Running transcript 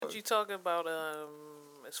you talking about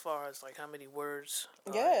as far as like how many words?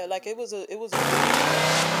 Yeah, like it was a. As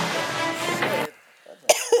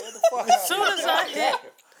soon as I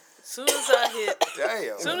hit,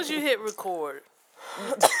 Damn. as soon as you hit record,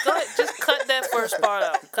 go ahead, just cut that first part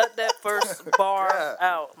out. Cut that first bar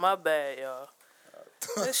out. My bad, y'all.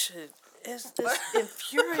 This shit is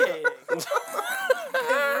infuriating. It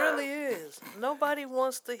really is. Nobody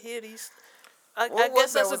wants to hear these. I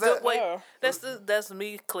guess that's a good way. That's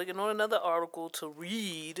me clicking on another article to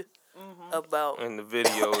read about. And the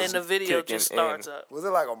video just starts up. Was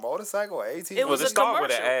it like a motorcycle or ATV? It was a start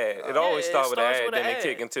with commercial. an ad. It always starts with an ad, then an it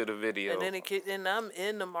kick into the video. And then and I'm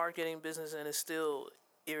in the marketing business, and it still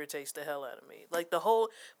irritates the hell out of me. Like the whole,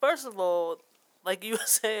 first of all, like you were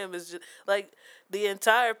saying, is just like the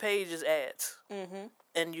entire page is ads,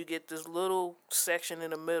 and you get this little section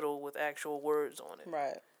in the middle with actual words on it.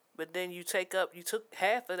 Right. But then you took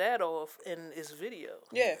half of that off, and it's video.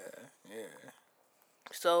 Yeah.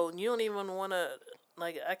 So you don't even want to,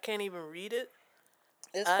 like, I can't even read it.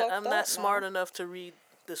 I'm not up, smart enough to read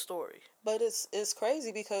the story. But it's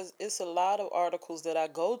crazy because it's a lot of articles that I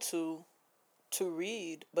go to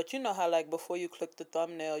read. But you know how, like, before you click the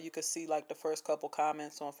thumbnail, you could see, like, the first couple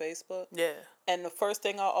comments on Facebook? Yeah. And the first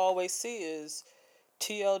thing I always see is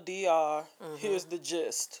TLDR, here's the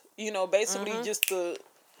gist. You know, basically just the...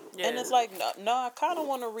 Yeah. And it's like, no, I kind of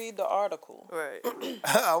want to read the article. Right.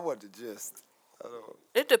 I want the gist.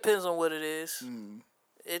 It depends on what it is.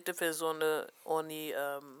 It depends on the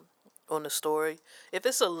story. If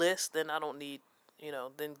it's a list, then I don't need,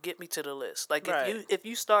 then get me to the list. Like if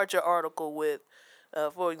you start your article with,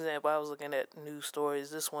 for example, I was looking at news stories.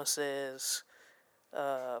 This one says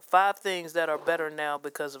 5 things that are better now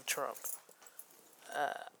because of Trump.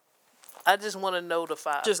 I just want to know the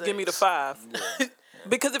 5. Just give me the 5. Yeah.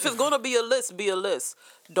 Because if it's going to be a list, be a list.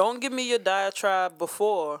 Don't give me your diatribe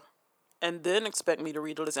before and then expect me to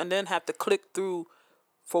read the list and then have to click through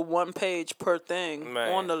for one page per thing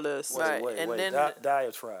on the list. Wait.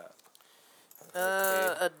 Diatribe.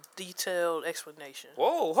 A detailed explanation.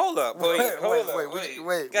 Whoa, hold up.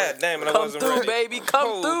 Wait. God damn it, I wasn't ready. Come through, baby.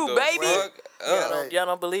 Come through, baby. Y'all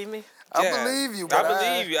don't believe me? I believe you. I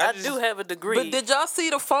believe you. I do have a degree. But did y'all see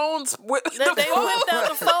the phones? They whipped out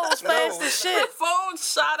the phones fast as shit. The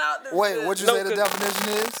phones shot out the Wait, what you say the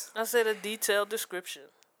definition is? I said a detailed description.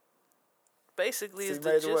 Basically, is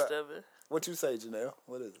the gist of it. What you say, Janelle?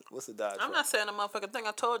 What is it? What's the diatribe? I'm not saying a motherfucking thing.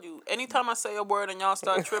 I told you. Anytime I say a word and y'all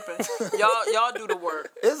start tripping, y'all do the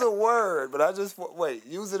work. It's a word, but I just... Wait,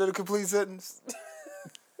 use it in a complete sentence?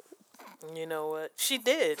 You know what? She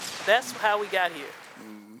did. That's how we got here.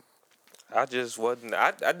 I just wasn't.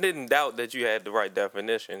 I didn't doubt that you had the right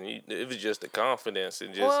definition. It was just the confidence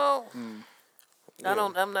and just. Well,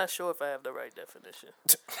 I'm not sure if I have the right definition.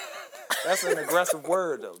 That's an aggressive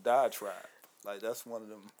word though. Diatribe. Like that's one of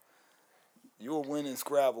them. You'll win in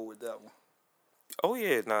Scrabble with that one. Oh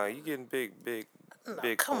yeah, you getting big.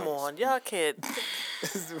 Come points. on, y'all can't.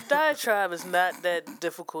 Diatribe is not that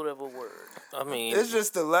difficult of a word. I mean, it's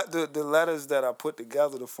just the letters that I put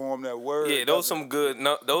together to form that word. Yeah, those some good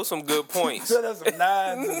points. That's some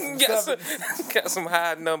 9s and some 7s. Got some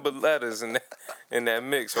high numbered letters in that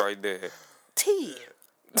mix right there. T.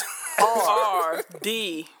 R.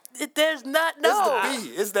 D. There's not no. It's the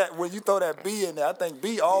B. It's that when you throw that B in there. I think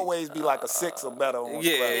B always be like a 6 or better.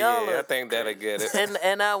 Yeah. I think that'll get it.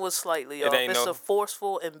 And I was slightly off. It's a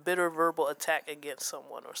forceful and bitter verbal attack against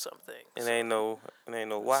someone or something. It ain't no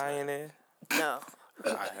Y in there. No.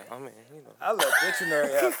 I mean, I let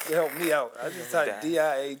dictionary help me out. I just typed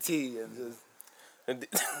DIAT and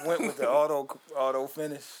just went with the auto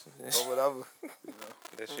finish or whatever.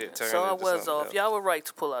 That shit turned so I into was off. Else. Y'all were right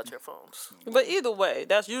to pull out your phones. But either way,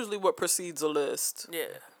 that's usually what precedes a list. Yeah.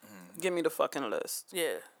 Give me the fucking list.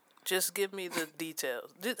 Yeah. Just give me the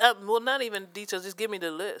details. Well, not even details. Just give me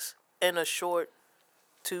the list in a short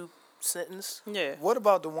 2 sentence. Yeah. What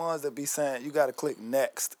about the ones that be saying you got to click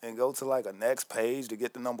next and go to like a next page to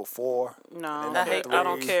get the number 4? No, I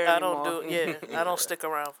don't care anymore. I don't stick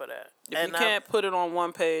around for that. If you can't put it on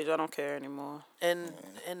one page, I don't care anymore. And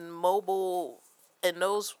mobile, and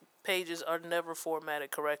those pages are never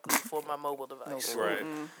formatted correctly for my mobile device. Right.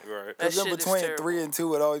 Because in between 3 and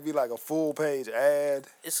 2, it'd always be like a full page ad.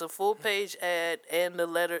 It's a full page ad, and the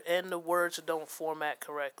letter and the words don't format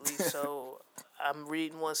correctly. So I'm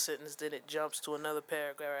reading one sentence, then it jumps to another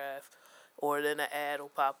paragraph, or then an ad will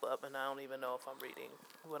pop up, and I don't even know if I'm reading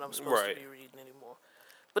what I'm supposed to be reading anymore.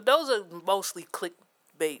 But those are mostly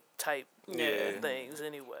clickbait type things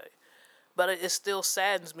anyway. But it still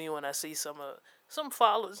saddens me when I see some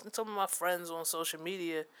followers and some of my friends on social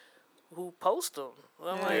media who post them.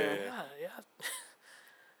 I'm like,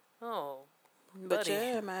 But buddy.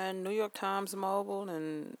 yeah, man, New York Times Mobile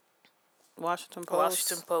and Washington Post.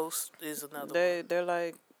 Washington Post is another one. They're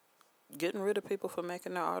like getting rid of people for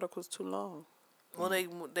making their articles too long. Well, they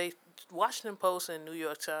Washington Post and New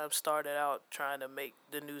York Times started out trying to make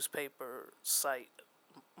the newspaper site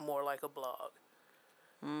more like a blog,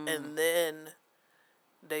 and then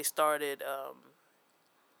they started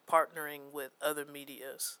partnering with other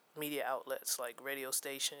media outlets like radio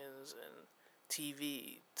stations and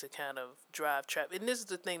TV to kind of drive traffic. And this is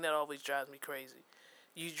the thing that always drives me crazy.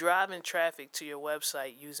 You driving traffic to your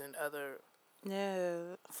website using other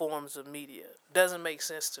forms of media. Doesn't make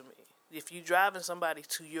sense to me. If you driving somebody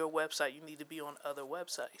to your website, you need to be on other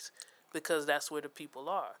websites because that's where the people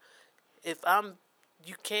are. It's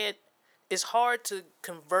hard to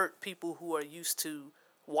convert people who are used to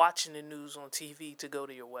watching the news on TV to go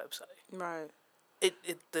to your website. Right.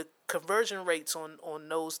 The conversion rates on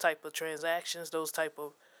those type of transactions, those type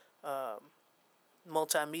of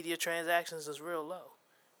multimedia transactions is real low.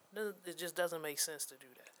 It just doesn't make sense to do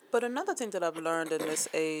that. But another thing that I've learned in this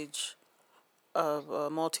age of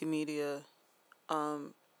multimedia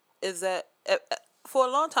is that for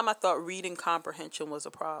a long time I thought reading comprehension was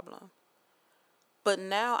a problem. But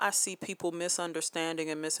now I see people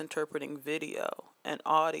misunderstanding and misinterpreting video and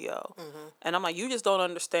audio. Mm-hmm. And I'm like, you just don't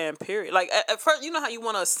understand, period. Like, at first, you know how you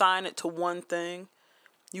want to assign it to one thing?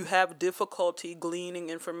 You have difficulty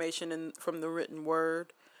gleaning information from the written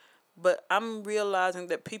word. But I'm realizing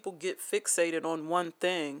that people get fixated on one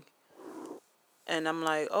thing. And I'm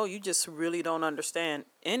like, oh, you just really don't understand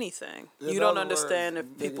anything. You don't understand if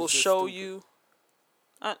people show you.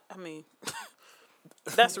 I mean...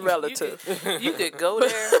 That's relative. You could go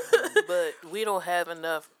there, but we don't have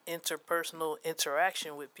enough interpersonal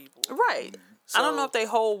interaction with people. Right. So, I don't know if their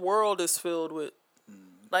whole world is filled with.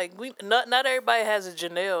 Like not everybody has a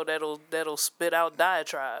Janelle that'll spit out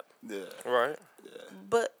diatribe. Yeah. Right. Yeah.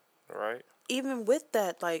 But right. Even with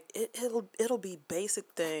that, like it'll be basic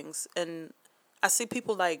things, and I see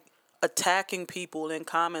people like attacking people in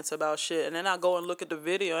comments about shit, and then I go and look at the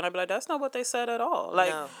video and I be like, that's not what they said at all. Like,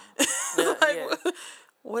 no. like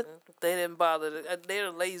what? They didn't bother.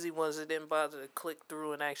 They're the lazy ones that didn't bother to click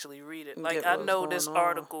through and actually read it. Like, I know this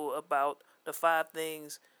article about the 5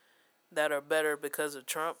 things that are better because of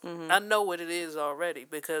Trump. Mm-hmm. I know what it is already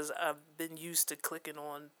because I've been used to clicking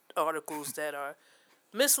on articles that are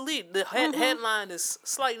misleading. The headline is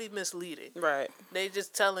slightly misleading. Right. They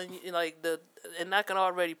just telling you like and I can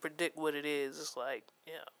already predict what it is. It's like,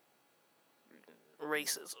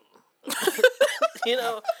 racism. You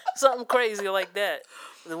know, something crazy like that.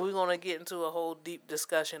 Then we're gonna get into a whole deep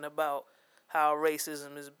discussion about how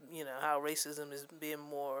racism is being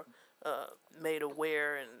more made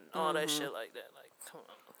aware and all that shit like that. Like, come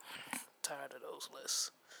on, I'm tired of those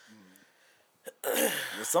lists.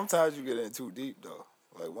 But sometimes you get in too deep though.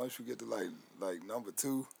 Like once you get to like number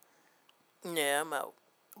 2. Yeah, I'm out.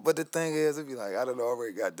 But the thing is, if you like, I don't know, I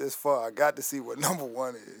already got this far. I got to see what number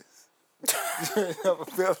 1 is. You never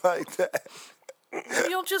feel like that. You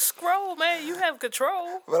don't just scroll, man. You have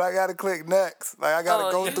control. But I gotta click next. Like I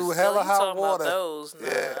gotta go through hella hot water. About those? Nah,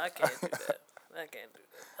 yeah. I can't do that.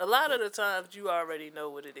 A lot of the times you already know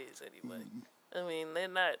what it is anyway. I mean,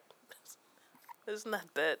 it's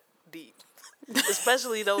not that deep.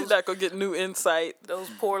 Especially those. You're not gonna get new insight. Those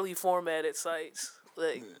poorly formatted sites.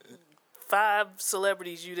 Like 5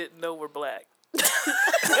 celebrities you didn't know were black.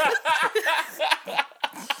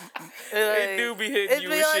 They do be hitting you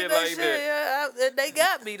with shit like that. Yeah, they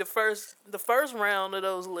got me the first round of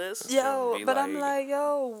those lists. Yo, but I'm like,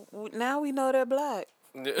 now we know they're black.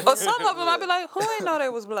 Or some of them I'd be like, who ain't know they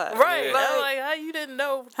was black? Right. Yeah. Like, how you didn't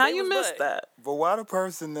know? How you missed that? But why the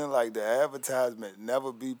person then like the advertisement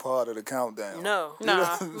never be part of the countdown? No.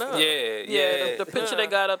 Nah. No. Yeah. The picture they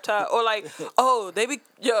got up top, or like, let me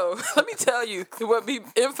tell you, it would be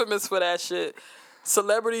infamous for that shit.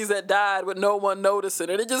 Celebrities that died with no one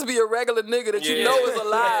noticing, and it just be a regular nigga that you know is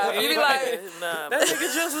alive. You be like, nah, that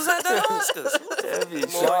nigga just was at the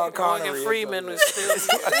Oscars. Morgan Freeman was still.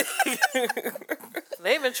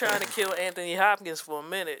 They've been trying to kill Anthony Hopkins for a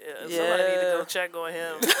minute. Somebody need to go check on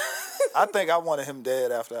him. I think I wanted him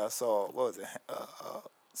dead after I saw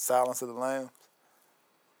Silence of the Lambs.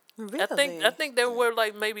 Really? I think there were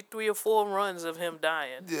like maybe 3 or 4 runs of him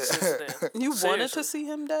dying. Yeah. Since then. You wanted to see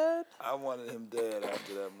him dead? I wanted him dead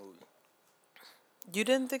after that movie. You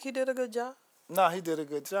didn't think he did a good job? No, he did a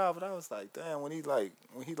good job, but I was like, damn, when he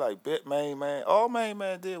bit Main Man, all Main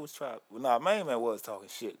Man did was try. Well, Main Man was talking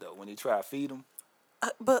shit though when he tried to feed him.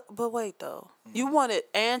 But wait though, you wanted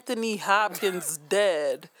Anthony Hopkins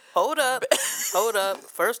dead. Hold up.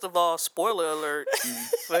 First of all, spoiler alert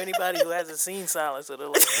for anybody who hasn't seen Silence of the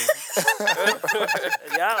Lambs.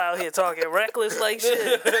 Y'all out here talking reckless like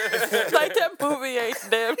shit. Like that movie ain't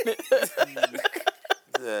damn it.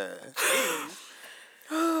 Yeah.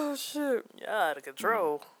 Oh shit. Y'all out of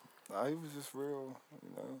control. Nah, he was just real,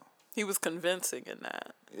 He was convincing in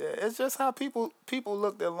that. Yeah, it's just how people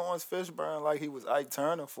looked at Lawrence Fishburne like he was Ike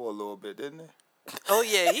Turner for a little bit, didn't they? Oh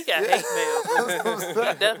yeah, he got hate mail. He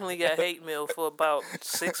definitely got hate mail for about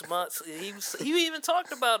 6 months. He even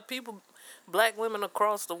talked about people, black women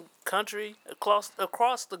across the country, across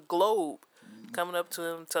the globe, coming up to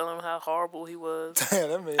him, telling him how horrible he was.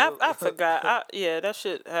 Damn, I forgot. That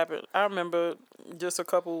shit happened. I remember just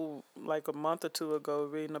a month or two ago,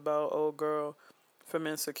 reading about old girl from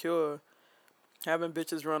Insecure having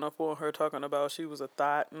bitches run up on her talking about she was a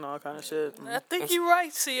thought and all kind of shit. I think you're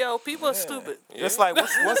right, CO. People are stupid. It's like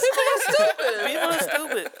what's People are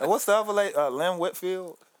stupid. and what's the other lady? Lynn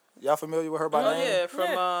Whitfield. Y'all familiar with her by name? Yeah,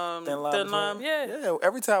 from Thin Thin Line. Line. Yeah.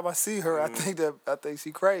 Every time I see her, I think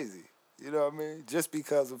she crazy. You know what I mean? Just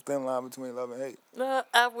because of Thin Line Between Love and Hate. No,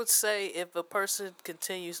 I would say if a person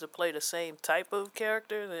continues to play the same type of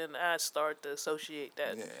character, then I start to associate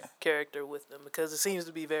that character with them because it seems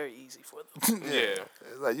to be very easy for them. Yeah.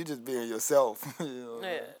 It's like you just being yourself. You know?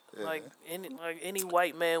 Yeah. Like any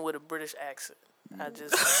white man with a British accent. I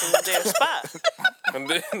just assume they're a spy. And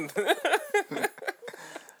then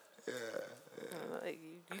Like,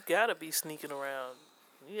 you gotta be sneaking around.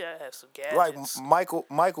 You gotta have some Like gadgets.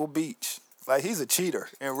 Michael Beach. Like he's a cheater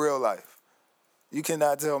in real life. You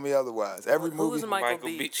cannot tell me otherwise. Every movie. Who's Michael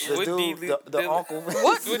Beach? The dude, the uncle. What?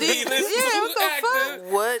 What the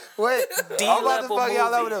fuck? What? Wait, I'm about to D-level fuck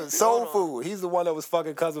y'all movie. over there. Soul Hold on. Food. He's the one that was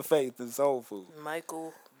fucking Cousin Faith in Soul Food.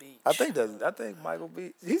 Michael Beach. I think Michael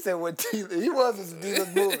Beach. He said what he was in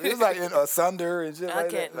D-list movie. He was like in Asunder and shit I like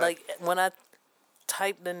can't that. like when I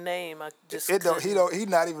type the name. I just He's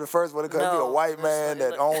not even the first one to come. He a No, white it's man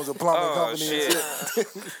that like- owns a plumbing Oh, company shit. and shit.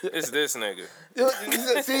 it's this nigga.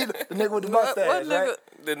 See the nigga with the mustache, What nigga? right?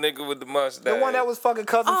 The nigga with the mustache. The one that was fucking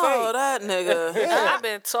Cousin Oh, Faith. that nigga. I've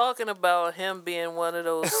been talking about him being one of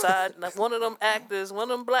those one of them actors, one of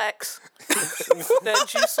them blacks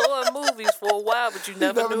that you saw in movies for a while, but you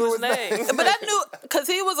never knew his name. But I knew, because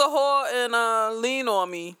he was a whore in Lean On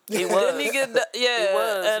Me. He was. Didn't he get that? Yeah. He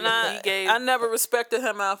was. And He gave- I never respected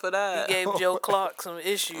him after that. He gave Joe Clark some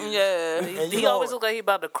issues. Yeah. He always looked like he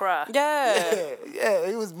about to cry. Yeah. Yeah,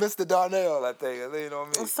 he was Mr. Darnell, I think. You know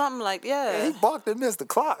what I mean? Something like, He yeah. balked at Mr.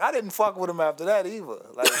 Clark. I didn't fuck with him after that either.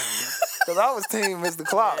 Like, cause I was team Mr.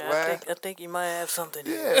 Clark, Yeah, man. I think you might have something.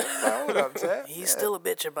 Yeah, man, what up, Chad? He's still a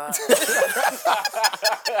bitch about it.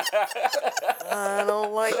 I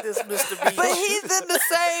don't like this Mr. Beach. But he's in the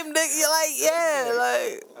same nigga. You're like, yeah.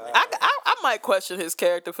 Like, I might question his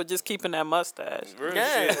character for just keeping that mustache. Real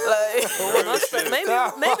Yeah. shit. Like,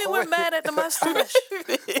 Mustache. Maybe we're mad at the mustache.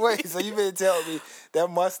 Wait, so you been telling me that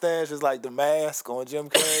mustache is like the mask on Jim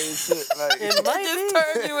Carrey's shit? Like, It might just be.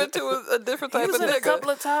 turned you into a different He type was of in nigga. a couple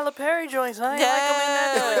of Tyler Perry joints. I ain't like him in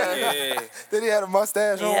that joint. Yeah. then he had a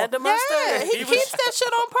mustache He on. had the Yeah, mustache. he keeps that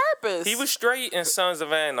shit on purpose. He was straight in Sons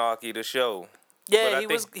of Anarchy, the show. Yeah,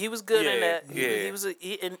 But I he was good in yeah, that. yeah. He was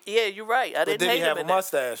yeah, you're right. I But didn't did he hate him have a in that.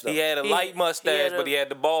 mustache, though? He had a He- light he mustache, had a- but he had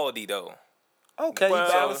the baldy though. Okay, Well,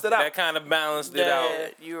 he balanced it out. That kind of balanced it out. Yeah,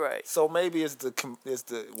 you're right. So maybe it's the It's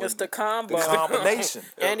the combo. the combination.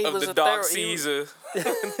 And he of was the a Dark thorough. Caesar. He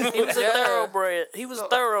was a thoroughbred. He was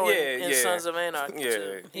thorough in yeah. Sons of Anarchy. Yeah.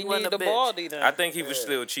 Too. He wasn't need a the bitch. baldy then. I think he was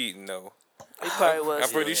still cheating though. He probably was. I'm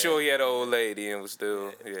pretty sure he had an old lady and was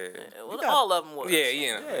still Well, all of them was. Yeah,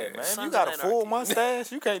 you know. Yeah, man. Sons You got of a full Anarchy.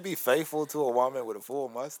 mustache. You can't be faithful to a woman with a full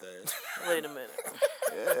mustache. Wait a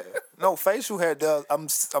minute. No, facial hair does. I'm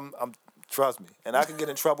trust me, and I can get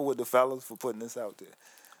in trouble with the fellas for putting this out there.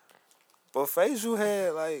 But facial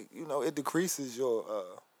hair, like it decreases your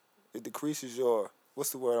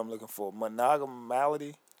what's the word I'm looking for?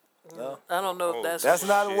 Monogamality. No, I don't know if that's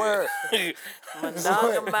not a shit. word.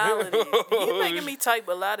 monogamality. You're making me type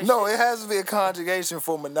a lot of No, shit. it has to be a conjugation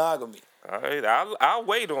for monogamy. All right, I'll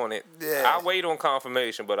wait on it. Yeah. I'll wait on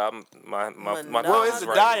confirmation, but I'm my Well, it's a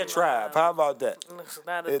right. diatribe. How about that? It's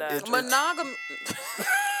not a It- diatribe. Monogamy.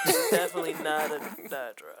 It's definitely not a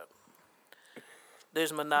diatribe.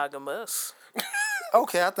 There's monogamous.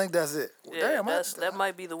 Okay, I think that's it. Yeah, Damn, that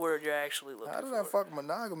might be the word you're actually looking how did for. I fuck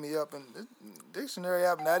monogamy up? And this dictionary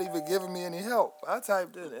app not even giving me any help. I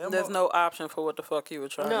typed in There's no option for what the fuck you were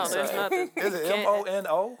trying No, to there's say. nothing. Is it You can't-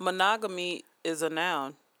 MONO? Monogamy is a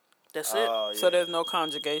noun, That's it. Oh, so there's no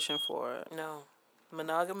conjugation for it. No.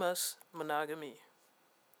 Monogamous, monogamy.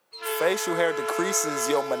 Facial hair decreases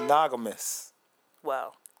your monogamous.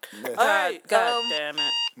 Wow. Yes. All right. God damn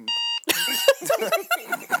it.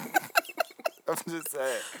 I'm just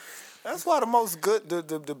saying. That's why the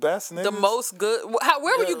best niggas. The most good.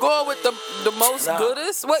 Where were you going with the most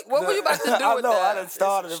goodest? Wait, what were you about to do I with know, that? I done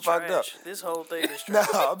started and fucked up. This whole thing is No,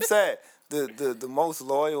 trash. I'm saying the most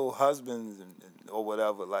loyal husbands or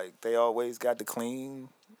whatever, like they always got the clean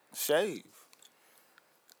shave.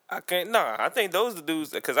 I can't. Nah, I think those the dudes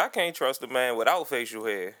because I can't trust a man without facial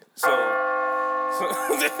hair. So.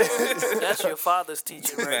 That's your father's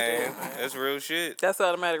teaching right there, man. That's real shit. That's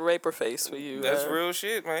automatic raper face for you. That's real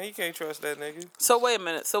shit, man. You can't trust that nigga. So wait a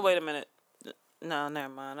minute. No,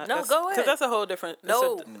 never mind. No, go ahead. Because that's a whole different.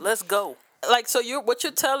 Let's go. Like, so what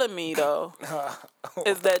you're telling me though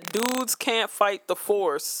is that dudes can't fight the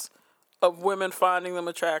force of women finding them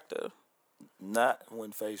attractive. Not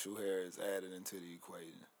when facial hair is added into the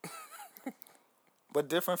equation. But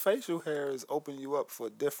different facial hairs open you up for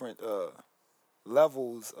different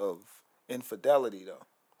levels of infidelity, though.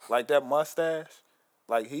 Like that mustache,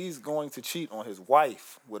 like he's going to cheat on his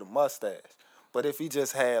wife with a mustache. But if he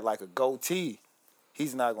just had like a goatee,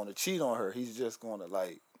 he's not going to cheat on her. He's just going to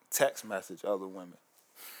like text message other women.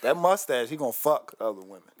 That mustache, he going to fuck other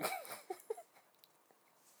women.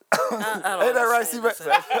 Ain't that right, C-Mac?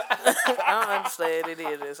 I don't understand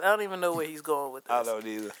any of this. I don't even know where he's going with this. I don't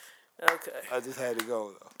either. Okay. I just had to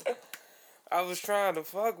go, though. I was trying to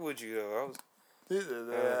fuck with you though.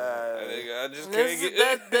 I just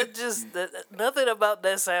can't Nothing about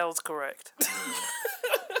that sounds correct.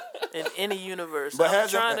 In any universe. But I'm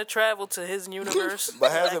trying to travel to his universe.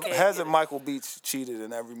 But hasn't Michael Beach cheated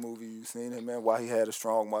in every movie you've seen him in while he had a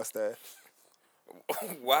strong mustache?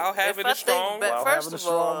 While having a strong First of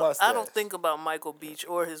all, mustache. I don't think about Michael Beach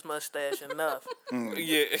or his mustache enough.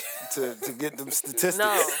 Yeah. To get them statistics.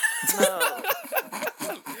 No.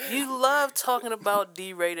 You love talking about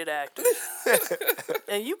D-rated actors.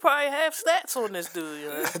 And you probably have stats on this dude.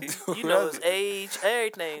 You know his age,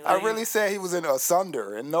 everything. I really said he was in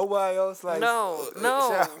Asunder and nobody else like. No.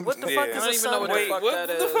 What the fuck is I don't even know what Asunder? the fuck what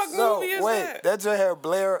that the is. fuck movie is that? That just had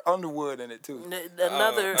Blair Underwood in it too.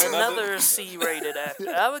 Another C-rated actor.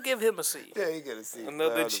 I would give him a C. Yeah, he get a C.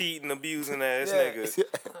 Another cheating, abusing ass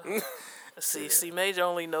nigga. C Major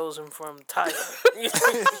only knows him from Tiger.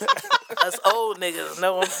 Us old niggas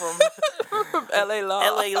know him from L.A. Law.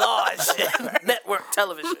 L.A. Lodge, network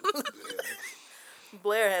television.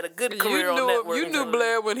 Blair had a good career on network. You knew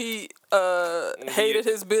Blair when he hated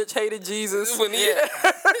his bitch, hated Jesus. When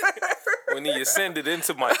he ascended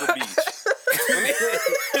into Michael Beach.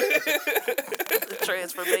 The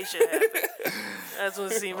transformation happened. That's when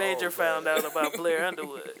C Major found out about Blair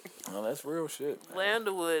Underwood. Oh, that's real shit. Blair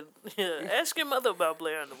Underwood. Yeah, ask your mother about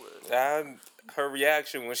Blair Underwood. Her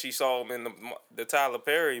reaction when she saw him in the Tyler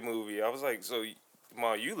Perry movie, I was like, "So,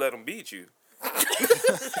 Ma, you let him beat you?"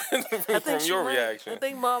 From your reaction, I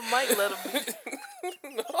think Mom might let him beat.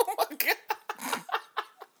 Oh my god!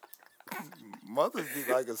 Mothers be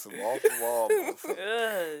like some off the wall.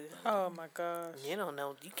 Oh my gosh. You don't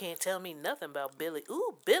know. You can't tell me nothing about Billy.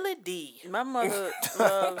 Ooh, Billy D. My mother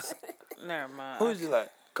loves. Never mind. Who's you like?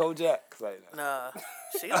 Kojak? Like that. Nah.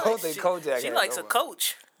 She I don't think Kojak. She had likes a nobody.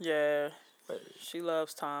 coach. Yeah. She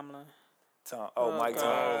loves Tomlin. Mike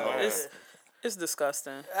God. Tomlin. It's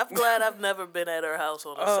disgusting. I'm glad I've never been at her house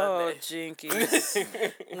on a Oh, Sunday. jinkies.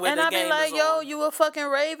 When And the I be game like, is yo, on. you a fucking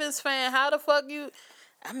Ravens fan. How the fuck you...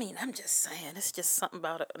 I mean, I'm just saying. It's just something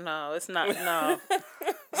about it. No, it's not. No.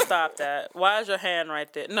 Stop that. Why is your hand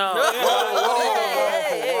right there? No. Whoa.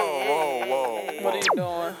 What are you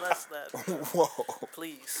doing? Let's not. Whoa.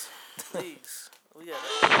 Please. We got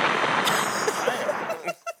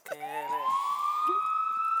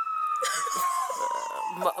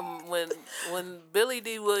when Billy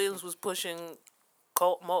D. Williams was pushing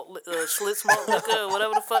Colt malt, Schlitz malt liquor, or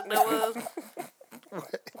whatever the fuck that was.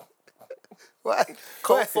 What?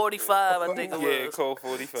 Colt 45, I think it was. Yeah, Colt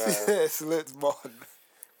 45. Slits Martin.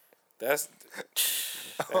 That's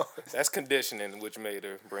conditioning, which made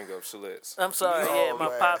her bring up Schlitz. I'm sorry, my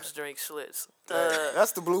man. pops drink Schlitz.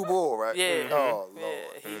 That's the Blue Bull, right? Yeah. Oh, Lord.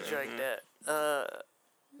 Yeah, he drank that.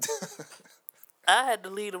 I had to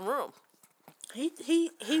leave the room. He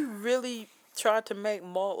really tried to make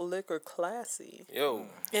malt liquor classy. Yo.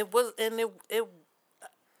 It was, and it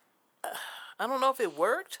I don't know if it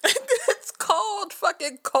worked. It's called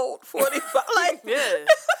fucking Colt 45. Like, Yeah.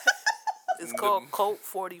 It's called Colt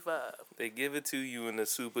 45. They give it to you in a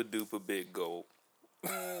super duper big gulp.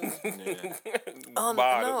 Oh,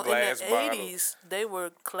 Bottle, glass in the bottle. 80s, they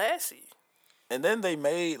were classy. And then they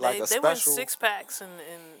made like They a were in special. 6-packs and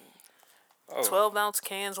 12-ounce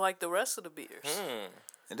cans like the rest of the beers.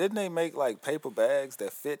 And didn't they make like paper bags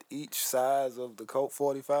that fit each size of the Colt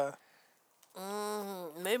 45?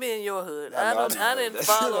 Maybe in your hood. I didn't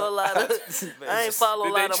follow a lot of. I ain't follow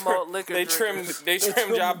a lot of malt liquor. They trimmed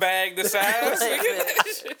y'all bag the size.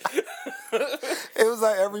 It was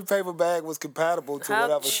like every paper bag was compatible to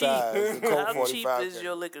whatever size the Colt 45. How cheap is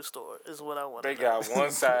your liquor store? Is what I want. They got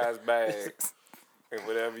one size bag, and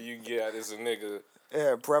whatever you get is a nigga.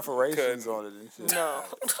 Yeah, perforations on it and shit. No.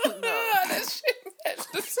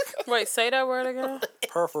 Wait, say that word again.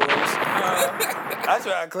 Perforation. I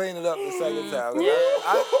tried to clean it up the second time.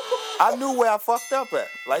 I knew where I fucked up at.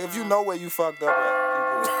 Like, if you know where you fucked up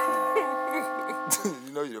at,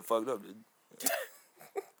 you know you done fucked up.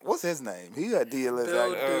 What's his name? He a D-list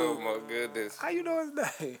actor. Oh my goodness. How you know his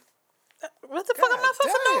name? What the fuck? I'm not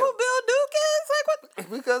supposed to know who Bill Duke is. Like what?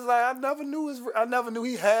 Because like I never knew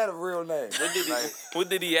he had a real name. What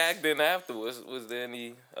did he act in afterwards? Was there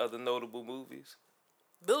any other notable movies?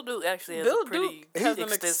 Bill Duke actually has Bill a pretty Duke has an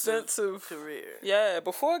extensive extensive career. Yeah,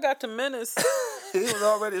 before it got to Menace. He was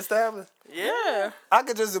already established. Yeah. I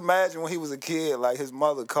could just imagine when he was a kid, like his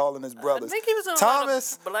mother calling his brothers. I think he was in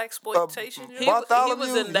Thomas, a lot of black exploitation. Bartholomew,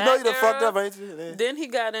 he was in that you know you done era. fucked up, ain't you? Then he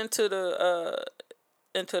got into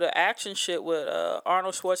the action shit with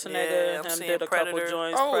Arnold Schwarzenegger and him did a couple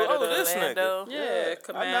joints. Oh, this Commando. nigga. Yeah,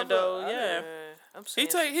 Commando. Yeah. I'm saying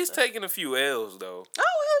He's taking a few L's though. Oh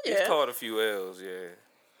hell He's yeah. caught a few L's. Yeah.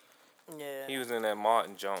 Yeah. He was in that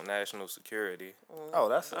Martin Jump National Security. Oh,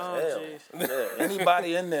 that's a Oh, L. jeez. Yeah,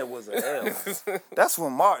 anybody in there was a L. That's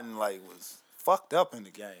when Martin like was fucked up in the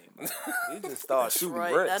game. He just started shooting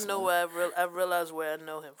Right. bricks. I know man. where I realized where I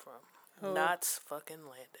know him from. Knots fucking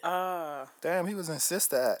Landon. Damn, he was in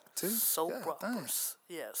Sister Act too. Soap God, damn. operas.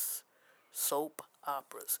 Yes. Soap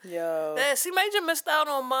operas. Yo. Yeah, see, Major missed out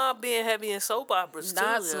on Mob being heavy in soap operas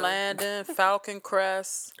Knots too. yo. Landon, Falcon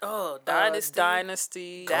Crest, Oh, Dynasty.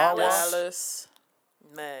 Dynasty, Dallas. Dallas.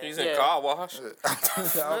 Man. He's in Yeah. Car Wash.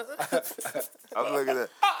 I'm looking at.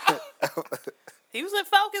 He was in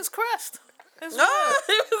Falcon's Crest. As No, well.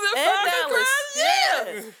 he was in And Falcon Dallas. Crest.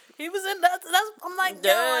 Yeah. He was in that. I'm like,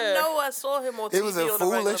 yo, I Yeah. know I saw him on He TV was in on a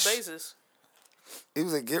regular Foolish. basis. He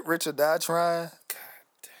was a Get Rich or Die Trying.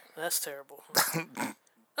 That's terrible. I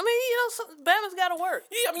mean, Bama's got to work.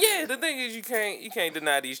 Yeah, the thing is you can't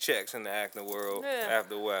deny these checks in the acting world Yeah.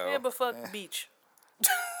 after a while. Yeah, but fuck Beach.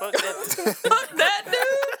 Fuck that dude. Fuck that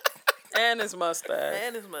dude. And his mustache.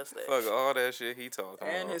 And his mustache. Fuck all that shit he talking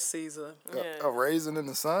And about. his Caesar. Yeah. A Raisin in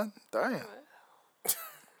the Sun. Damn.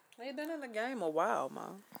 He been in the game a while,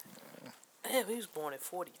 man. Damn, he was born in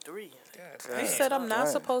 43. He said I'm not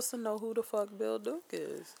supposed to know who the fuck Bill Duke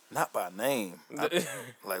is. Not by name.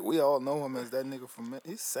 Like we all know him as that nigga from.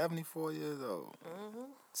 He's 74 years old.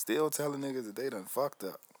 Still telling niggas that they done fucked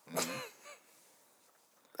up.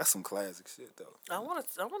 That's some classic shit though. I want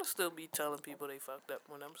to still be telling people they fucked up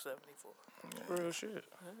when I'm 74. Real shit.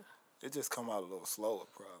 It just come out a little slower,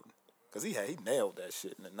 probably. Cause he nailed that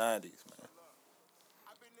shit in the 90s, man.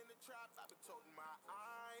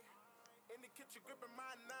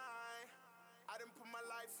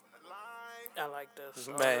 I like this.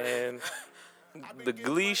 Man, the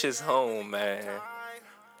Gleesh is home, man.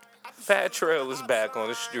 Fat Trail is back on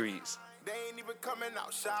the streets.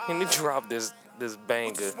 And he dropped this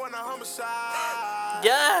banger.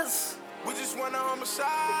 Yes. We just want a homicide.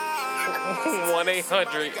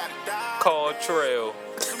 1-800 call Trail.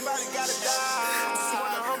 Somebody gotta die. Just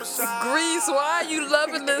want a homicide. Grease, why are you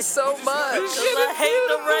loving this so much? Because I hate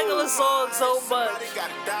the regular song so much. Somebody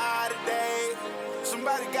gotta die today.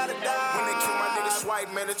 Somebody gotta die. When they kill my nigga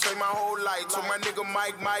Swipe, man, it changed my whole life. Told my nigga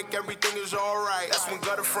Mike, everything is alright. That's when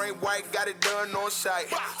Gutter Frank White got it done on sight.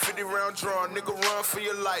 50 round drawn, nigga run for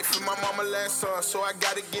your life. And my mama last son, so I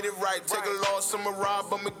gotta get it right. Take a loss, I'ma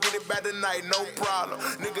rob, I'ma get it back tonight, no problem.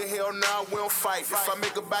 Nigga, hell nah, we don't fight. If I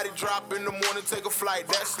make a body drop in the morning, take a flight,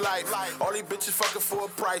 that's life. All these bitches fucking for a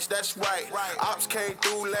price, that's right. Ops came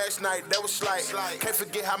through last night, that was slight. Can't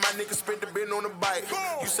forget how my nigga spent the bin on the bike.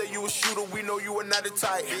 You say you a shooter, we know you are not a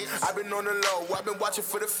type. I've been on the low, I've been watching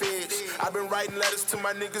for the feds. I've been writing letters to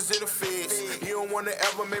my niggas in the feds. You don't wanna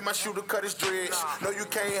ever make my shooter cut his dreads. No, you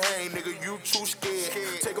can't hang, nigga, you too scared.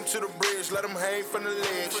 Take him to the bridge, let him hang from the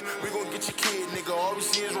ledge. We gon' get your kid, nigga, all we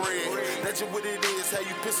see is red. That's just what it is, how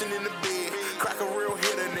you pissing in the bed. Crack a real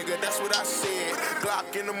hitter, nigga, that's what I said.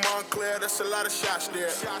 Glock in the Montclair, that's a lot of shots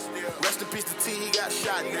there. Rest in peace to T, he got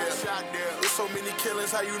shot there. There's so many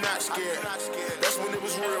killings, how you not scared? That's when it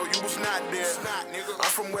was real, you was not there. I'm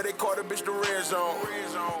from where they call the bitch the red zone.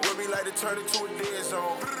 Where we like to turn it to a dead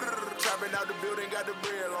zone. Trapping out the building, got the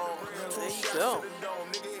bread on. There you go.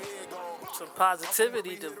 Some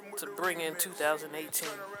positivity to bring in 2018.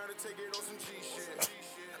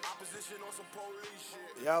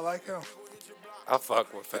 Y'all like him? I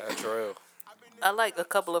fuck with Fat Trail. I like a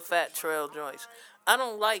couple of Fat Trail joints. I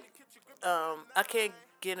don't like. I can't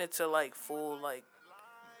get into like full like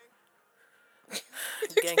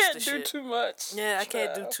gangsta Can't do shit. too much. Yeah, I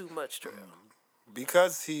can't do too much Trail.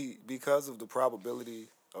 Because of the probability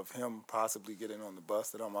of him possibly getting on the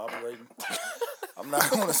bus that I'm operating, I'm not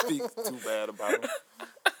going to speak too bad about him.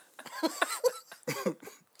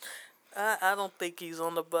 I don't think he's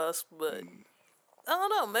on the bus, but I don't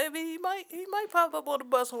know. Maybe he might pop up on the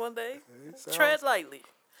bus one day. Tread lightly.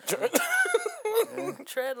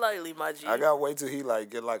 Tread lightly, my G. I gotta wait till he like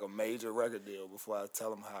get like a major record deal before I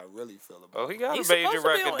tell him how I really feel about Oh, it. he got He's a major supposed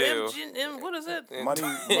to be record on deal. what is it? Money,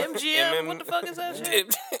 MGM? What the fuck is that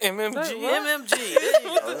shit? MMG. MMG.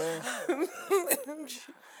 There you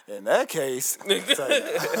go. in that case, tell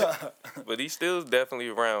you, But he still definitely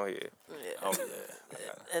around here. Yeah. oh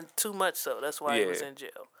yeah. And too much so. That's why he was Yeah. in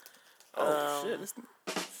jail. Oh shit,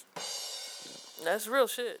 That's real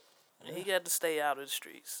shit. And he got to stay out of the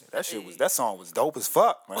streets. that song was dope as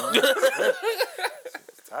fuck, man.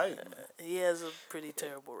 Tight, man. He has a pretty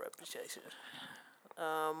terrible reputation.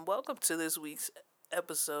 Welcome to this week's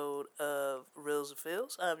episode of Reels and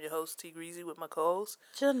Feels. I'm your host, T Greasy, with my co-host,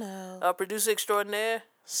 Janelle. our producer extraordinaire,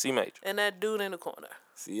 C Major. and that dude in the corner.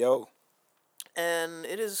 CO. And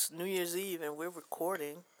it is New Year's Eve, and we're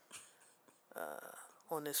recording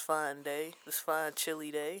on this fine day, this fine chilly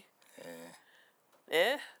day.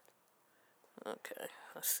 Yeah? Okay.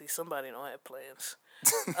 I see somebody don't have plans.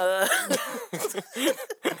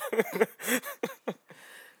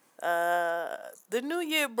 The new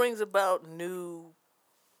year brings about new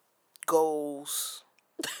goals,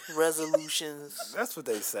 resolutions. That's what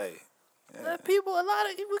they say. People, a lot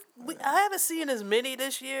of I haven't seen as many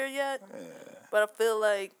this year yet, but I feel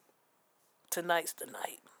like tonight's the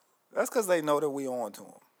night. That's because they know that we on to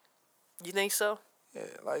them. You think so? Yeah,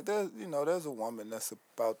 like there's a woman that's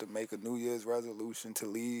about to make a New Year's resolution to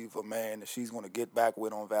leave a man that she's gonna get back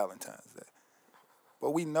with on Valentine's Day.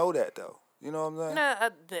 But we know that though. You know what I'm saying?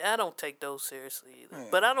 Nah, I don't take those seriously either.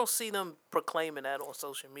 But I don't see them proclaiming that on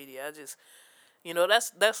social media. I just,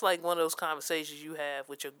 that's like one of those conversations you have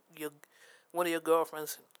with your one of your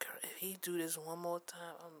girlfriends. Girl, if he do this one more time,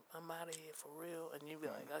 I'm out of here for real. And you be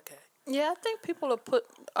like, okay. Yeah, I think people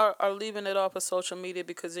are leaving it off of social media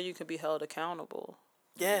because then you can be held accountable.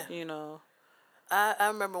 Yeah. You know. I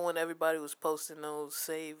remember when everybody was posting those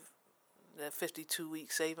that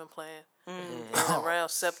 52-week saving plan. And around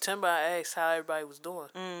September, I asked how everybody was doing.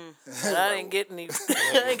 And I didn't get I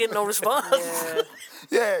didn't get no response.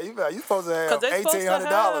 Yeah, you supposed to have Because they supposed to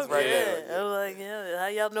 $1,800 right Yeah, there. I was like, how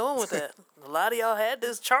y'all doing with that? A lot of y'all had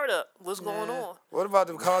this chart up. What's going on? What about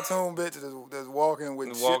the cartoon bitch that's walking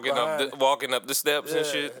with shit behind? Walking up the steps and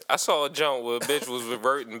shit. I saw a jump where a bitch was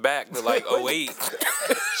reverting back to like 08.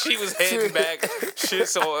 She was heading back. Shit,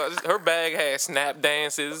 so her bag had snap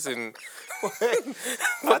dances and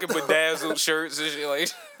fucking bedazzled shirts and shit. Like,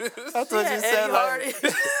 I thought you said like,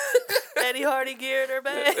 Eddie Hardy gear in her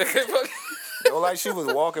bag. like she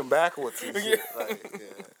was walking backwards and shit. Like,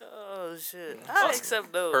 yeah. Oh shit! I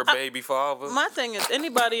accept those. her baby father. My thing is,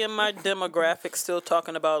 anybody in my demographic still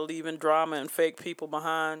talking about leaving drama and fake people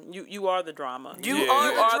behind. You are the drama. You Yeah. are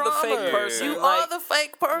You the are drama. the fake person. You Like, are the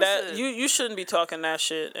fake person. That you shouldn't be talking that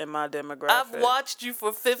shit in my demographic. I've watched you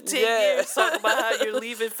for 15 Yeah. years talking about how you're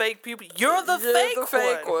leaving fake people. You're the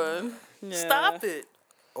fake one. Yeah. Stop it.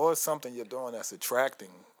 Or something you're doing that's attracting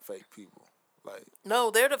fake people. Like,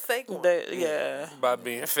 No, they're the fake one. Yeah. By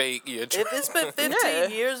being fake, yeah. If it's been 15 Yeah.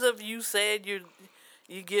 years of you saying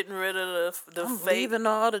you're getting rid of the I'm fake. leaving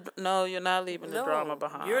all the. No, you're not leaving the No, drama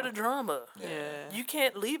behind. You're the drama. Yeah. You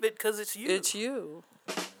can't leave it because it's you. It's you.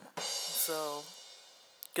 So,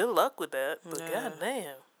 good luck with that. But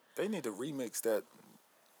goddamn. they need to remix that.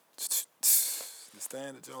 The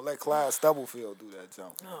standard jump. Let Clyde Stubblefield do that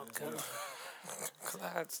jump. Oh, God.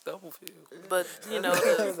 Clyde Stubblefield. But,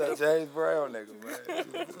 That's that James Brown nigga,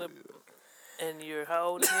 man. and you're how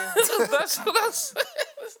old again? That's what I said.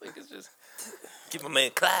 This nigga's just get my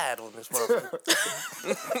man Clyde on this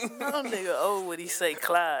motherfucker. No nigga old would he say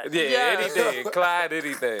Clyde. Yeah, anything. Clyde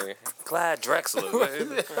anything. Clyde Drexler.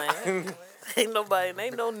 Man. Man,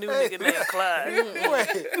 ain't no new nigga named Clyde.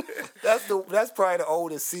 Wait, that's probably the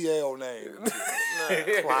oldest CL name.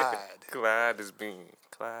 Clyde. Clyde is mean.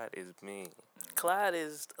 Clyde is mean. Clyde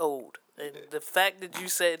is old. And the fact that you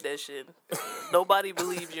said that shit, nobody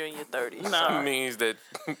believes you're in your 30s. It means that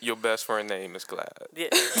your best friend name is Clyde. Yeah,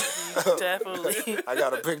 definitely. I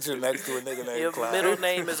got a picture next to a nigga named Your Clyde. middle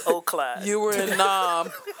name is O. Clyde. You were in Nam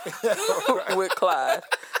with Clyde.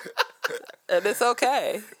 And it's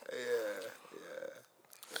okay.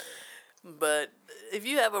 But if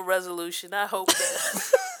you have a resolution, I hope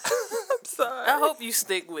that Sorry. I hope you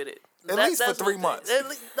stick with it. At least for that's 3 one thing. months. At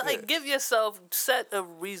least, like, give yourself, set a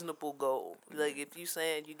reasonable goal. Like, if you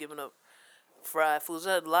saying you're giving up fried foods,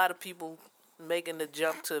 there's a lot of people making the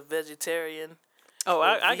jump to vegetarian. Oh,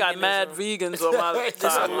 I got mad veganism. vegans on my There's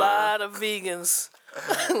a timeline. lot of vegans.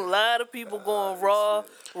 A lot of people going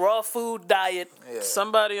raw food diet.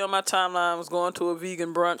 Somebody on my timeline was going to a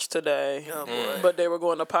vegan brunch today, Oh, boy. but they were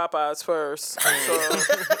going to Popeyes first. So,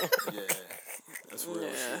 Yeah, that's real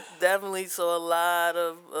shit. Definitely saw a lot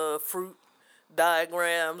of fruit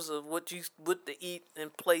diagrams of what to eat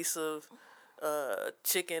in place of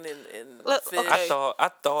chicken and fish. okay. I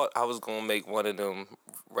thought I was gonna make one of them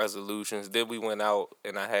resolutions. Then we went out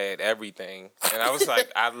and I had everything, and I was like,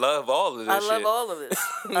 I love all of this. I love shit. all of it.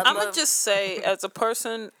 I'm gonna just say, as a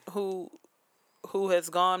person who has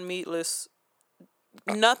gone meatless,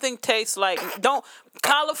 nothing tastes like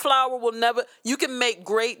cauliflower will never. You can make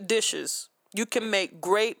great dishes. You can make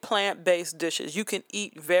great plant-based dishes. You can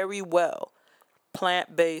eat very well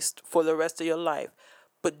plant-based for the rest of your life.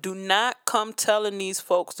 But do not come telling these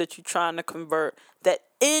folks that you're trying to convert that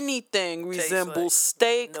anything resembles like-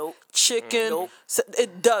 steak, Nope. chicken. Nope.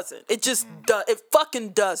 It doesn't. It just does. It fucking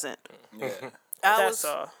doesn't. Yeah. That's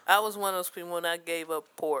all. I was one of those people when I gave up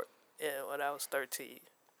pork when I was 13.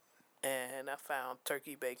 And I found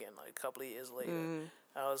turkey bacon like a couple of years later.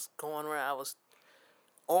 I was going around. I was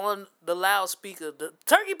on the loudspeaker. The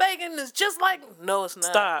turkey bacon is just like... No, it's not.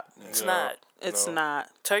 Stop. It's not. It's No. not.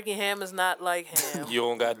 Turkey ham is not like ham. You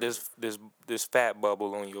don't got this fat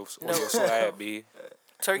bubble on your slab, B.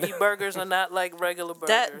 Turkey burgers are not like regular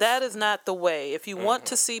burgers. That is not the way. If you want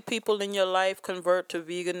to see people in your life convert to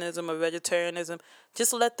veganism or vegetarianism,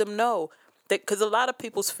 just let them know. Because a lot of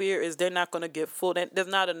people's fear is they're not going to get full. There's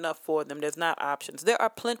not enough for them. There's not options. There are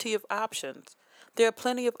plenty of options. There are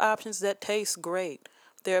plenty of options that taste great.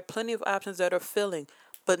 There are plenty of options that are filling.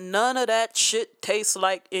 But none of that shit tastes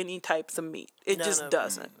like any types of meat. It None just of it.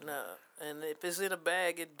 doesn't. No. And if it's in a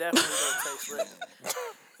bag, it definitely don't taste right.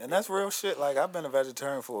 And that's real shit. Like, I've been a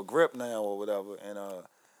vegetarian for a grip now or whatever, and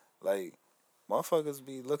like, motherfuckers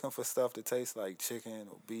be looking for stuff that tastes like chicken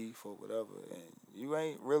or beef or whatever, and you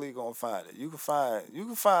ain't really gonna find it. You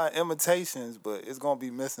can find imitations, but it's gonna be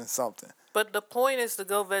missing something. But the point is to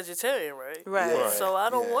go vegetarian, right? Right. Yeah. So I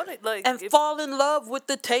don't Yeah. want it like... And fall in love with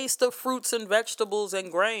the taste of fruits and vegetables and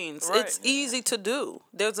grains. Right. It's easy to do.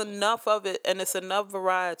 There's enough of it, and it's enough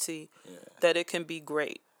variety that it can be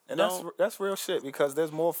great. And Don't- that's real shit, because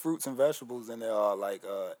there's more fruits and vegetables than there are like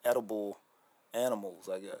edible animals,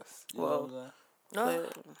 I guess. You know what I'm saying? No.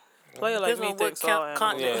 Play it like Depends me on what thinks all animals.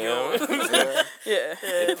 continent you're on. Yeah. Yeah.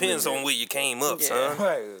 It depends on where you came up, son.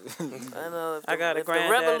 Right. I know. If I got a if the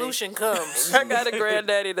granddaddy. revolution comes, I got a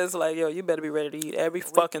granddaddy that's like, yo, you better be ready to eat every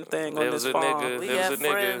fucking thing on There this was a farm. nigga- we There have was a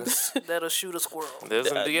nigga- friends that'll shoot a squirrel. There's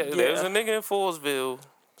a nigga in Forestville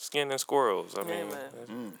skinning squirrels. I Yeah, mean,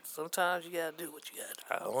 man. Sometimes you gotta do what you gotta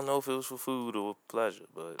do. I don't know if it was for food or pleasure,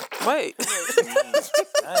 but Wait.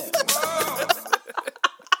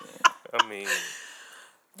 I mean,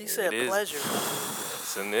 You said It is. pleasure.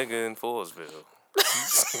 it's a nigga in Forestville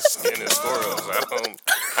skinning squirrels.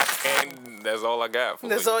 I can't. That's all I got for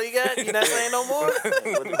That's you. all you got? You not saying no more?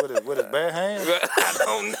 with his bare hands? I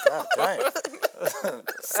don't know. God damn.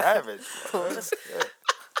 Savage.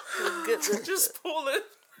 Good. Just pull it.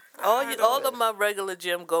 All of my regular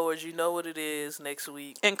gym goers, you know what it is next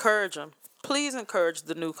week. Encourage them. Please encourage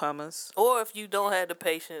the newcomers. Or if you don't have the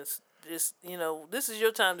patience, just, this is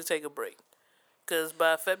your time to take a break. Because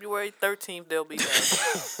by February 13th, they'll be done.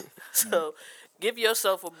 So give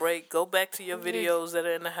yourself a break. Go back to your videos that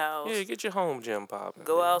are in the house. Yeah, get your home gym popping.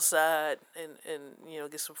 Go outside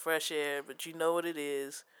and get some fresh air. But you know what it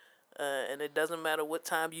is. And it doesn't matter what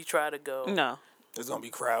time you try to go. No. It's gonna be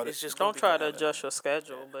crowded. It's just gonna Don't be try to crowded. adjust your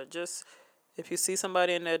schedule, but just if you see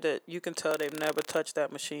somebody in there that you can tell they've never touched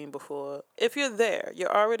that machine before, if you're there,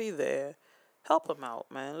 you're already there, help them out,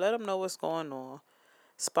 man. Let them know what's going on.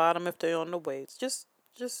 Spot them if they're on the weights. Just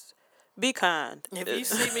be kind. If you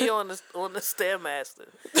see me on the Stairmaster,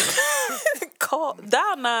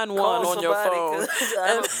 Dial 911 on your phone.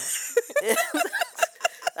 'cause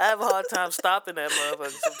I have a hard time stopping that motherfucker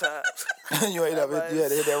sometimes. You ain't ever you had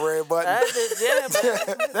to hit that red button. I just, yeah,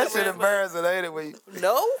 man. That shit embarrassing, ain't it? When you,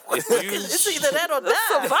 No, If you, it's either that or die.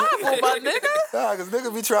 Survival, my nigga. nah, cause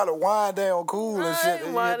niggas be trying to wind down cool and shit. I and ain't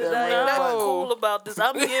you minded. hit that I ain't red nothing button. cool about this.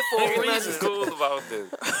 I'm here for a Ain't nothing reason. cool about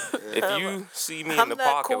this. If you see me I'm in the not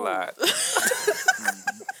parking cool. lot,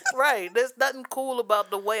 Right. There's nothing cool about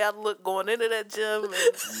the way I look going into that gym.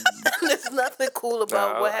 And there's nothing cool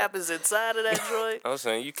about what happens inside of that joint. I was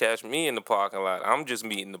saying, you catch me in the parking lot. I'm just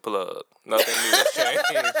meeting the plug. Nothing new has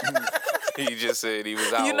changed. He just said he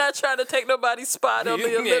was out. You're not trying to take nobody's spot on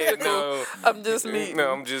the elliptical. No. I'm just meeting.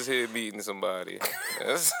 No, I'm just here meeting somebody.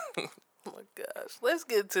 That's- Oh my gosh. Let's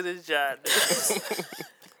get to this John news.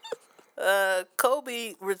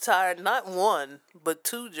 Kobe retired not 1, but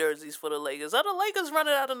 2 jerseys for the Lakers. Are the Lakers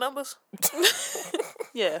running out of numbers?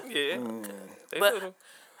 Yeah. yeah. They But could've.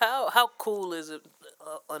 how cool is it,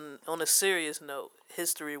 on a serious note,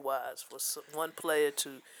 history-wise, for one player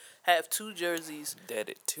to have 2 jerseys, That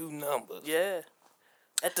it 2 numbers. yeah,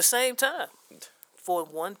 at the same time for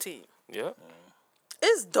one team? Yep.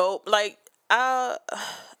 It's dope. Like,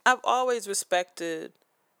 I've always respected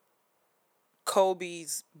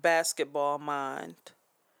Kobe's basketball mind.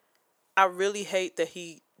 I really hate that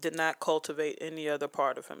he did not cultivate any other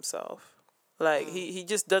part of himself. Like, he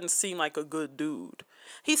just doesn't seem like a good dude.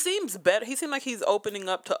 He seems better. He seems like he's opening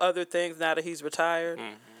up to other things now that he's retired.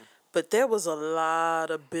 Mm-hmm. But there was a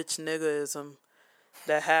lot of bitch niggerism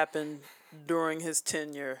that happened during his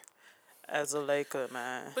tenure as a Laker,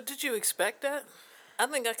 man. But did you expect that? I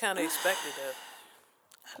think I kind of expected that.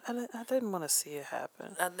 I didn't want to see it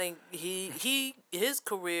happen. I think his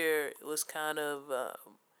career was kind of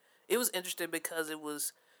it was interesting because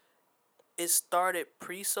it started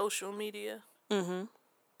pre-social media and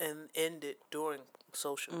ended during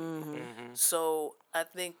social media. So I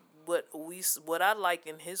think what I like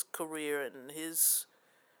in his career and his,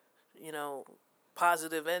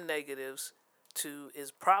 positive and negatives too,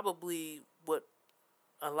 is probably what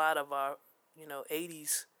a lot of our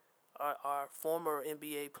 80s. Our former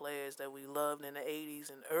NBA players that we loved in the 80s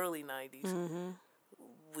and early 90s,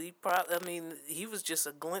 he was just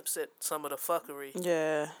a glimpse at some of the fuckery.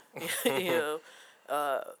 Yeah.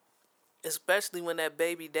 Especially when that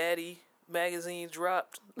Baby Daddy magazine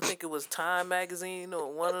dropped. I think it was Time magazine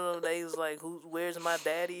or one of them. They was like, where's my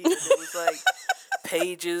daddy? And it was like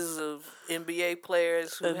pages of NBA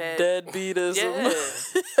players who had deadbeatism.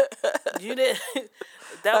 Yeah. You didn't.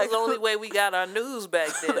 That was the only way we got our news back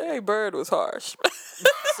then. Larry Bird was harsh.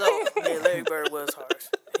 So, yeah, Larry Bird was harsh.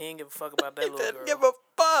 He didn't give a fuck about that little girl. Didn't give a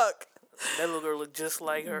fuck. That little girl looked just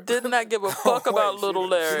like her. Did not give a fuck about little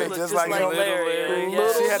Larry. She looked just Just like Larry.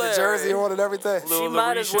 Little She had the Larry. jersey on and everything. She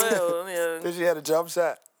might as well. Yeah. Did she had a jump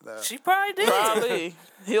shot? No. She probably did. Probably.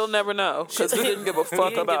 He'll never know because he didn't give a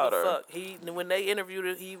fuck about her. When they interviewed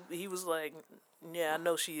her, he was like, "Yeah, I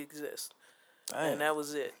know she exists," Damn. and that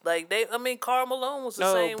was it. Like Karl Malone was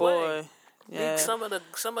the same way. Yeah. Some of the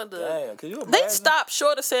Damn, can you imagine? They stopped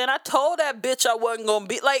short of saying, I told that bitch I wasn't going to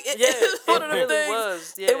be. Like, it's one of the really things.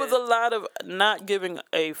 was. Yeah. It was a lot of not giving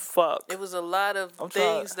a fuck. It was a lot of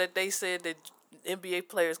things that they said that NBA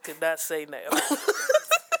players could not say now.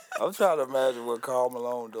 I'm trying to imagine what Karl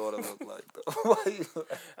Malone daughter looked like, though.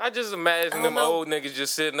 I just imagine them old niggas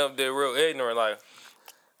just sitting up there real ignorant, like,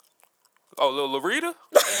 oh, little Larita?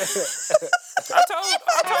 I told her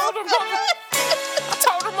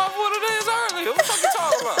what it is earlier. What the fuck you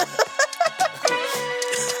talking about?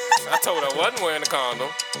 I told her I wasn't wearing a condom.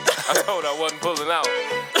 I told her I wasn't pulling out.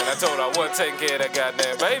 And I told her I wasn't taking care of that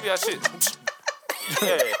goddamn baby. I should.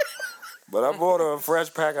 Yeah. But I bought her a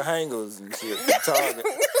fresh pack of hangers and shit from Target.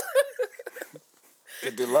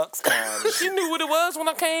 The deluxe kind. She knew what it was when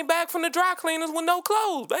I came back from the dry cleaners with no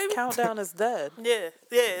clothes, baby. Countdown is dead. Yeah,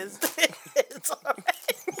 it's all right.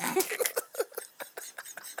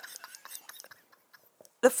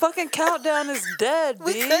 The fucking countdown is dead, B.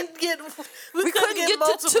 We couldn't get to 2. We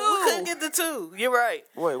couldn't get to 2. You're right.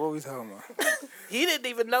 Wait, what we talking about? He didn't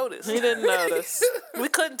even notice. He didn't notice. We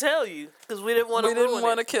couldn't tell you because we didn't want to We ruin didn't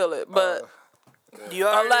want to kill it, but You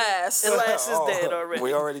already, alas. Alas is dead already.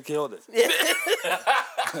 We already killed it.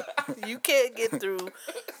 You can't get through.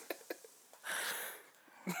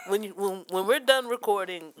 When we're done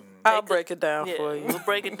recording, I'll break it down yeah, for you. we'll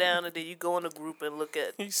break it down and then you go in a group and look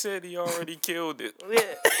at. He said he already killed it.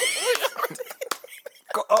 Yeah.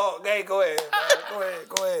 Okay, go ahead, man.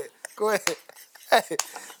 Go ahead. Hey,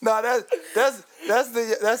 no, that's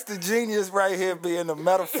the genius right here being a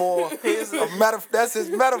metaphor. That's his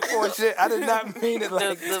metaphor shit. I did not mean it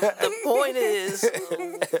like that. The point is,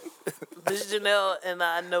 Miss Janelle and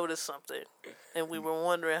I noticed something, and we were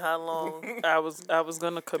wondering how long. I was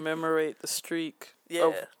gonna commemorate the streak.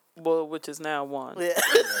 Yeah. Which is now 1. Yeah.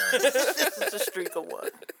 It's a streak of 1.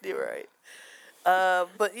 You're right.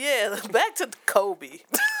 But yeah, back to Kobe.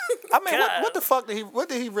 I mean, what the fuck did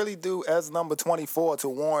he really do as number 24 to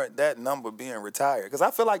warrant that number being retired? Because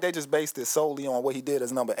I feel like they just based it solely on what he did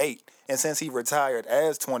as number 8. And since he retired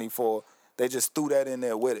as 24, They just threw that in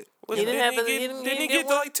there with it. He didn't have. Didn't he get get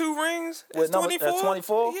one? like 2 rings? What At number- 24? at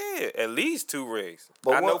 24? Yeah, at least 2 rings.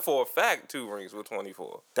 But I know what- for a fact 2 rings with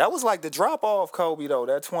 24. That was like the drop off Kobe though.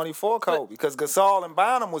 That 24 Kobe, because Gasol and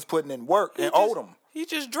Bynum was putting in work and Odom. He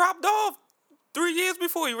just dropped off 3 years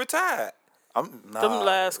before he retired. Them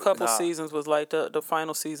last couple seasons was like the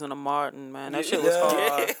final season of Martin, man. That shit was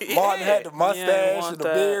hard. Martin had the You mustache didn't want and the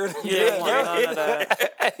that. beard. You didn't want none of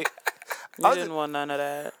that. You I didn't just- want none of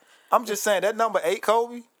that. I'm just saying that number 8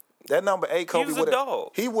 Kobe. That number 8 Kobe was a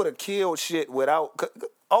dog. He would have killed shit without.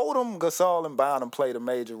 Odom, Gasol, and Bynum played a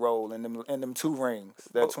major role in them 2 rings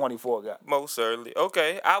that 24 got. Most certainly.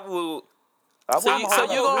 Okay, I will. So you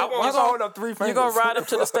gonna hold up 3 fingers. You gonna ride up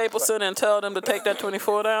to the Staples Center and tell them to take that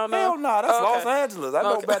 24 down? Hell no, that's Okay. Los Angeles. I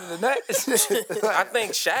know better than that. I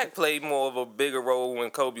think Shaq played more of a bigger role when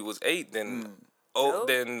Kobe was 8 than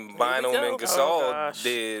than Bynum and Gasol gosh.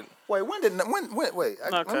 did. Wait, wait.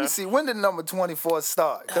 Let Okay. me see. When did number 24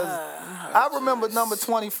 start? Because I remember number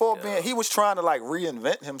 24 being, he was trying to like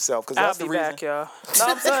reinvent himself. Because I'll that's be the reason. back, y'all. No,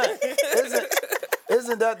 I'm saying,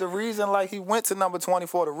 isn't that the reason? Like he went to number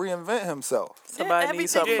 24 to reinvent himself. Somebody everything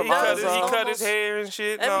needs something he from does is He Amazon. cut his hair and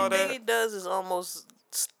shit and all Everything that. he does is almost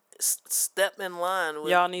step in line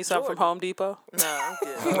with. Y'all need something from Jordan. Home Depot? No, I'm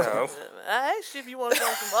good. No. I asked you if you want to go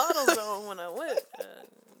from AutoZone when I went.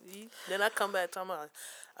 Then I come back talking about,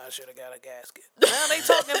 I should have got a gasket. Now they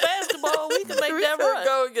talking basketball. We can make We that could run.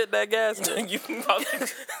 go and get that gas. You don't and get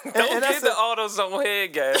that's the AutoZone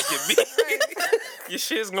head gasket. B. Your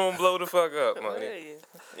shit's gonna blow the fuck up, man. Yeah.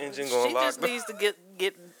 Engine gonna She lock just needs to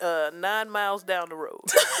get 9 miles down the road.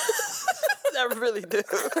 I really do.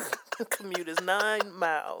 Commute is 9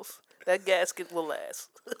 miles. That gasket will last.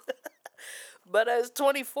 But as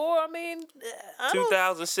 24, I mean, I don't.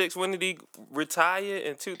 2006. When did he retire?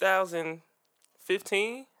 In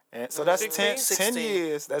 2015. And so that's 10 16.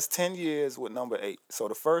 years. That's 10 years with number 8. So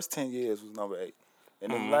the first 10 years was number 8.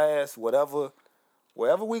 And the last, wherever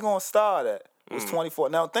we going to start at, was 24.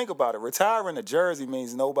 Now think about it. Retiring a jersey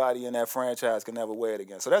means nobody in that franchise can ever wear it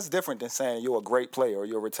again. So that's different than saying you're a great player or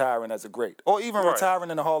you're retiring as a great. Or even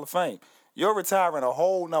retiring in the Hall of Fame. You're retiring a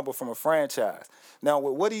whole number from a franchise. Now,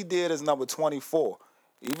 with what he did as number 24,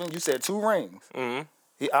 even you said 2 rings. I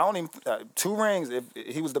don't even 2 rings. If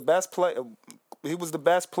he was the best player, he was the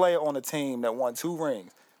best player on the team that won 2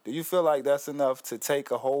 rings. Do you feel like that's enough to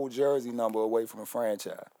take a whole jersey number away from a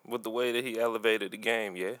franchise? With the way that he elevated the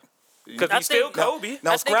game, yeah. Because I he's still think- Kobe.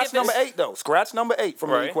 Now I think scratch if number it's- 8 though. Scratch number 8 from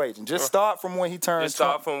the Right. equation. Just start from when he turned. Just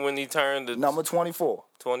start from when he turned to number 24.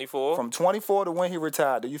 24. From 24 to when he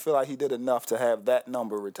retired, do you feel like he did enough to have that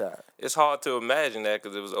number retired? It's hard to imagine that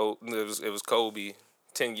because it was Kobe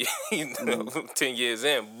 10 years 10 years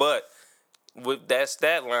in, but with that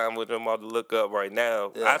stat line with him to look up right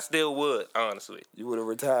now, I still would, honestly. You would have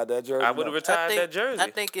retired that jersey. I would have retired that jersey. I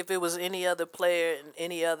think if it was any other player in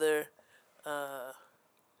any other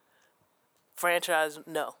franchise,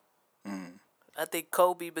 no. I think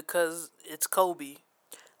Kobe, because it's Kobe.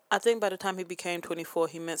 I think by the time he became 24,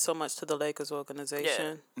 he meant so much to the Lakers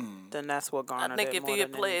organization. Then that's what garnered I think it if more he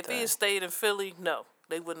had than played, if he anything. had stayed in Philly, no,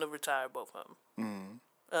 they wouldn't have retired both of them.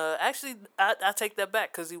 Actually, I take that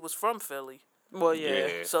back because he was from Philly, Well, yeah.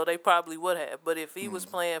 Yeah. so they probably would have. But if he was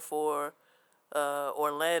playing for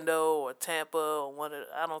Orlando or Tampa or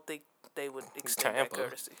I don't think they would extend that Tampa.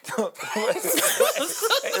 courtesy. That's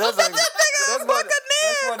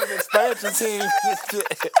what an expansion team.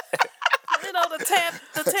 You know, the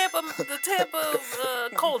Tampa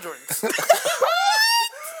Cauldrons.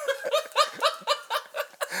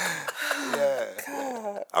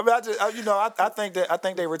 I mean, I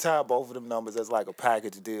think they retired both of them numbers as like a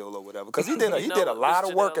package deal or whatever. Because he did a lot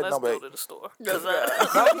of work at number 8. Let's go to the store. 'Cause,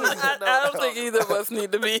 I don't think either of us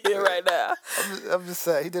need to be here right now. I'm just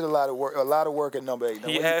saying he did a lot of work at number 8.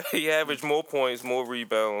 Now, He averaged more points, more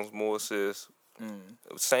rebounds, more assists,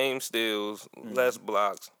 same steals, less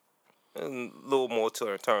blocks, and a little more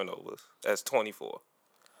turnovers. That's 24.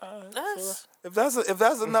 that's, if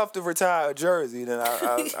that's enough to retire a jersey, then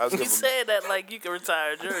I'll give you him. said that like you can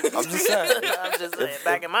retire a jersey. I'm just saying. I'm just saying.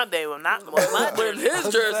 Back in my day, when my When jersey. his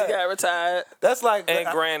jersey got retired, That's like And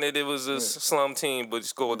granted, it was a slum team, but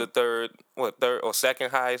scored the third or second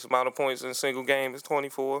highest amount of points in a single game is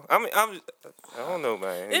 24. I mean, I don't know,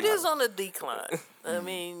 man. It is on a decline. I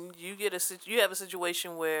mean, you have a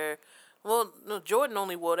situation where, well, no, Jordan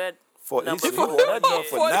only wore that. for number he wore that joint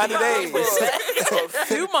for 90 days. for a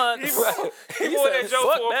few months. He wore that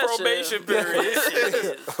joke "Fuck for a that probation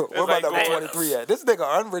period. Where my like number going- 23 at? This nigga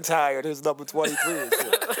unretired his number 23 and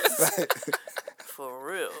shit. For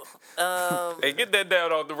real. Hey, get that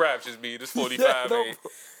down off the Raptors, B. This 45 no. ain't.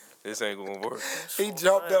 This ain't gonna work. He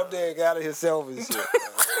jumped up there and got it himself and shit.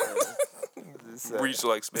 Reached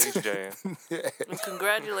like Space Jam. And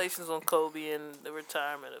congratulations on Kobe and the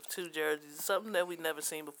retirement of 2 jerseys. Something that we've never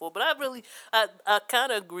seen before. But I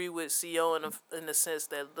kind of agree with CO in the sense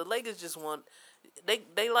that the Lakers just want.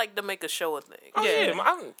 They like to make a show of things. Oh, yeah,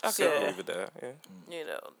 I can agree with that. Yeah. You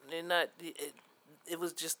know, they're not. It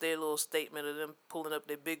was just their little statement of them pulling up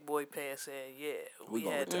their big boy pants saying, "Yeah, we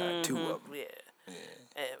gonna had retire 2 of them." Yeah.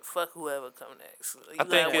 And fuck whoever come next. I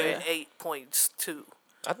think we're 8.2.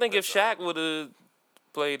 I think if Shaq would have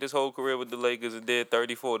played his whole career with the Lakers and did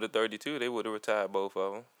 34 to 32, they would have retired both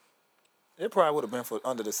of them. It probably would have been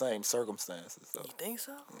under the same circumstances, though. You think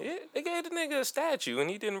so? Yeah, they gave the nigga a statue and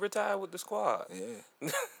he didn't retire with the squad.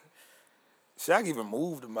 Yeah. Shaq even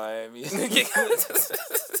moved to Miami.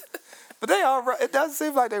 But they all run. It doesn't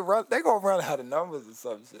seem like they gonna run out of numbers or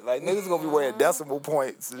some shit. Like niggas gonna be wearing decimal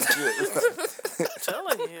points and shit. I'm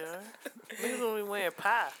telling you, niggas gonna be wearing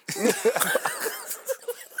pie.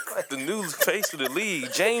 The new face of the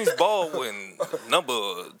league, James Baldwin, number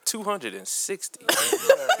 260.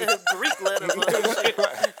 Greek letters on that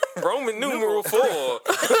shit. Roman numeral 4.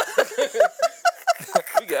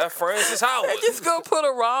 We got Francis Howard. Just go put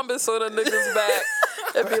a rhombus on the niggas back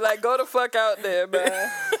and be like, go the fuck out there,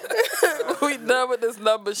 man. We done with this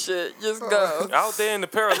number shit. Just go. Out there in the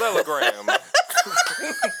parallelogram.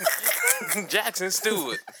 Jackson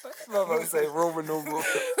Stewart. Motherfucker say Roman numeral.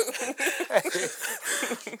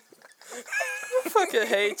 I fucking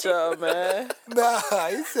hate y'all, man. Nah,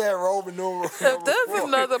 he said Roman numeral. If there's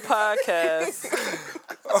another podcast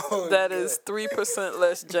that is 3%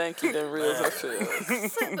 less janky than Reels and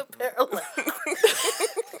Feels. The parallel.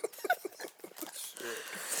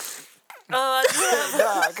 Nah,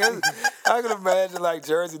 cause I can imagine like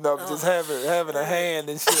jersey numbers just having a hand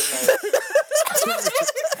and shit like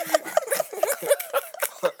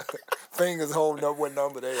fingers holding up what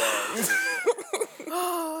number they are.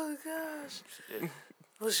 Oh gosh.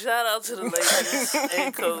 Well, shout out to the Lakers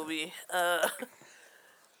and Kobe. I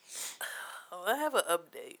have an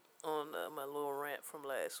update on my little rant from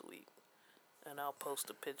last week, and I'll post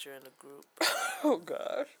a picture in the group. Oh,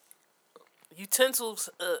 gosh. Utensils,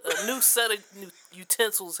 a new set of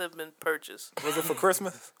utensils have been purchased. Was it for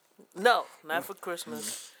Christmas? No, not for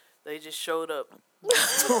Christmas. They just showed up.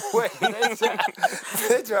 Wait, they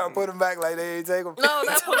try to put them back like they ain't take them. No,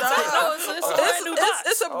 not put them back. No, it's a brand new box.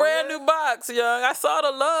 It's a brand new box, young. I saw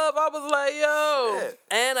the love. I was like, yo. Yeah.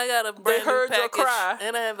 And I got a brand new heard package. your cry.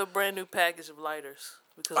 And I have a brand new package of lighters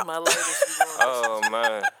because my lighters be going. Oh,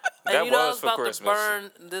 man. And That you know I was was for about Christmas.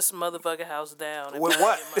 to burn this motherfucking house down. With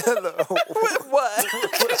what? With what?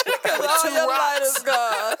 Because all your lighters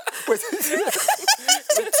gone. With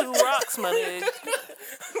 2 rocks, my nigga.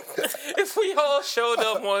 If we all showed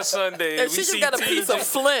up one Sunday And we she just see got a piece of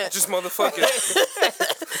flint. just motherfucking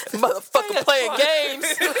Motherfucker playing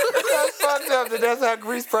games. That's fucked up. That's how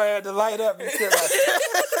Grease probably had to light up and shit like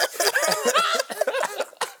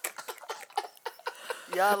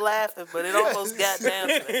Y'all laughing, but it almost got down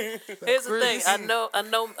to that. Here's the thing. I know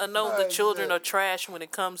the children are trash when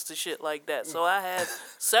it comes to shit like that. So I had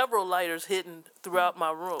several lighters hidden throughout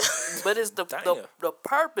my room. But it's the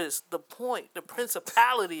purpose, the point, the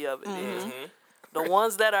principality of it is the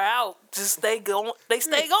ones that are out just stay gone. They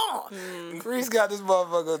stay gone. Grease got this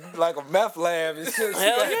motherfucker like a meth lab and shit.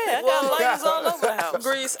 Hell yeah, I got lighters all over the house.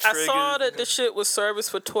 Grease, I saw that the shit was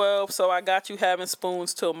serviced for $12, so I got you having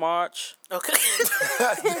spoons till March. Okay.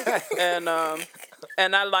 And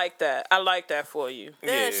I like that. I like that for you.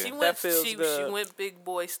 Yeah, Yeah. she went. That feels She good. went big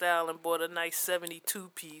boy style and bought a nice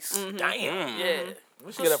 72 piece. damn. Yeah,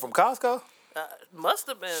 Where'd you get that from Costco? must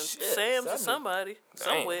have been Sam's or 70. somebody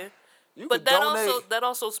somewhere. You But could donate. that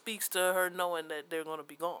also speaks to her knowing that they're gonna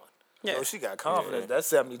be gone. Yeah. Oh, she got confidence. That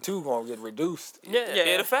 72 gonna get reduced. Yeah. Yeah.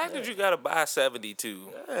 Yeah, the fact that you gotta buy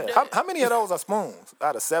 72. Yeah. How many of those are spoons?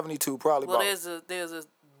 Out of 72, probably Well, about. there's a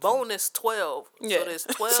bonus 12. Yeah. So there's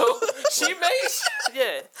 12. So she made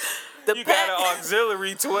yeah. The you got an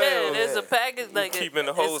auxiliary 12. Yeah, there's a package like keep in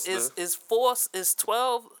the holster. It's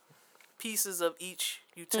 12 pieces of each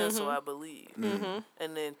utensil, I believe,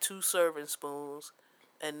 and then 2 serving spoons,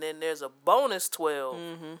 and then there's a bonus 12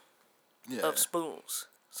 Yeah. of spoons.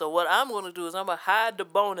 So what I'm gonna do is I'm gonna hide the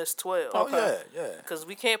bonus 12. Oh, yeah. Cause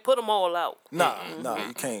we can't put them all out. Nah,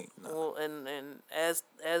 you can't. Nah. Well, and as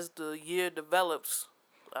the year develops,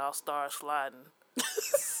 I'll start sliding.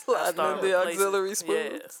 Sliding Start in the replacing- auxiliary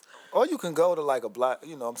spoons. Yeah. Or you can go to like a block,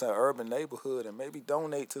 urban neighborhood and maybe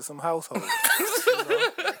donate to some households.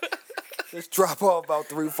 Just drop off about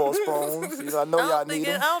 3-4 spoons. You know, I know y'all need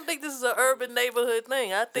them. I don't think this is an urban neighborhood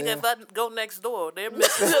thing. I think if I go next door, they're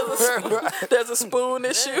missing There's a spoon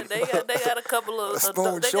issue. Yeah, they got a couple of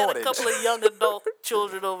spoon they shortage. got a couple of young adult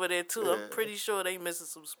children over there too. I'm pretty sure they missing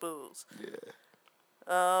some spoons.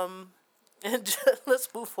 Yeah. And let's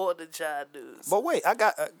move forward to John news. But wait, can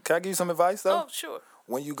I give you some advice though? Oh, sure.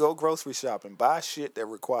 When you go grocery shopping, buy shit that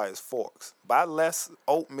requires forks. Buy less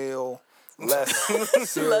oatmeal, less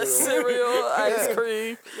cereal. Less cereal, ice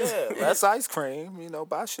cream. Yeah, less ice cream. You know,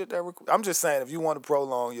 buy shit that. I'm just saying, if you want to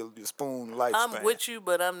prolong your spoon lifespan. I'm with you,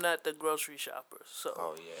 but I'm not the grocery shopper. So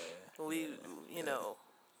Oh yeah. you know,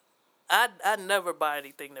 I never buy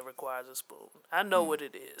anything that requires a spoon. I know what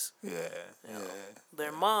it is. Yeah. You know.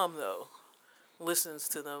 Their mom though listens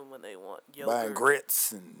to them when they want yogurt. Buying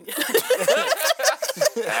grits and Wait,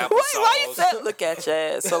 why you said look at your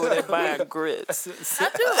ass over there buying grits? I do.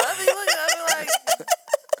 I be like,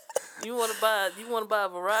 you want to buy a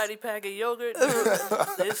variety pack of yogurt?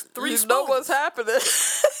 There's 3 You spoons. know what's happening.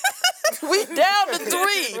 We down to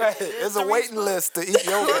 3. right. There's a waiting list to eat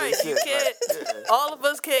yogurt Right, and you shit. can't. All of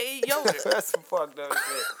us can't eat yogurt. That's some fucked up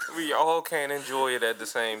shit. We all can't enjoy it at the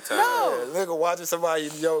same time. No. Yeah, nigga watching somebody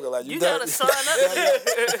eating yogurt like You gotta sign up. You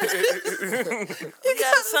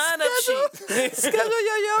got a sign up sheet. Schedule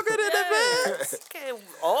your yogurt in advance.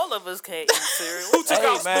 All of us can't eat cereal. Who took Hey,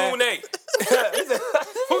 out man. spoon A?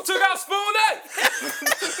 Who took out spoon A?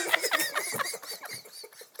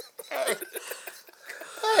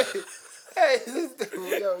 Hey, this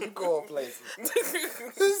dude, yo, you going places.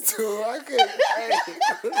 This dude, I can't. Hey.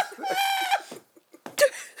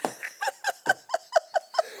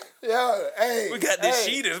 Yo, hey. We got this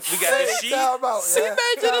sheet. We got this sheet. Time out, She yeah.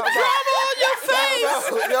 made you the drama on your face.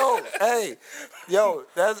 Time out. Yo, hey. Yo,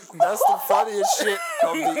 that's the funniest shit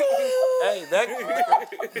of the. Hey,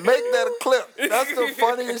 make that a clip. That's the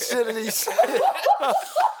funniest shit of these shit.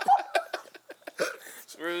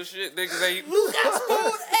 Real shit, niggas ain't.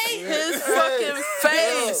 His fucking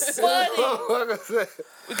face.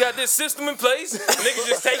 We got this system in place. Niggas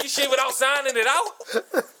just taking shit without signing it out.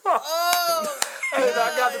 Hey,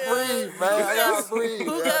 I got to breathe, man. I got to breathe.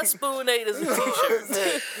 Who got spoon ate as a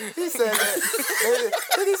t-shirt? He said that.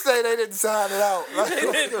 Did he say they didn't sign it out?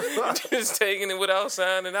 Just taking it without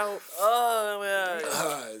signing out. Oh, man.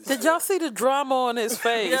 Did y'all see the drama on his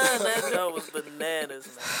face? Yeah, that joke was bananas,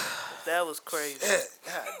 man. That was crazy.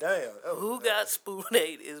 God damn. Who got spoon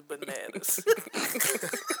ate is bananas.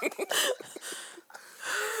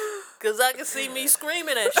 Cause I can see me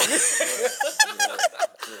screaming at shit.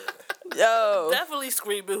 Yo. Definitely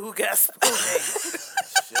screaming who got spoon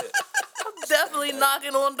ate. I'm definitely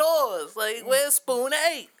knocking on doors. Like, where's spoon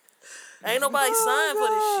ate? Ain't nobody signed for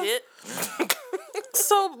this shit.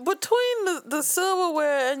 So between the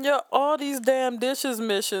silverware and your all these damn dishes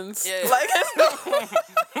missions, Yeah. like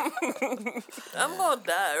I'm gonna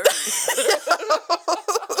die early.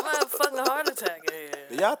 I'm gonna have a fucking heart attack in here.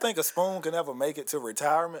 Do y'all think a spoon can ever make it to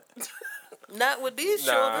retirement? Not with these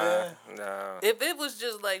children. Nah. If it was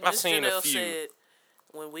just like I've Miss seen a Janelle few. said,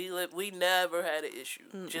 when we lived, we never had an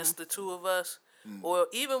issue. Just the two of us, or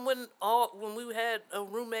even when we had a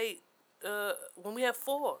roommate, when we had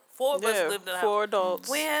four of us lived in the 4 house. adults.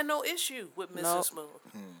 We had no issue with Mrs. Nope. Spoon.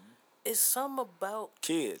 It's something about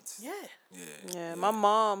Kids. yeah. Yeah, my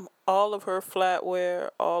mom, all of her flatware,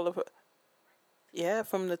 all of her. Yeah,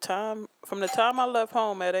 from the time I left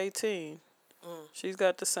home at 18, she's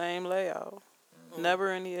got the same layout. Never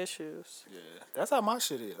any issues. Yeah. That's how my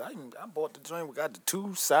shit is. I bought the joint. We got the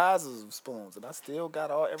 2 sizes of spoons, and I still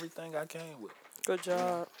got everything I came with. Good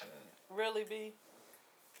job. Really, B?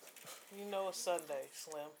 You know it's Sunday,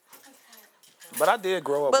 Slim. But I did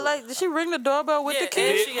grow up. But with, like, did she ring the doorbell with Yeah, the key?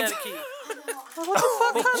 and she got a key.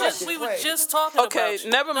 What the fuck? We were just talking Okay, about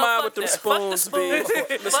you. never No, mind fuck with them that. Fuck the spoons, B. spoons.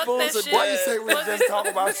 The Fuck spoons that are shit. why you say we just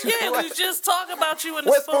talking about you? Yeah, we was just talking about you in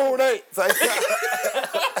the what spoon. spoon ate? It's like,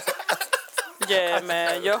 Yeah,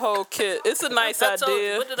 man, your whole kit. It's a nice I told you,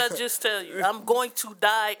 idea. what did I just tell you? I'm going to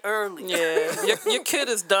die early. Yeah, your kid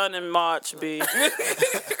is done in March, B.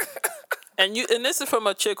 And this is from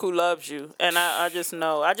a chick who loves you, and I just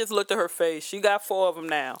know. I just looked at her face. She got 4 of them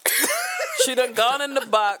now. She done gone in the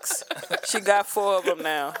box. She got 4 of them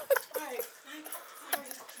now.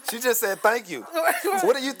 she just said thank you.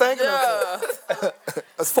 What are you thanking her for?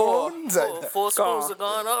 A spoon? It's like, 4 spoons are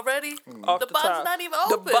gone already. Off The the box top. not even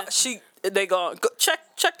The open. they gone. Go, check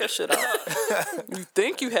that shit out. You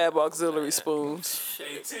think you have auxiliary spoons?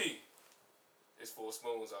 AT. It's 4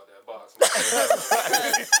 spoons out that box.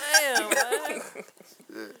 Damn,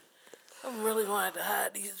 man. I'm really going to have to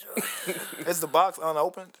hide these drugs. is the box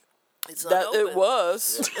unopened? It's That unopened. it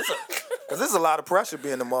was. Cause there's a lot of pressure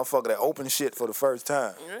being the motherfucker that opened shit for the first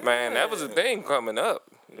time. Man, that was a thing coming up.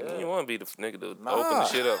 You want to be the nigga to open the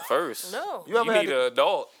shit up first. No. You ever You had need to- an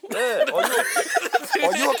adult. Yeah,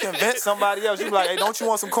 or you'll convince somebody else. You be like, hey, don't you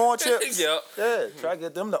want some corn chips? Yep. Yeah, try to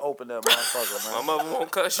get them to open that motherfucker, My man. mother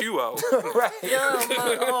won't cuss you out. Right.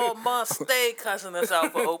 Yeah, ma stay cussing us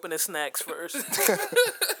out for opening snacks first.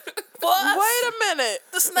 For us? Wait a minute.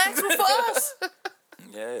 The snacks were for us.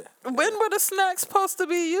 Yeah. When were the snacks supposed to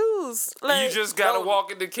be used? You just gotta no.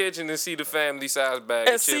 walk in the kitchen and see the family size bag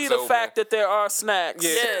and of see chips the open. fact that there are snacks.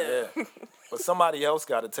 Yeah. Yeah. But somebody else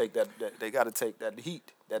got to take that. They got to take that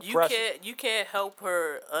heat, that pressure. You can't help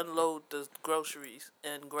her unload the groceries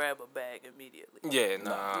and grab a bag immediately. Yeah,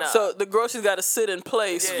 nah. Nah. So the groceries got to sit in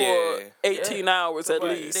place Yeah. for 18 hours at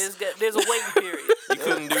Right. least. There's a waiting period. You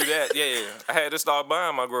couldn't do that. Yeah. I had to start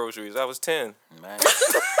buying my groceries. I was 10. Man,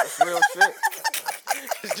 that's real shit.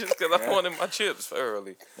 Just because I wanted my chips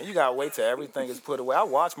early. And you gotta wait till everything is put away. I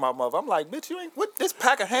watch my mother. I'm like, bitch, you ain't. What? This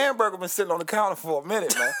pack of hamburger been sitting on the counter for a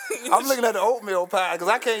minute, man. I'm looking at the oatmeal pie because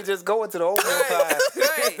I can't just go into the oatmeal pie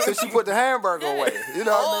Right. till she put the hamburger away. You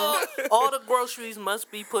know what I mean? All the groceries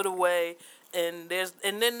must be put away, and there's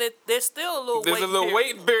still a little There's wait a little period.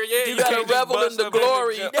 waiting period. Yeah, You gotta can't just revel in bust the up and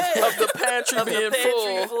glory jump. of the pantry Of the being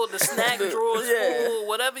pantry full. the snack drawers Yeah. full,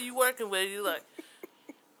 whatever you working with, you like,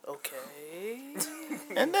 okay.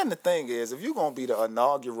 And then the thing is, if you're gonna be the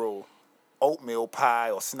inaugural oatmeal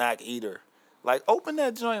pie or snack eater, like open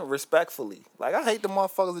that joint respectfully. Like I hate the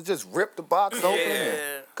motherfuckers that just rip the box open,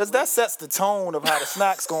 because that sets the tone of how the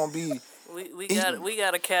snack's gonna be. We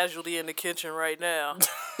got a casualty in the kitchen right now.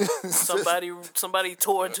 somebody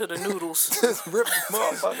tore into the noodles. Just rip the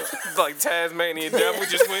motherfucker. It's like Tasmanian devil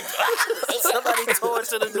just went. Somebody tore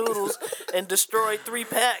into the noodles and destroyed 3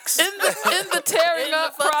 packs. In the tearing In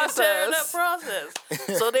up the fucking tearing up process.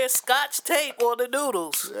 process. So there's Scotch tape on the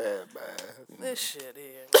noodles. Yeah, man. This shit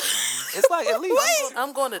here. It's like at least.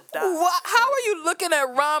 I'm gonna die. What? How are you looking at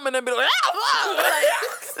ramen and be like,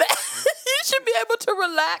 you should be able to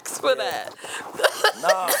relax for that.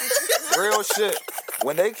 Nah, real shit.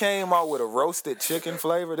 When they came out with a roasted chicken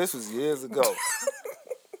flavor, this was years ago.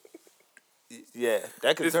 Yeah,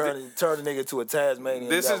 that could turn a nigga to a Tasmanian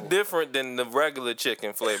This is devil. different than the regular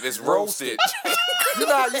chicken flavor. It's Roasted. roasted. You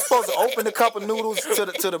know how you supposed to open a cup of noodles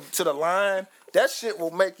to the line? That shit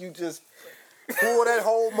will make you just pull that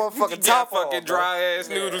whole motherfucking You got top off. fucking bro. dry ass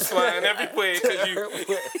noodles flying everywhere because you.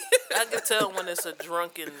 I can tell when it's a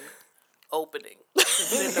drunken opening.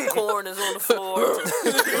 Then the corn is on the floor.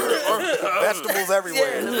 Vegetables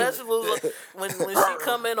everywhere. Yeah, the vegetables. When she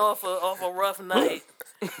come in off a rough night.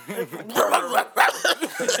 And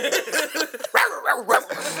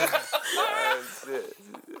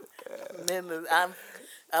then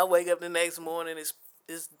I wake up the next morning. It's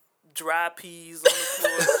dry peas on the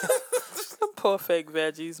floor. Poor fake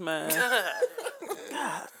veggies, man.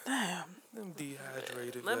 Them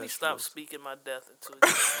dehydrated. Let me stop speaking my death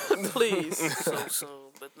into Please. so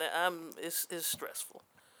soon. But it's stressful.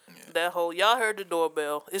 That whole y'all heard the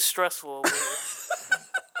doorbell. It's stressful over here.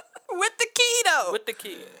 With the keto. With the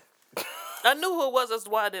key. I knew who it was. That's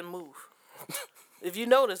why I didn't move. If you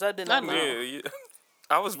notice, I did not move. Yeah.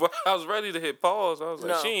 I was ready to hit pause. I was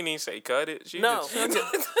like, No. she ain't even say cut it. She No.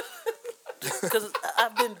 just, Because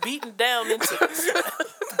I've been beaten down into this.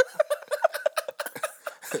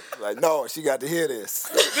 Like, no, she got to hear this.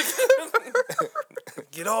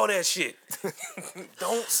 get all that shit.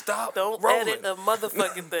 Don't stop. Don't rolling. edit a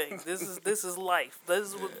motherfucking thing. This is life. This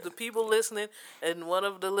is what the people listening. And one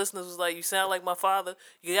of the listeners was like, "You sound like my father."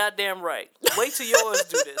 You goddamn right. Wait till yours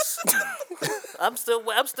do this. I'm still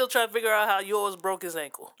trying to figure out how yours broke his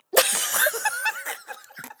ankle.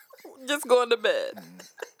 Just going to bed.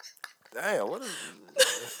 Damn, what you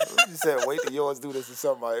said? Wait till yours do this or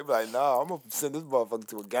something. Like, be like, nah, I'm gonna send this motherfucker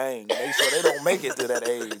to a gang. Make sure they don't make it to that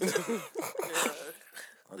age.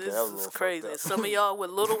 Okay, This that was a is little crazy. fucked up. Some of y'all with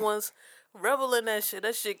little ones, revel in that shit.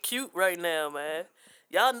 That shit cute right now, man.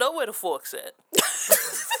 Y'all know where the fork's at.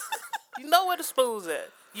 You know where the spoon's at.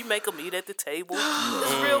 You make them eat at the table.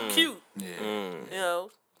 It's real cute. Yeah. You know,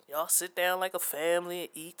 y'all sit down like a family and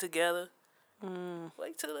eat together.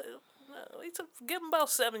 Wait till give them about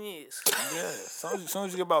 7 years. Yeah, as soon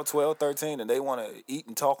as you get about 12, 13, and they want to eat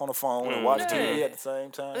and talk on the phone and watch TV at the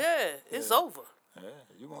same time, Yeah, it's over. yeah,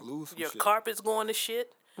 you're going to lose some Your shit. carpet's going to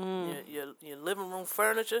shit. Your living room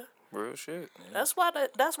furniture. Real shit. That's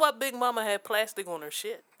why Big Mama had plastic on her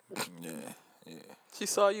shit. Yeah. She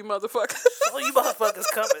saw you motherfuckers. Oh, you motherfuckers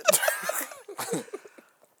coming.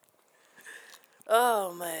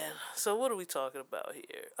 Oh, man. So what are we talking about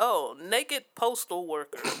here? Oh, naked postal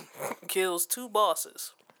worker kills 2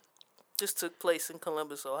 bosses. This took place in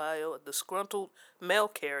Columbus, Ohio. A disgruntled mail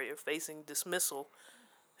carrier facing dismissal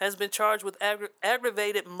has been charged with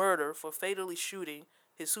aggravated murder for fatally shooting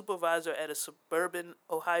his supervisor at a suburban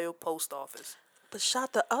Ohio post office. But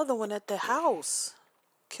shot the other one at the house.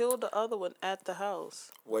 Killed the other one at the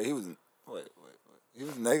house. Wait, he was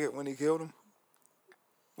naked when he killed him?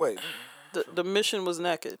 Wait. The mission was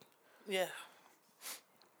naked. Yeah.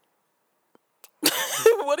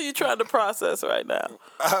 What are you trying to process right now?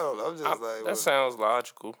 I don't know. I'm just like... That sounds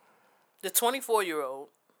logical. The 24-year-old,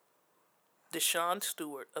 Deshaun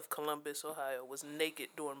Stewart of Columbus, Ohio, was naked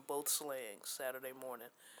during both slayings Saturday morning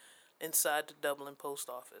inside the Dublin post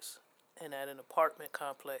office and at an apartment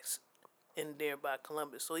complex in nearby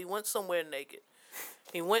Columbus. So he went somewhere naked.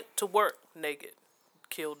 He went to work naked,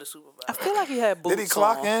 killed the supervisor. I feel like he had boots on. Did he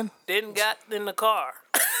clock in? Then got in the car,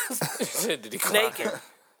 Did he clock naked, in?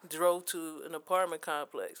 drove to an apartment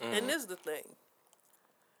complex. And this is the thing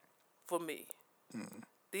for me.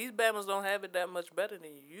 These Bama's don't have it that much better than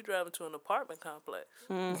you. You driving to an apartment complex,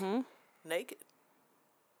 naked,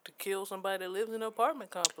 to kill somebody that lives in an apartment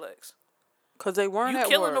complex. Because they weren't You at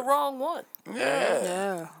killing work. the wrong one.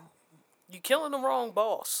 Yeah. You killing the wrong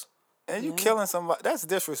boss. And you killing somebody. That's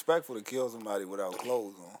disrespectful to kill somebody without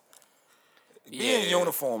clothes on. Be in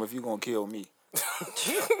uniform if you're going to kill me.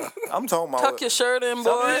 I'm talking about... Tuck your shirt in, boy.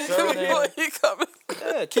 your shirt in. Boy, you coming.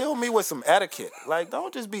 Yeah, kill me with some etiquette. Like,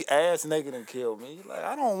 don't just be ass naked and kill me. Like,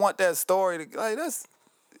 I don't want that story to... Like, that's...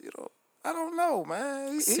 You know, I don't know,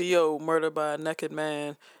 man. CO murdered by a naked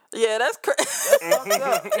man. Yeah, that's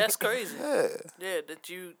crazy. That's crazy. Yeah. Yeah, that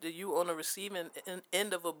you on the receiving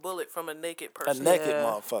end of a bullet from a naked person. A naked Yeah.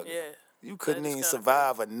 motherfucker. Yeah. You couldn't That is even kinda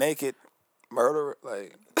survive a naked murderer.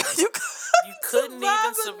 Like, You couldn't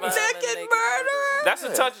even survive a naked murderer. That's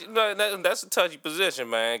a touchy. That's a touchy position,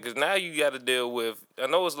 man. Because now you got to deal with. I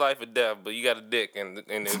know it's life or death, but you got a dick in the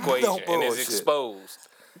equation, and it's bullshit. exposed.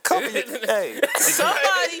 cover your... Hey.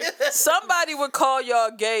 Somebody would call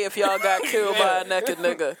y'all gay if y'all got killed by a naked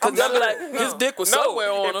nigga. Cause they'll be like, his dick was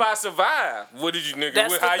somewhere on if him. I survive, what did you nigga?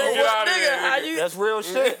 That's How the you thing. get out of Nigga, there? how Nigga? you- That's real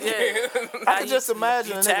shit. Yeah. I can just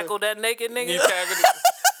imagine You a nigga... tackled that naked nigga. You tackled it.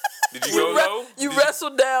 Did you go low? You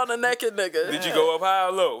wrestled down a naked nigga. Did you go up high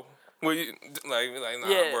or low? Well, you, like nah,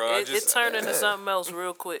 Yeah, bro. it turned into something else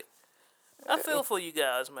real quick. I feel for you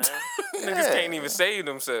guys, man. Niggas can't even save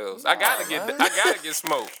themselves. I gotta get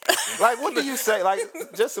smoked. Like, what do you say? Like,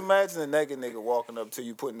 just imagine a naked nigga walking up to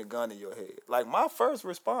you, putting a gun in your head. Like, my first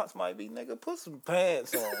response might be, nigga, put some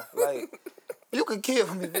pants on. Like, you can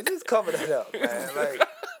kill me, but just cover that up, man. Like,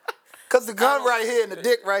 cause the gun right here and the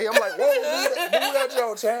dick right here. I'm like, whoa, move that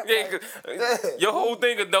joint, champ. Yeah, your whole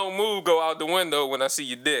thing of don't move go out the window when I see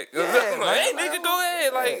your dick. Yeah, I'm like, hey, man. nigga, go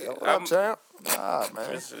ahead. Like, What up, champ? Nah,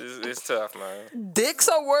 man. it's tough, man. Dicks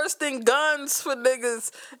are worse than guns for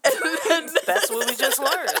niggas. That's what we just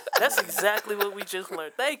learned. That's exactly what we just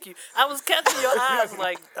learned. Thank you. I was catching your eyes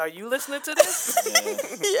like, are you listening to this?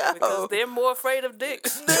 Yo, Because they're more afraid of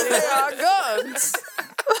dicks. they are guns.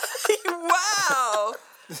 Wow.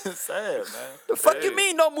 It's sad, man. The fuck you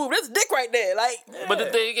mean don't move? There's dick right there. Like, But the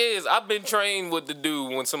thing is, I've been trained what to do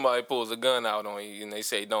when somebody pulls a gun out on you and they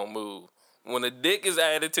say don't move. When a dick is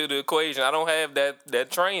added to the equation, I don't have that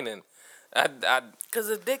training. Because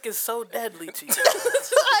the dick is so deadly to you.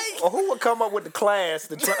 Or who would come up with the class?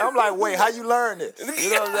 I'm like, wait, how you learn this? You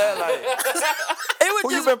know what I'm saying? Like, it would who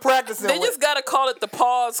you just, been practicing they with? just gotta call it the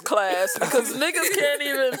pause class because niggas can't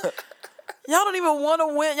even. Y'all don't even want to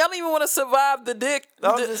win. Y'all don't even want to survive the dick.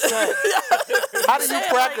 I'm just saying. How do you Say it like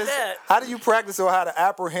practice? that. How do you practice on how to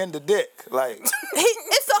apprehend the dick? Like,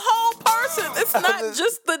 It's a whole person. It's not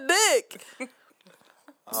just the dick.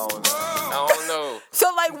 I don't know.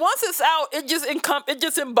 So like once it's out, it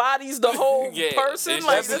just embodies the whole Yeah, person. it's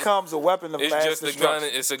Like that becomes a weapon of It's mass just a gun. destruction.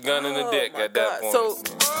 It's a gun in the dick my at that God.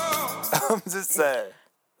 point. I'm just saying.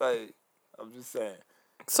 Like, I'm just saying.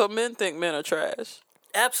 So men think men are trash.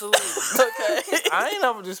 Absolutely. Okay. I ain't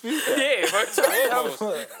never dispute that. Yeah, but almost.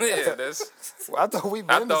 Yeah, that's. I thought we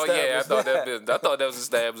I been thought established I thought that was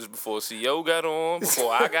established before CEO got on,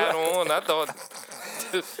 before I got on. I thought.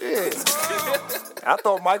 I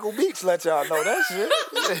thought Michael Beach let y'all know that shit.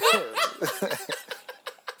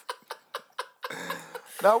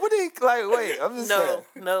 No, what do you like? Wait, I'm just saying.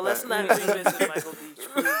 No, let's not revisit Michael Beach.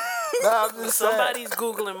 Please. No, I'm just Somebody's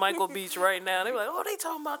Googling Michael Beach right now. They're like, oh, they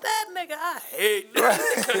talking about that nigga. I hate that.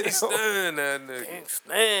 saying. Stand that nigga. Can't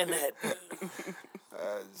stand that.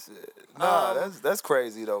 Shit. Nah, that's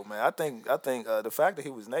crazy though, man. I think the fact that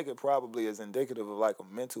he was naked probably is indicative of like a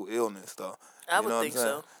mental illness, though. I You would know what think I'm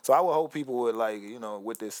saying? so. So I would hope people would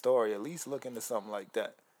with this story at least look into something like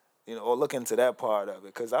that. or look into that part of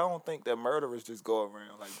it, because I don't think that murderers just go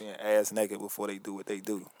around like being ass naked before they do what they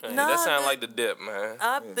do. Hey, Nah, that sound like the dip, man.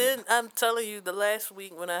 I'm telling you, the last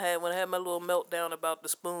week when I had my little meltdown about the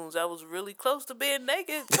spoons, I was really close to being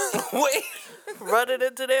naked. Wait. Running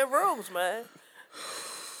into their rooms, man.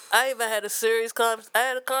 I even had a serious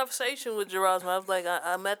conversation with Gerasmo. I was like,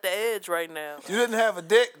 I'm at the edge right now. You didn't have a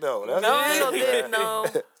dick though. That's No, what I you don't did, did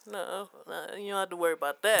man. no. You don't have to worry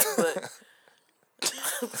about that. But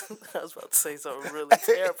I was about to say something really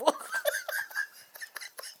terrible.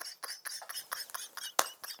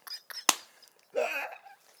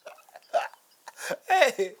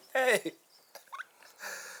 Hey.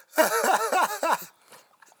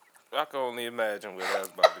 I can only imagine where that's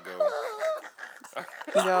about to go.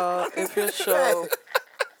 Y'all, if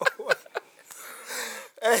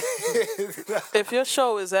your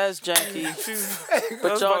show is as janky,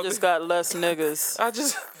 but y'all just got less niggas.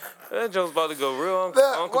 That joke's about to go real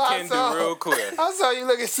Uncle Ken do real quick. I saw you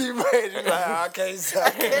look at C-Brand, you like, I can't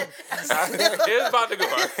say. It's about to go.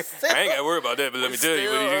 I ain't got to worry about that, but let me tell you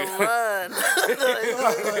what you do.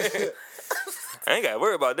 I ain't got to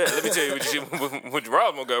worry about that. Let me tell you what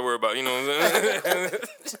Gerasmo got to worry about. You know what I'm saying?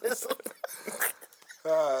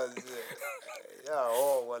 Oh, shit. Y'all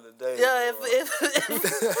all one today. Yeah,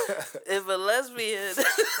 if a lesbian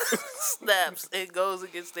snaps, it goes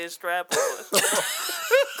against their strap on.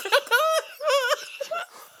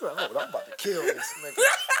 I'm about to kill this nigga.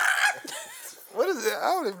 What is it? I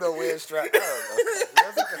don't even know where it's strapped. I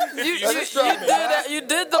don't know. You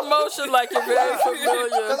did the motion like you're very familiar.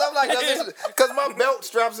 Because I'm like, because my belt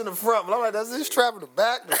straps in the front. But I'm like, does this strap in the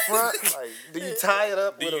back, the front? Like, do you tie it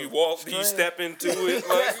up? Do you walk? Do you step into it?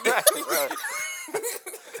 Like,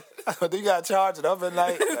 do you got to charge it up at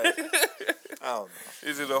night? Like, I don't know.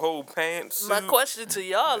 is it a whole pants suit? My question to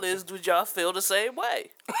y'all is, do y'all feel the same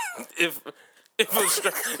way? If it's yeah,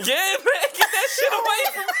 man, get that shit away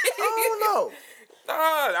from me. I don't know. Nah,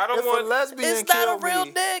 I don't If a want. lesbian It's not kill a real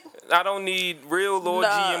me, dick. I don't need real Lord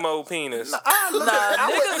GMO penis.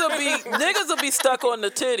 Niggas will be stuck on the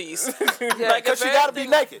titties. Like because she got to be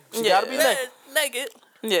naked. She got to be naked. Naked.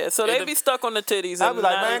 Yeah, so they be stuck on the titties. I'll be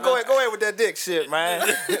like, man, go ahead with that dick shit, man.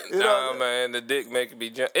 You know? Nah, man, the dick make it be.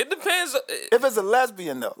 It depends. If it's a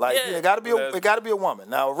lesbian though, like Yeah. it gotta be a woman.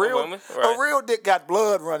 Now a woman? Right. real dick got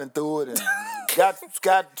blood running through it and got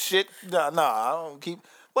shit. Nah, I don't keep.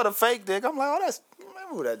 But a fake dick, I'm like, oh, that's man,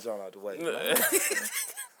 move that joint out the way. Man.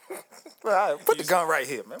 Well, put the gun right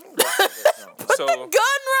here, man. Move that joint. So, gun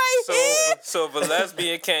right here. so if a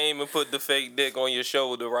lesbian came and put the fake dick on your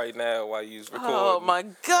shoulder right now while you was recording, Oh my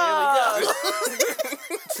God.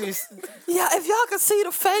 Yeah, if y'all can see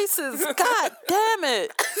the faces, God damn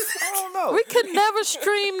it. I don't know. We could never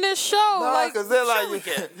stream this show. No, like, because they're like,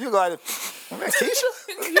 you like, man, Keisha?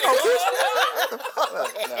 You know Keisha?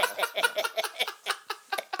 Nah.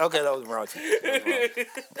 Okay, that was raunchy.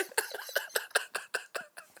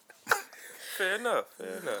 fair enough.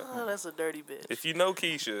 Oh, that's a dirty bitch. If you know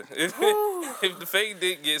Keisha, if the fake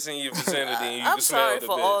dick gets in your vicinity and you I'm can smell sorry the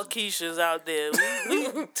for bitch. all Keishas out there.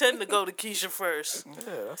 We tend to go to Keisha first.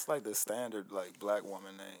 Yeah, that's like the standard like black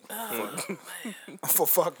woman name for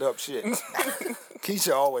fucked up shit.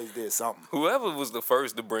 Keisha always did something. Whoever was the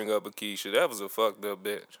first to bring up a Keisha, that was a fucked up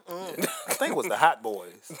bitch. I think it was the Hot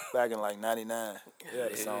Boys back in like '99. They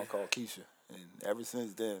had a song called Keisha, and ever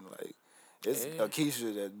since then, like it's a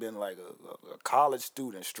Keisha that's been like a college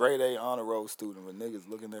student, straight A honor roll student, with niggas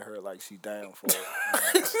looking at her like she down for it.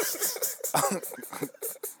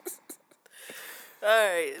 All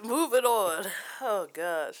right, moving on. Oh,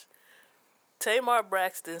 gosh. Tamar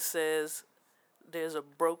Braxton says there's a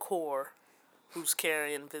broke whore who's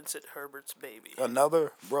carrying Vincent Herbert's baby.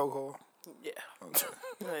 Another broke whore. Yeah. Okay.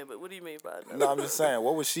 Wait, but what do you mean by that? No, I'm just saying,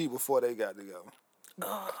 what was she before they got together?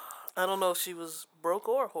 I don't know if she was broke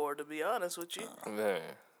or whore, to be honest with you. Man.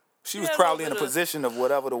 She was Yeah, probably in a but, position of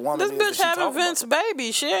whatever the woman this is that bitch she having talking Vince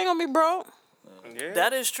baby. She ain't gonna be broke. Yeah.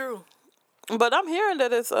 That is true. But I'm hearing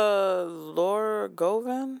that it's Laura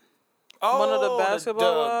Govan. Oh, One of the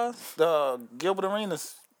basketball wives? the Gilbert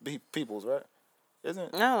Arenas peoples, right? Isn't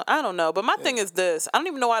it? No, I don't know. But my thing is this. I don't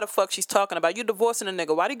even know why the fuck she's talking about. You divorcing a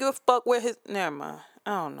nigga. Why do you give a fuck where his... Never mind.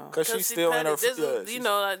 I don't know. Because she's still in her... You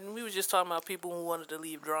know, like, we were just talking about people who wanted to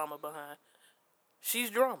leave drama behind.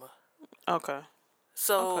 She's drama. Okay.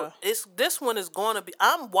 So this one is going to be...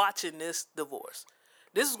 I'm watching this divorce.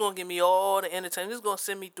 This is going to give me all the entertainment. This is going to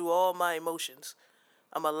send me through all my emotions.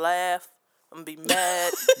 I'm going to laugh. I'm going to be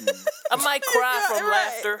mad. I might cry from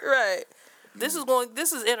laughter. Right. This is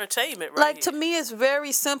entertainment, right? Like, here. to me, it's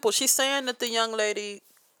very simple. She's saying that the young lady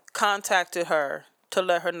contacted her to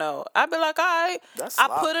let her know. I'd be like, all right, That's I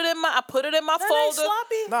sloppy. put it in my That ain't folder.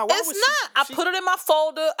 sloppy. Nah, why It's would not. I put it in my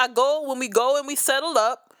folder. When we go and we settle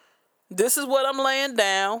up. This is what I'm laying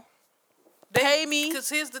down. Pay me, Because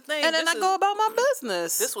here's the thing. and then I go about my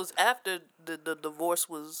business. This was after the divorce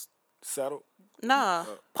was settled? Nah.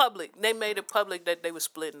 public. They made it public that they were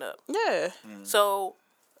splitting up. Yeah. So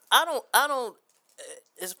I don't.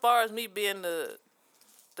 As far as me being the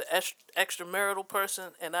extramarital person,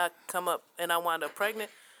 and I come up and I wind up pregnant,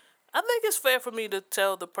 I think it's fair for me to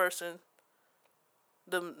tell the person,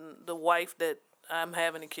 the wife, that I'm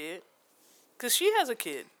having a kid, because she has a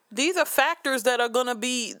kid. These are factors that are going to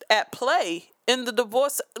be at play in the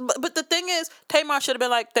divorce. But the thing is, Tamar should have been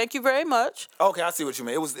like, thank you very much. Okay, I see what you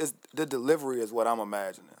mean. It's the delivery is what I'm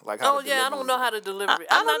imagining. Like how Oh yeah, I don't know how to deliver it.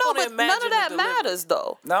 I I'm don't not know, going to but imagine none of that the delivery. matters,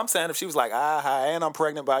 though. No, I'm saying if she was like, hi, and I'm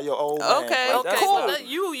pregnant by your old man. Okay, like, that's cool. not- But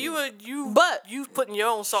you But you putting your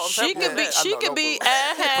own salt and She pepper. could be, on that. she know, could no, be but-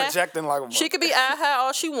 aha. projecting like a She could be aha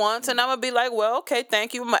all she wants, and I'm gonna be like, well, okay,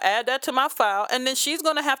 thank you. I'm gonna add that to my file, and then she's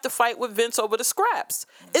gonna have to fight with Vince over the scraps.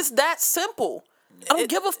 It's that simple. I don't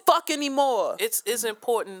give a fuck anymore. It's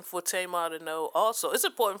important for Tamar to know. Also, it's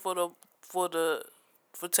important for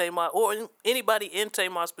Tamar or anybody in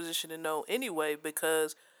Tamar's position to know anyway,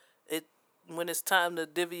 because when it's time to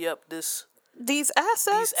divvy up These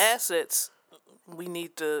assets. we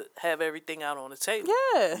need to have everything out on the table.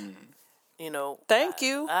 Yeah. You know. Thank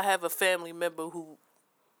you. I have a family member who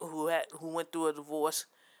went through a divorce,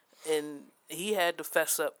 and he had to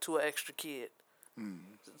fess up to an extra kid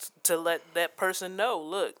to let that person know.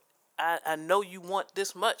 Look, I know you want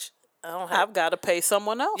this much. I don't have. I've got to pay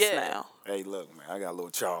someone else Yeah. now. Hey, look, man, I got little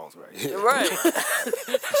Charles right here. Right.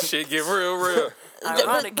 Shit get real.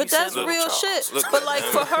 Ironic, But you said that's Little real Charles. shit. Look, But like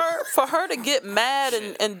for her to get mad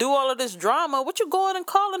and do all of this drama, what you going and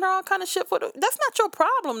calling her all kind of shit for? That's not your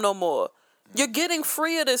problem no more. You're getting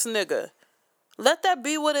free of this nigga. Let that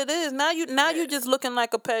be what it is. Now you just looking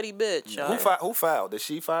like a petty bitch. Y'all. Who filed? Did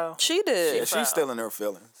she file? She did. Yeah, she's still in her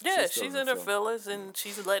feelings. Yeah, still she's in her feelings, and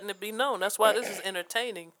she's letting it be known. That's why this is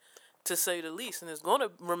entertaining, to say the least, and it's going to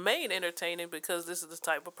remain entertaining because this is the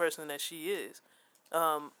type of person that she is.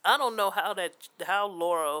 I don't know how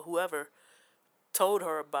Laura or whoever told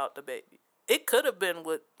her about the baby. It could have been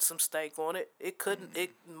with some stank on it. It couldn't.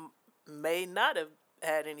 It may not have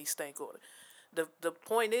had any stank on it. The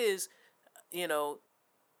point is, you know,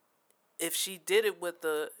 if she did it with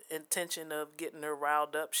the intention of getting her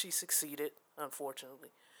riled up, she succeeded, unfortunately.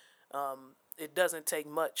 It doesn't take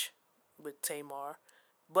much with Tamar.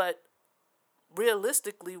 But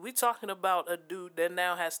realistically, we're talking about a dude that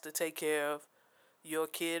now has to take care of your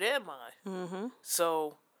kid and mine. Mm-hmm.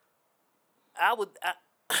 So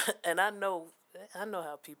and I know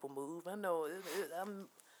how people move. I know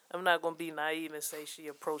I'm not going to be naive and say she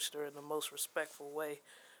approached her in the most respectful way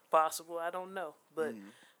possible. I don't know. But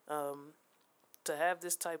to have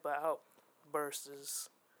this type of outburst is...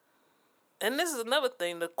 And this is another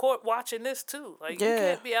thing, the court watching this too. Like, you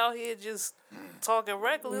can't be out here just talking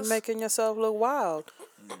reckless. Making yourself look wild.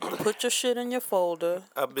 Put your shit in your folder.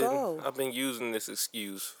 I've Go. been using this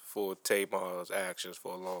excuse for Tamar's actions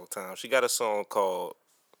for a long time. She got a song called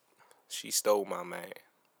 "She Stole My Man."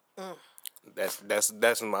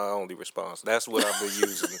 That's my only response. That's what I've been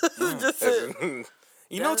using.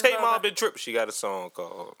 You know, Tamar been tripping. She got a song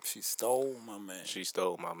called She stole my man. "She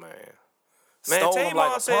Stole My Man." Man, Stole him Tamar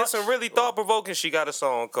like a said punch? some really thought provoking. She got a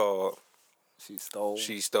song called She stole.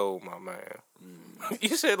 "She Stole My Man."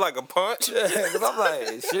 You said like a punch? Yeah, because I'm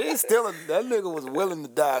like, she ain't stealing. That nigga was willing to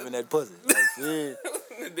dive in that pussy. Like, she ain't-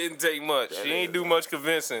 It didn't take much. She ain't do much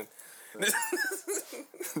convincing. that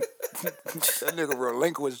nigga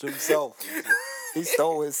relinquished himself. He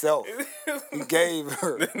stole himself. He gave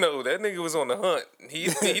her. No, that nigga was on the hunt. He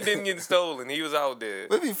didn't get stolen. He was out there.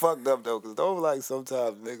 It be fucked up though, cause don't like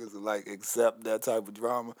sometimes niggas will, like accept that type of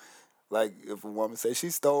drama. Like if a woman say she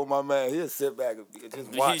stole my man, he'll sit back and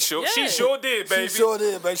just watch. She sure did, baby. She sure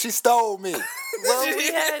did, man. She stole me. Well, we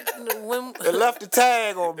had... It left a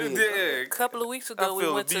tag on me. Yeah. A couple of weeks I ago, we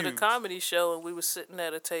feel went to the abused. comedy show, and we were sitting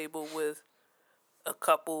at a table with a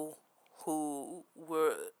couple who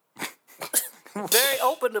were very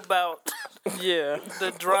open about Yeah.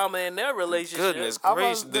 the drama in their relationship. Goodness I'm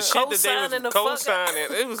gracious. a- The shit that co-signing they the was fuck co-signing.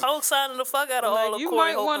 It was Co-signing the fuck out of all Like, the you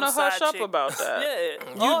Corey might want to Holcomb hush side up chick. about that.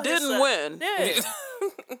 Yeah, You all his didn't side- win. Yeah,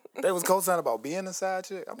 They was co-signing about being a side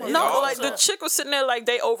chick. I'm like, No, all like the the- chick was sitting there like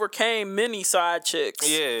they overcame many side chicks.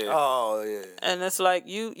 yeah. oh yeah. And it's like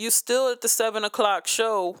you still at the 7:00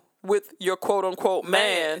 show with your quote unquote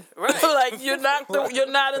man. Right. Like you're not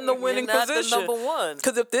in the winning You're not position. the number one.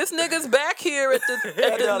 Because if this nigga's back here at the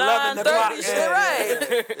 9:30 shit,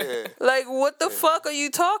 right? Yeah. Like what the fuck are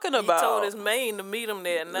you talking He about? told his main to meet him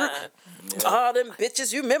there at 9. All them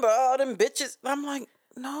bitches, you remember all them bitches? I'm like,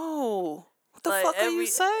 no. What the Like, fuck are you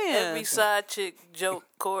saying? Every side chick joke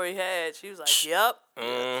Corey had, she was like, yup.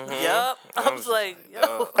 Mm-hmm. Yup. I was like,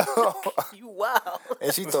 yo, you wild.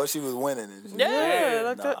 And she thought she was winning. And she, yeah,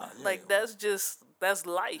 like nah, that. yeah. Like, that's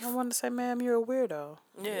life. I wanted to say, ma'am, you're a weirdo.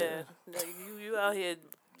 Yeah. Like, you out here.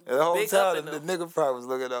 And the whole big time, upping the them. nigga probably was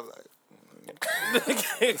looking up like,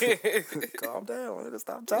 calm down, nigga,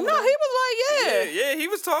 stop telling No, he me. was like, Yeah, he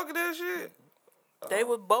was talking that shit. They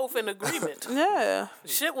were both in agreement. yeah.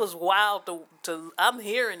 Shit was wild to I'm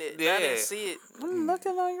hearing it. Yeah. I didn't see it. I'm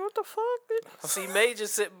looking like, what the fuck? See Major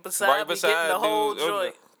sitting beside Right me beside getting the whole dude.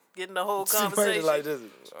 joint. Getting the whole She made conversation. it like this.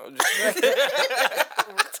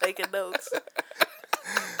 Taking notes.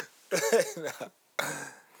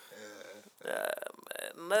 Man,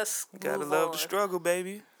 let's Gotta move love on. the struggle,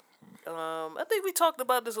 baby. I think we talked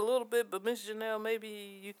about this a little bit, but Miss Janelle, maybe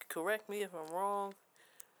you could correct me if I'm wrong.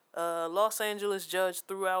 Los Angeles judge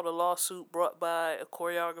threw out a lawsuit brought by a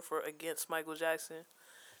choreographer against Michael Jackson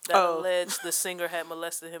that alleged the singer had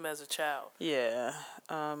molested him as a child. Yeah.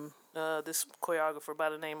 This choreographer by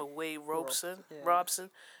the name of Wade Robson,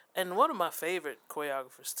 and one of my favorite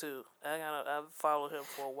choreographers too. I've followed him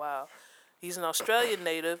for a while. He's an Australian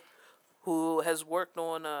native who has worked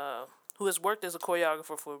as a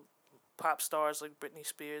choreographer for pop stars like Britney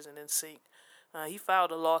Spears and NSYNC. He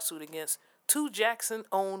filed a lawsuit against 2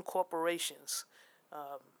 Jackson-owned corporations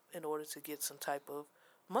in order to get some type of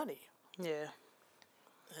money. Yeah.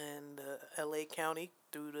 And L.A. County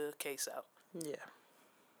threw the case out. Yeah.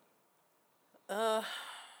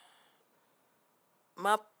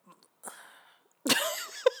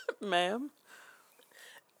 Ma'am?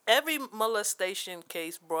 Every molestation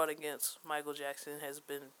case brought against Michael Jackson has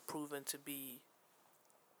been proven to be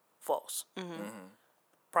false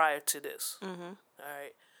prior to this. All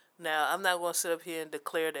right. Now, I'm not going to sit up here and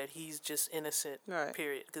declare that he's just innocent, Right.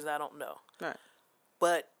 period, because I don't know. Right.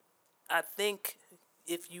 But I think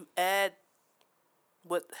if you add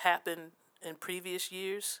what happened in previous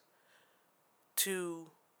years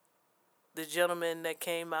to the gentleman that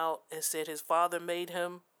came out and said his father made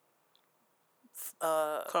him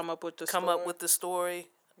Come up with the story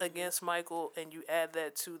against Michael, and you add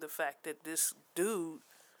that to the fact that this dude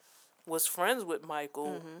was friends with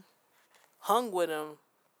Michael, hung with him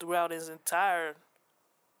throughout his entire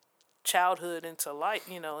childhood into life,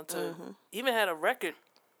 even had a record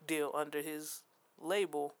deal under his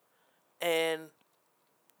label, and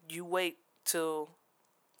you wait till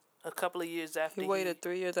a couple of years after He waited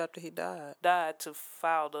 3 years after he died. to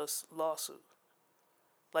file this lawsuit.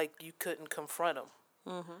 Like, you couldn't confront him.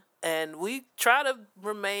 And we try to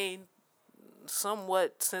remain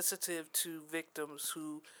somewhat sensitive to victims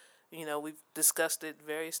who, we've discussed it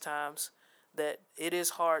various times, that it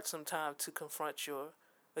is hard sometimes to confront your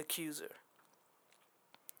accuser.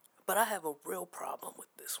 But I have a real problem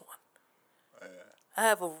with this one. I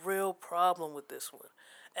have a real problem with this one.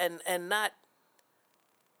 And not,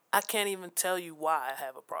 I can't even tell you why I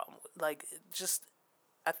have a problem with, like, just,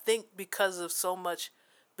 I think because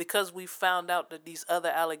we found out that these other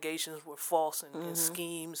allegations were false and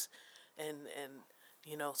schemes and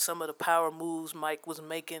some of the power moves Mike was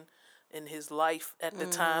making in his life at the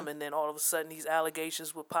time, and then all of a sudden these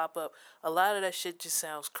allegations would pop up. A lot of that shit just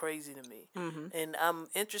sounds crazy to me. And I'm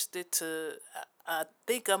interested I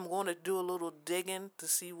think I'm going to do a little digging to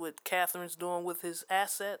see what Catherine's doing with his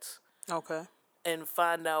assets. Okay. And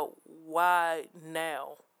find out why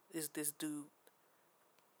now is this dude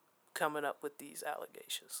coming up with these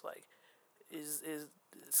allegations. Like, is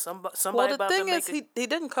somebody Well, the about thing to make is, he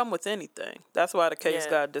didn't come with anything. That's why the case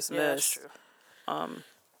got dismissed. Yeah, that's true.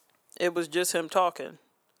 It was just him talking.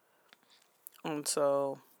 And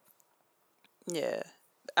so, yeah.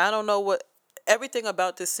 I don't know what... Everything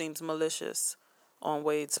about this seems malicious on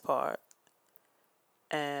Wade's part.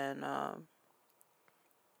 And I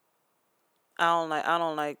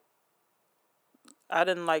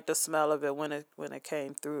didn't like the smell of it when it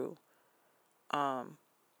came through.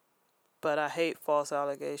 But I hate false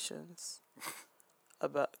allegations.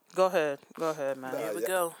 Go ahead, man. Here we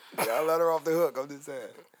go. Y'all let her off the hook. I'm just saying.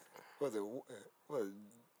 Was it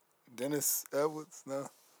Dennis Edwards? No.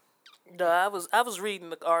 No, I was reading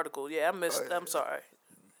the article. Yeah, I missed. I'm sorry.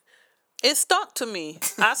 It stunk to me.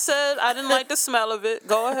 I said I didn't like the smell of it.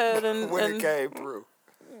 Go ahead and When it came through.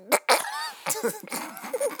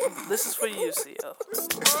 This is for you, CO.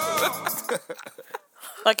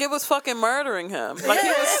 Like it was fucking murdering him. Like he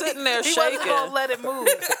was sitting there He shaking. wasn't gonna let it move.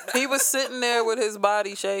 He was sitting there with his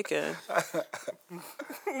body shaking.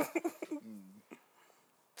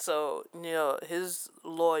 So, his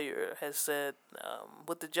lawyer has said,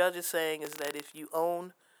 what the judge is saying is that if you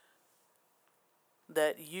own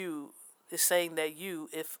that you, is saying that you,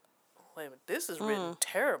 if, wait a minute, this is written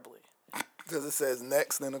terribly. Because it says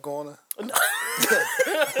next in the corner.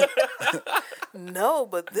 No,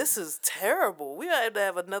 but this is terrible. We had to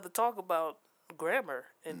have another talk about grammar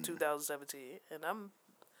in 2017, and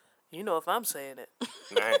if I'm saying it.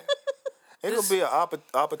 Man. It could be an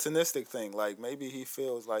opportunistic thing. Like maybe he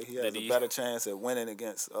feels like he has a better chance at winning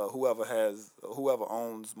against whoever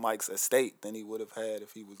owns Mike's estate than he would have had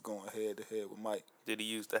if he was going head to head with Mike. Did he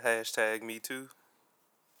use the hashtag Me Too?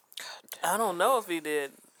 I don't know if he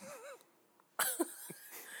did.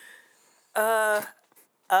 I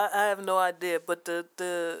have no idea, but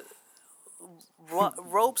the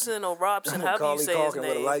Robeson or Robson, how do you say his name?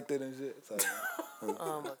 would have liked it and shit. So,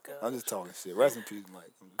 oh my god! I'm just talking shit. Rest in peace,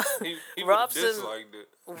 Mike. He Robson disliked it.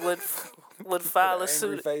 would file a Angry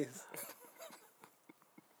suit. face.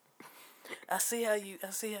 I see how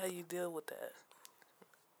you deal with that.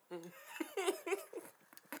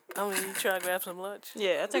 I mean, you try to grab some lunch?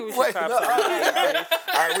 Yeah, I think we should try something. All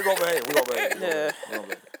right, we're going to behave. Yeah.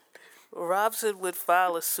 Robson would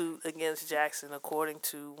file a suit against Jackson. According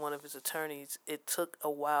to one of his attorneys, it took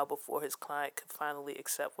a while before his client could finally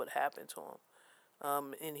accept what happened to him.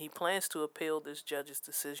 And he plans to appeal this judge's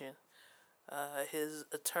decision. His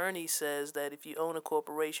attorney says that if you own a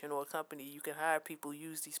corporation or a company, you can hire people,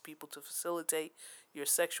 use these people to facilitate your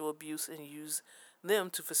sexual abuse, and use them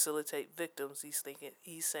to facilitate victims.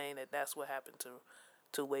 He's saying that that's what happened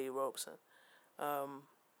to Wade Robeson.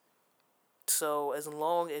 So as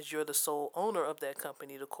long as you're the sole owner of that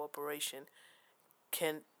company, the corporation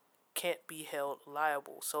can't be held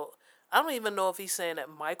liable. So I don't even know if he's saying that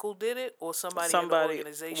Michael did it or somebody in the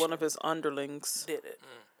organization, one of his underlings, did it,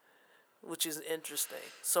 which is interesting.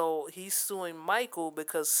 So he's suing Michael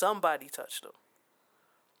because somebody touched him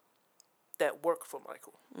that worked for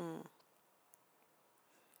Michael.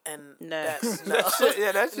 And next. That's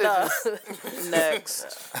That shit just...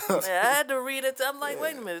 Next. Yeah, I had to read it. I'm like,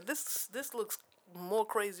 wait a minute, this looks more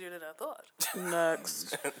crazier than I thought.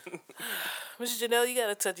 Next. Mr. Janelle, you got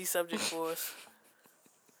a touchy subject for us.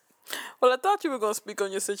 Well, I thought you were going to speak on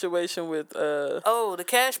your situation with... the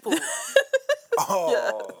cash pool.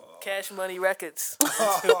 Oh. Cash Money Records.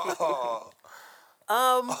 I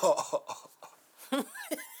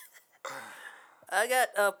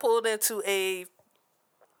got pulled into a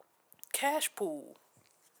cash pool.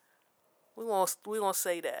 We won't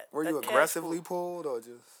say that. Were you aggressively pulled or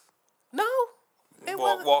just? No. It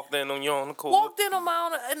wasn't. Walked in on your own accord. Walked in on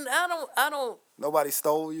my own, and I don't. Nobody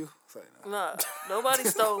stole you? Say no. Nah, nobody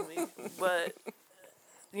stole me. But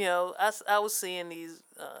I was seeing these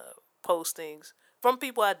postings from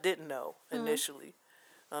people I didn't know initially.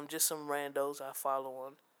 Just some randos I follow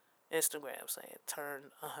on Instagram saying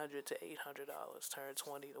turn $100 to $800, turn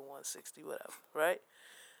 $20 to $160, whatever. Right.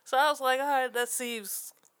 So I was like, all right, that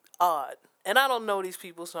seems odd. And I don't know these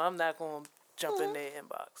people, so I'm not going to jump in their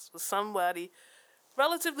inbox. But somebody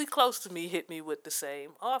relatively close to me hit me with the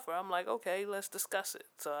same offer. I'm like, okay, let's discuss it.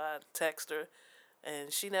 So I text her,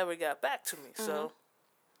 and she never got back to me. So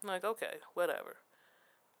I'm like, okay, whatever.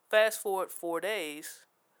 Fast forward 4 days,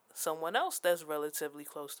 someone else that's relatively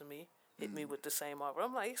close to me hit me with the same offer.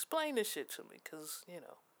 I'm like, explain this shit to me, because,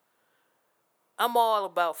 I'm all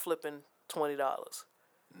about flipping $20.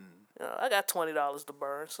 I got $20 to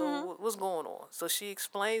burn, so what's going on? So she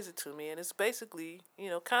explains it to me, and it's basically,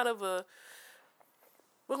 kind of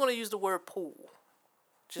we're going to use the word pool,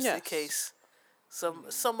 just in case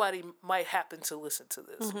somebody might happen to listen to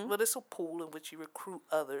this. But it's a pool in which you recruit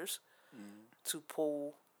others to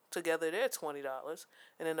pool together their $20,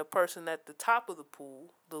 and then the person at the top of the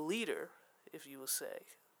pool, the leader, if you would say,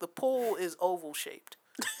 the pool is oval shaped.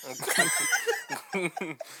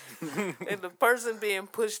 And the person being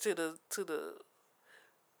pushed to the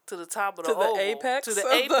top of the oval, apex of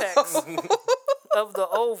the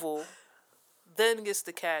oval, then gets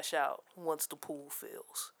to cash out once the pool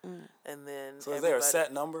fills. And then so is there a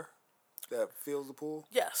set number that fills the pool?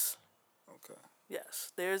 Yes. Okay.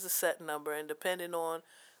 Yes, there's a set number, and depending on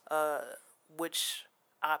which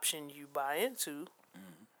option you buy into,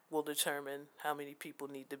 will determine how many people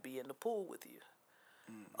need to be in the pool with you.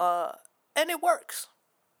 And it works.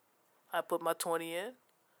 I put my 20 in.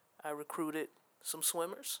 I recruited some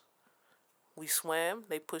swimmers. We swam.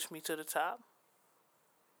 They pushed me to the top.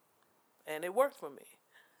 And it worked for me.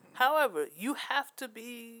 However, you have to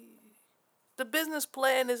be the business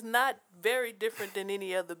plan is not very different than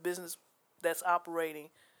any other business that's operating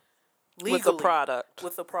legally with a product.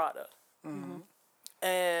 With a product.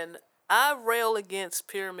 And I rail against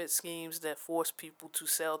pyramid schemes that force people to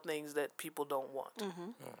sell things that people don't want.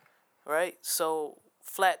 Right? So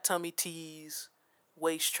flat tummy tees,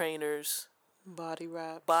 waist trainers, Body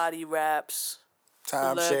wraps,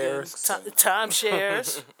 Timeshares.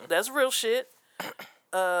 timeshares. That's real shit.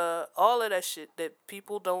 All of that shit that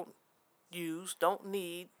people don't use, don't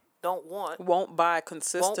need, don't want. Won't buy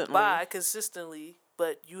consistently.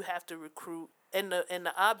 But you have to recruit. And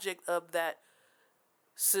the object of that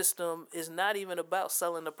system is not even about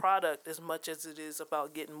selling the product as much as it is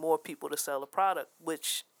about getting more people to sell the product,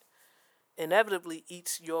 which inevitably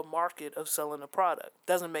eats your market of selling a product.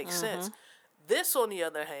 Doesn't make sense. This, on the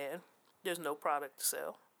other hand, there's no product to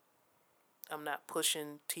sell. I'm not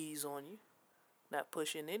pushing teas on you, not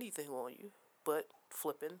pushing anything on you, but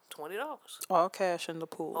flipping $20. All cash in the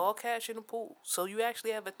pool. All cash in the pool. So you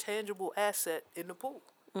actually have a tangible asset in the pool.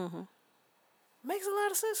 Makes a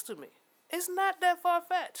lot of sense to me. It's not that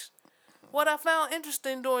far-fetched. What I found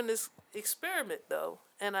interesting during this experiment, though,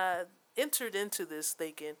 and I entered into this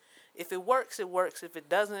thinking, if it works, it works. If it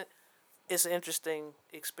doesn't, it's an interesting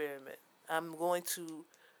experiment. I'm going to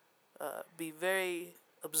be very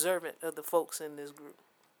observant of the folks in this group.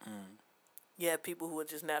 You have people who are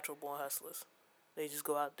just natural-born hustlers. They just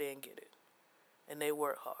go out there and get it. And they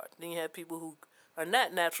work hard. Then you have people who are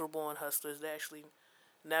not natural-born hustlers. They're actually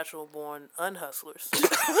natural-born unhustlers.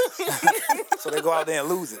 So they go out there and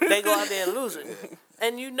lose it. They go out there and lose it.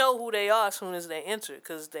 And you know who they are as soon as they enter,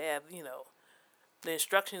 because they have, the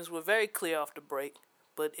instructions were very clear off the break.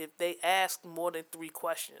 But if they ask more than 3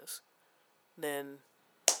 questions, then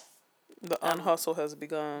the unhustle has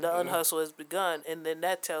begun. The unhustle has begun. And then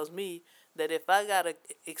that tells me that if I got to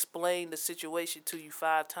explain the situation to you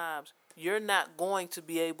 5 times, you're not going to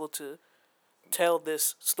be able to tell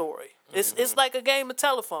this story. It's like a game of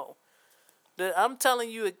telephone. I'm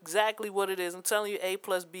telling you exactly what it is. I'm telling you A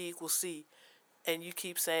plus B equals C. And you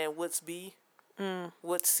keep saying, what's B?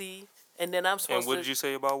 What's C? And then I'm supposed to... And what did you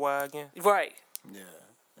say about Y again? Right. Yeah.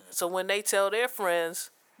 So when they tell their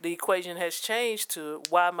friends the equation has changed to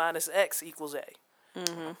Y minus X equals A.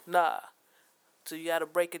 Nah. So you got to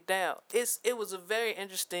break it down. It was a very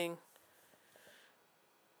interesting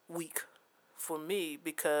week for me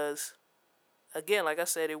because, again, like I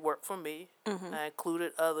said, it worked for me. I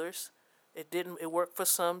included others. It worked for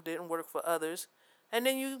some, didn't work for others. And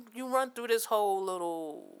then you run through this whole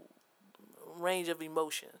little range of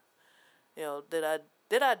emotion. Did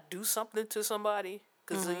I do something to somebody?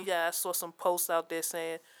 Because I saw some posts out there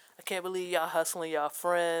saying, I can't believe y'all hustling y'all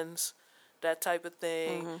friends, that type of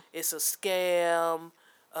thing. It's a scam.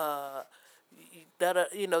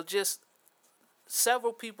 Just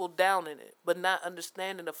several people downing it, but not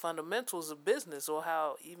understanding the fundamentals of business or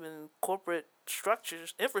how even corporate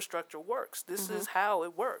infrastructure works. This is how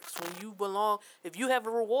it works. When you belong, if you have a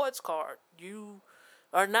rewards card, you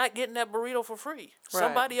are not getting that burrito for free. Right.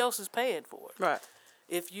 Somebody else is paying for it. Right.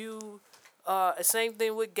 If you, same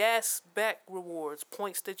thing with gas back rewards,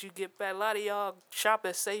 points that you get back. A lot of y'all shop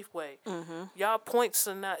at Safeway. Y'all points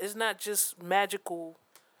it's not just magical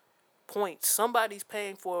points. Somebody's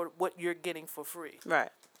paying for what you're getting for free. Right.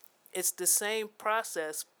 It's the same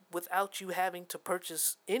process without you having to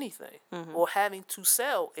purchase anything or having to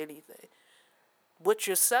sell anything. What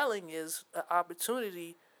you're selling is an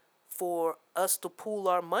opportunity for us to pool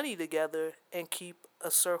our money together and keep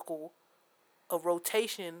a circle, a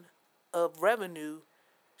rotation of revenue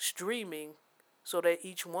streaming so that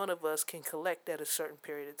each one of us can collect at a certain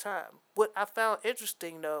period of time. What I found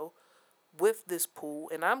interesting, though, with this pool,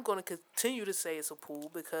 and I'm going to continue to say it's a pool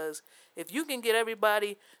because if you can get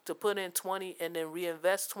everybody to put in 20 and then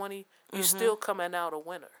reinvest 20, you're still coming out a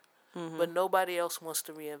winner. But nobody else wants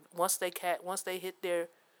to reinvest. Once they hit their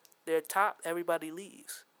top, everybody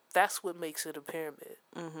leaves. That's what makes it a pyramid.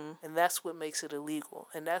 And that's what makes it illegal.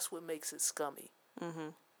 And that's what makes it scummy.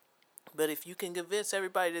 But if you can convince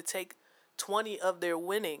everybody to take 20 of their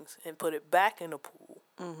winnings and put it back in the pool,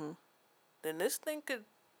 then this thing could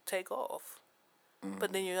take off.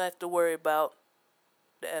 But then you have to worry about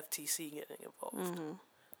the FTC getting involved.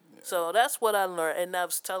 So that's what I learned. And I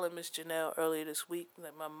was telling Miss Janelle earlier this week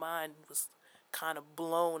that my mind was kind of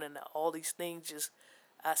blown and all these things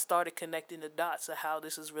I started connecting the dots of how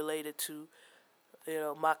this is related to,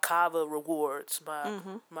 my Kava rewards,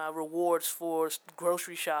 my rewards for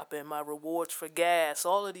grocery shopping, my rewards for gas,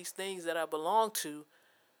 all of these things that I belong to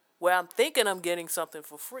where I'm thinking I'm getting something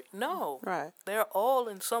for free. No. Right. They're all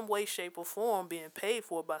in some way, shape, or form being paid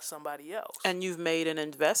for by somebody else. And you've made an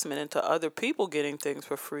investment into other people getting things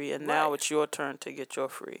for free, and now Right. it's your turn to get your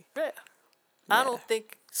free. Yeah. I don't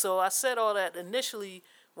think so. I said all that initially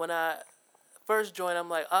when I first joined. I'm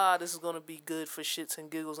like, this is gonna be good for shits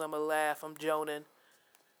and giggles. I'm gonna laugh. I'm joning.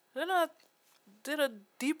 Then I did a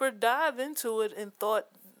deeper dive into it and thought,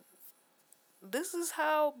 this is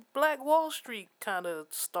how Black Wall Street kind of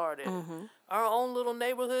started. Our own little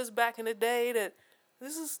neighborhoods back in the day. That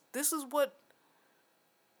this is what,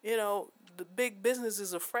 you know, the big business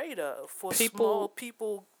is afraid of, for small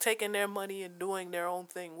people taking their money and doing their own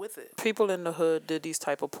thing with it. People in the hood did these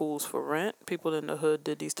type of pools for rent. People in the hood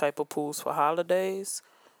did these type of pools for holidays.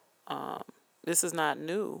 This is not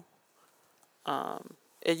new.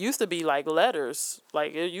 It used to be like letters.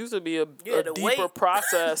 Like, it used to be a deeper wait.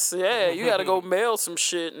 process. Yeah, you got to go mail some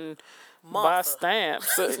shit and buy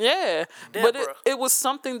stamps. Yeah, but it was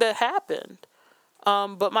something that happened.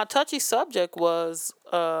 But my touchy subject was,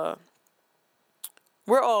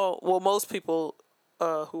 most people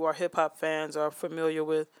who are hip-hop fans are familiar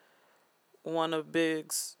with one of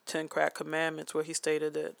Big's 10 Crack Commandments, where he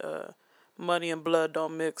stated that money and blood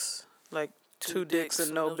don't mix, like two dicks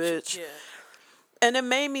and no bitch. Yeah. And it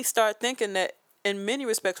made me start thinking that in many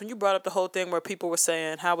respects, when you brought up the whole thing where people were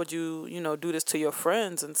saying, how would you, do this to your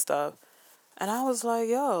friends and stuff? And I was like,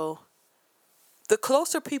 yo, the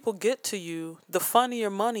closer people get to you, the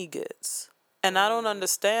funnier money gets. And I don't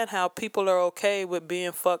understand how people are okay with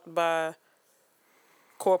being fucked by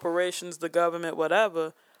corporations, the government,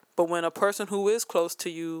 whatever. But when a person who is close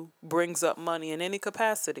to you brings up money in any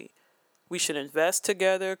capacity, we should invest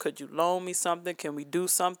together. Could you loan me something? Can we do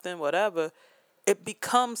something? Whatever. It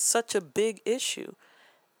becomes such a big issue.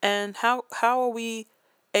 And how are we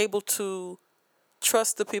able to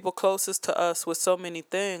trust the people closest to us with so many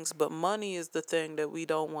things, but money is the thing that we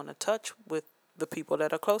don't want to touch with the people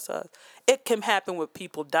that are close to us? It can happen with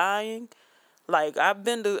people dying. Like,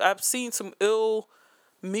 I've seen some ill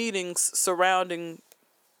meetings surrounding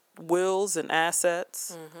wills and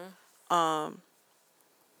assets. I've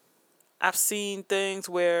seen things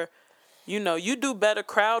where, you do better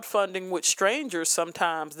crowdfunding with strangers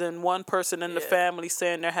sometimes than one person in the family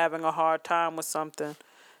saying they're having a hard time with something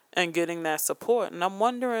and getting that support. And I'm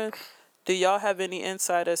wondering, do y'all have any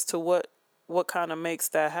insight as to what kind of makes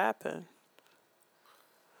that happen?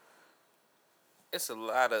 It's a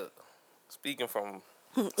lot of, speaking from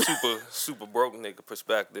super broke nigga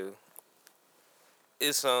perspective,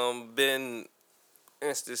 it's been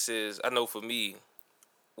instances, I know for me,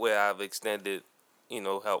 where I've extended,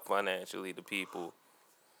 help financially to people,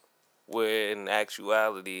 where in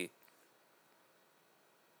actuality,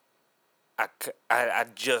 I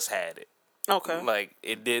just had it. Okay. Like,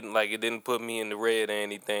 it didn't put me in the red or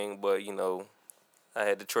anything, but, I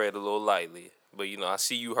had to tread a little lightly. But, I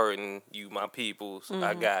see you hurting, you my peoples,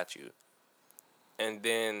 I got you. And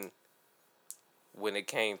then when it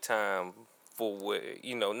came time for,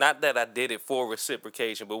 not that I did it for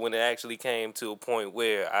reciprocation, but when it actually came to a point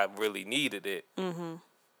where I really needed it,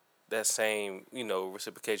 that same,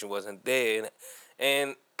 reciprocation wasn't there.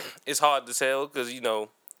 And it's hard to tell because,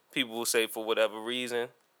 people will say for whatever reason,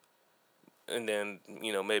 and then,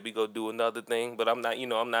 maybe go do another thing. But I'm not,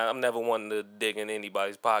 I'm never wanting to dig in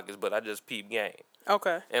anybody's pockets, but I just peep game.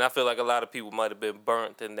 Okay. And I feel like a lot of people might have been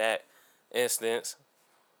burnt in that instance.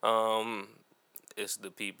 It's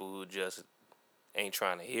the people who just ain't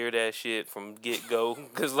trying to hear that shit from get-go.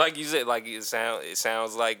 Because like you said, like it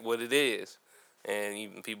sounds like what it is. And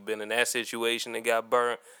even people been in that situation and got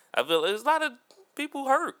burnt. I feel there's a lot of people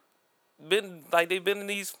hurt. They've been in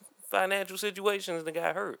these financial situations and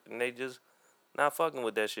got hurt. And they just not fucking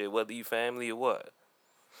with that shit, whether you family or what.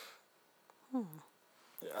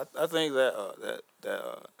 Yeah, I think that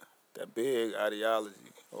big ideology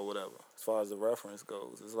or whatever, as far as the reference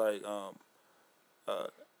goes, is like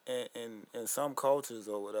in some cultures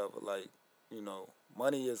or whatever, like,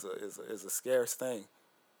 money is a scarce thing,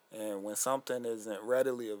 and when something isn't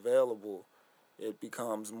readily available, it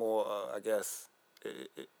becomes more, I guess,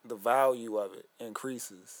 the value of it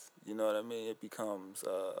increases. You know what I mean? It becomes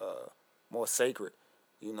more sacred.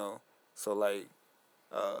 So like,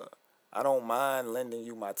 I don't mind lending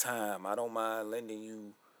you my time. I don't mind lending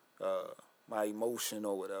you my emotion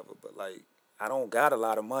or whatever. But like, I don't got a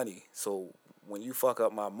lot of money, so when you fuck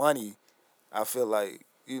up my money, I feel like,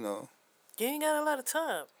 you ain't got a lot of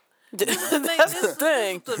time. That's the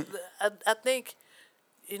thing. I think,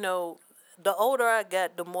 the older I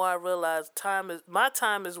got, the more I realized my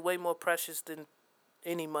time is way more precious than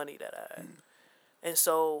any money that I have. And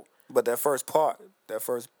so But that first part,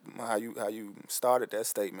 how you started that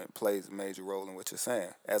statement plays a major role in what you're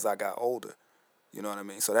saying. As I got older, you know what I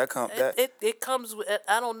mean. So it comes with.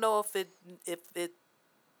 I don't know if it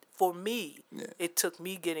for me, it took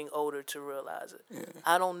me getting older to realize it. Yeah.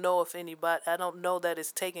 I don't know that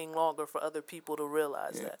it's taking longer for other people to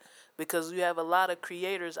realize that. Because you have a lot of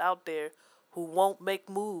creators out there who won't make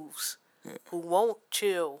moves, who won't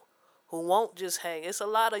chill, who won't just hang. It's a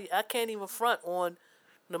lot of, I can't even front on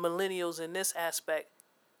the millennials in this aspect.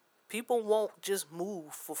 People won't just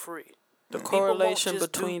move for free. The correlation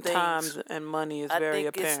between times and money is very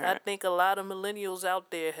apparent. I think a lot of millennials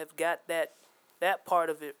out there have got that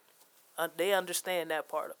part of it. They understand that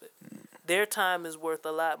part of it. Their time is worth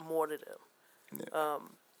a lot more to them.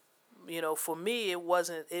 Yeah. For me, it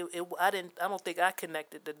wasn't. I don't think I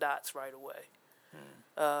connected the dots right away.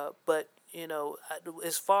 But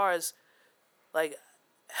as far as like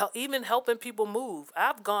even helping people move,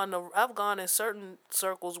 I've gone in certain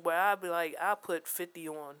circles where I'd be like, I put 50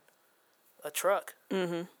 on a truck.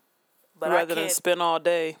 Mm-hmm. But rather than spend all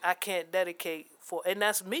day, I can't dedicate and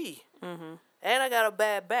that's me. Mm-hmm. And I got a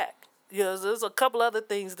bad back. There's a couple other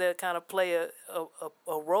things that kind of play a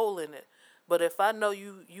role in it. But if I know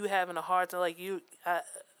you having a hard time, like a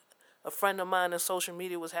friend of mine in social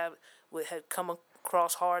media had come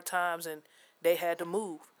across hard times and they had to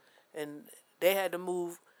move, in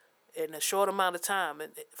a short amount of time,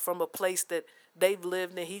 and from a place that they've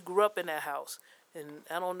lived in. He grew up in that house, and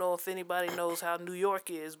I don't know if anybody knows how New York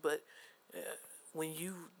is, but when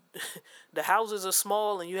the houses are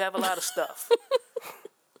small and you have a lot of stuff.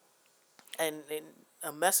 And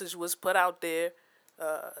a message was put out there,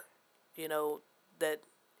 that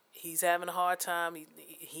he's having a hard time.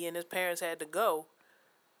 He and his parents had to go.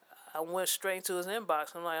 I went straight to his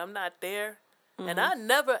inbox. I'm like, I'm not there. Mm-hmm. And I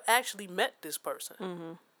never actually met this person.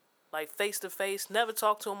 Mm-hmm. Like face to face, never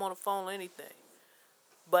talked to him on the phone or anything.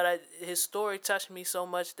 But his story touched me so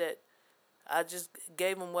much that I just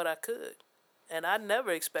gave him what I could. And I never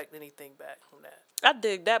expect anything back from that. I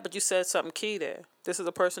dig that, but you said something key there. This is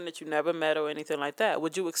a person that you never met or anything like that.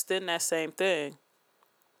 Would you extend that same thing?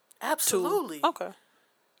 Absolutely. Okay.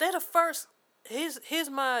 They're the first. Here's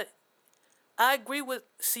my. I agree with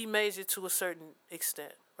C Major to a certain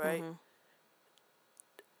extent, right? Mm-hmm.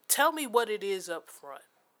 Tell me what it is up front,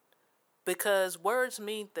 because words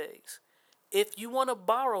mean things. If you want to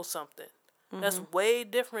borrow something, that's way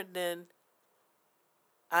different than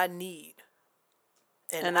I need.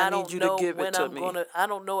 And I don't know when I'm gonna. I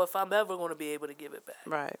don't know if I'm ever gonna be able to give it back.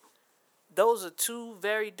 Right. Those are two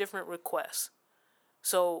very different requests.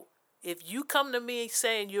 So if you come to me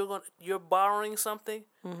saying you're borrowing something,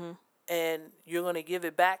 and you're gonna give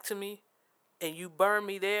it back to me, and you burn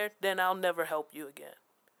me there, then I'll never help you again.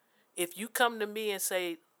 If you come to me and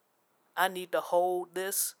say, I need to hold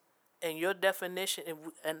this, and your definition,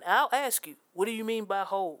 and I'll ask you, what do you mean by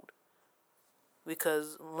hold?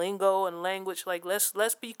 Because lingo and language, like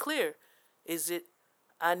let's be clear. Is it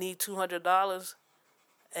I need $200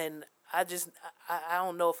 and I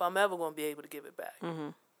don't know if I'm ever going to be able to give it back. Mm-hmm.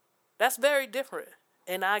 That's very different.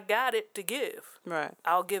 And I got it to give. Right.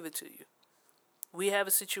 I'll give it to you. We have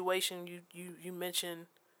a situation, you mentioned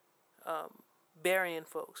burying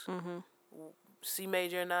folks. Mm-hmm. C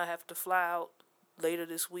Major and I have to fly out later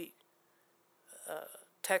this week.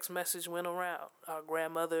 Text message went around. Our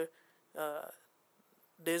grandmother,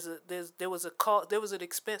 there was an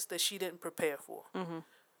expense that she didn't prepare for. Mm-hmm.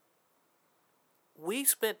 We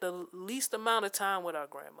spent the least amount of time with our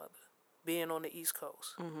grandmother, being on the East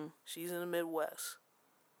Coast. Mm-hmm. She's in the Midwest.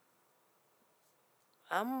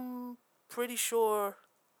 I'm pretty sure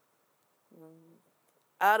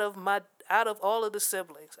out of all of the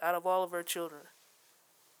siblings, out of all of her children,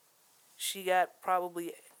 she got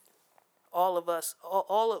probably all of us,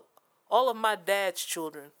 all of my dad's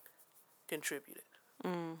children contributed.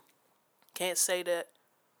 Mm. Can't say that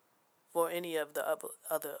for any of the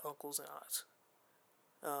other uncles and aunts.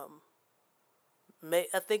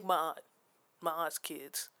 I think my aunt's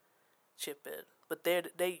kids chip in, but they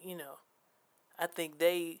I think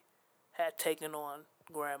they had taken on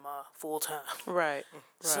grandma full time. Right.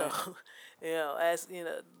 So,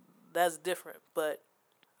 that's different, but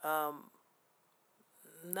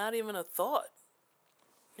not even a thought.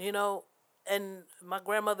 And my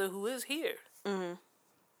grandmother who is here. Mm-hmm.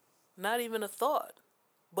 Not even a thought.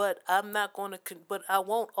 But I'm not going to. But I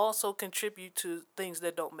won't also contribute to things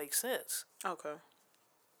that don't make sense. Okay.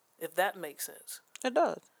 If that makes sense. It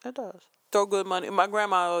does. It does. Throw good money. My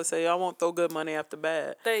grandma always say, "I won't throw good money after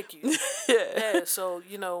bad." Thank you. Yeah. So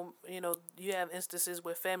you have instances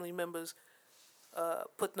where family members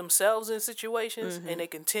put themselves in situations and they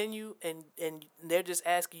continue and they're just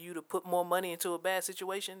asking you to put more money into a bad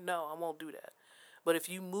situation, no, I won't do that. But if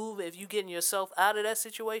you getting yourself out of that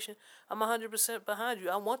situation, I'm 100% behind you.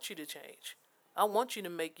 I want you to change. I want you to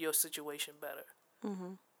make your situation better.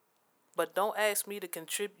 But don't ask me to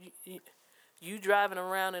contribute. You driving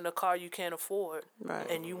around in a car you can't afford, Right.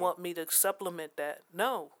 and you want me to supplement that.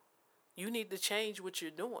 No, you need to change what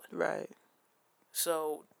you're doing. Right.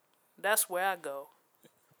 So that's where I go.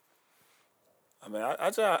 I mean, I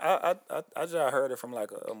just heard it from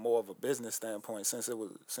like a more of a business standpoint. Since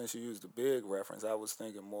you used the big reference, I was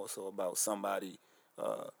thinking more so about somebody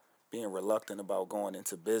being reluctant about going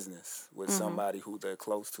into business with somebody who they're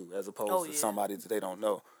close to, as opposed to somebody that they don't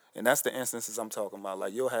know. And that's the instances I'm talking about.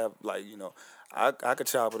 Like you'll have I could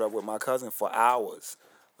chop it up with my cousin for hours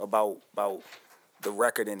about the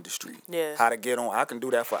record industry. Yeah. How to get on. I can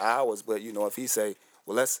do that for hours, but if he say,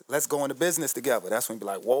 well, let's go into business together. That's when he be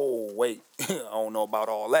like, whoa, wait, I don't know about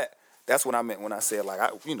all that. That's what I meant when I said like I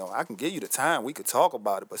can give you the time. We could talk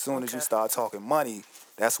about it, but as soon as you start talking money,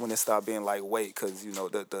 that's when it start being like, wait, because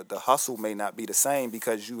the hustle may not be the same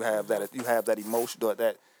because you have that emotion or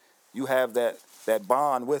that you have that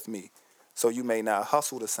bond with me, so you may not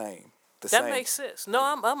hustle the same. That makes sense. No,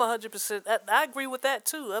 I'm 100%. I agree with that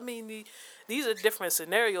too. I mean, these are different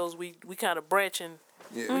scenarios. We kind of branching.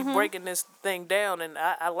 Yeah. We breaking this thing down, and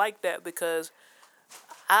I like that because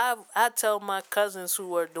I tell my cousins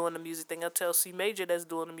who are doing the music thing, I tell C Major that's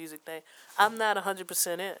doing the music thing, I'm not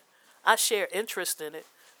 100% in. I share interest in it,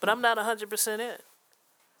 but I'm not 100% in.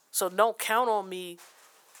 So don't count on me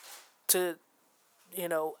to,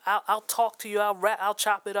 I'll talk to you, I'll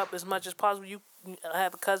chop it up as much as possible. I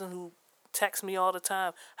have a cousin who texts me all the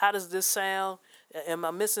time. How does this sound? Am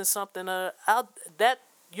I missing something?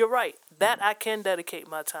 You're right. That I can dedicate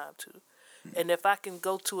my time to. And if I can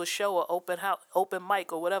go to a show or open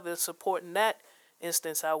mic or whatever, support in that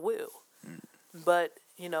instance, I will. But,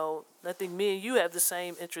 I think me and you have the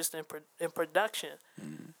same interest in production.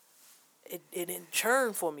 It didn't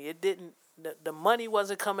churn for me. It didn't. The money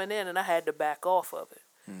wasn't coming in, and I had to back off of it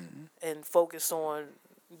and focus on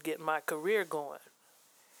getting my career going.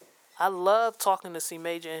 I love talking to C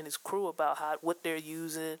Major and his crew about what they're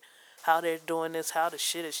using, how they're doing this, how the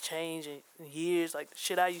shit has changed in years. Like the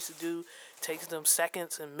shit I used to do takes them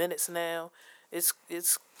seconds and minutes now. It's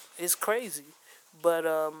crazy. But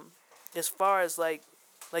as far as like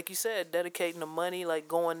you said, dedicating the money, like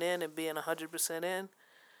going in and being 100% in,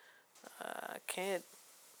 I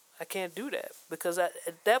can't do that because at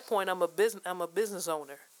that point I'm a business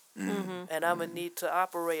owner, and I'm gonna need to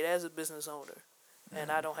operate as a business owner,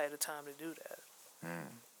 and I don't have the time to do that.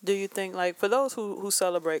 Do you think, like, for those who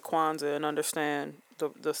celebrate Kwanzaa and understand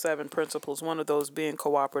the 7 principles, one of those being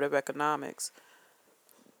cooperative economics,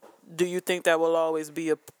 do you think that will always be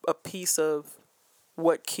a piece of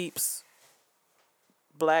what keeps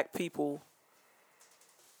Black people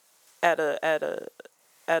at a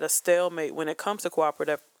stalemate when it comes to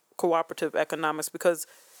cooperative economics? Because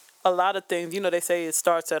a lot of things, they say it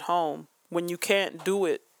starts at home. When you can't do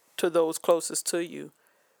it to those closest to you,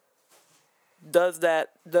 does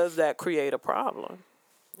that create a problem?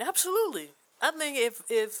 Absolutely. I think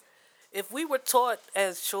if we were taught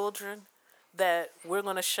as children that we're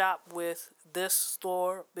gonna shop with this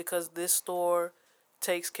store because this store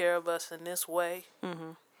takes care of us in this way,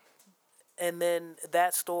 and then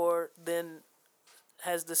that store then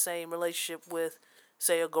has the same relationship with,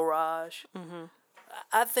 say, a garage.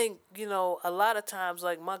 I think a lot of times,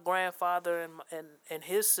 like my grandfather and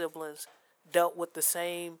his siblings dealt with the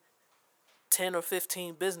same 10 or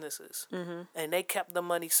 15 businesses, and they kept the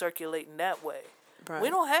money circulating that way. Right. We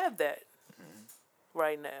don't have that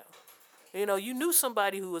right now. You knew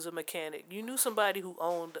somebody who was a mechanic. You knew somebody who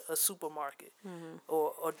owned a supermarket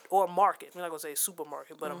or a market. I'm not going to say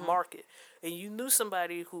supermarket, but a market. And you knew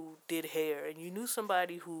somebody who did hair, and you knew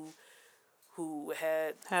somebody who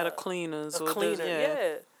had a cleaners. A cleaner,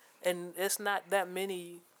 yeah. And it's not that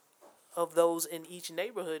many of those in each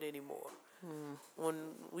neighborhood anymore.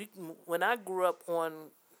 When I grew up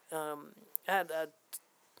on, I'm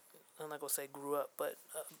not gonna say grew up, but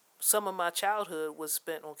some of my childhood was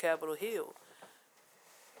spent on Capitol Hill.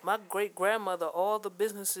 My great grandmother, all the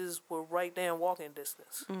businesses were right there in walking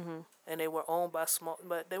distance, and they were owned by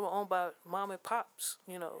mom and pops.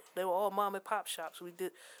 They were all mom and pop shops. We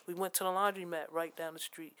went to the laundromat right down the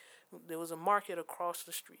street. There was a market across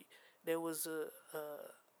the street. There was a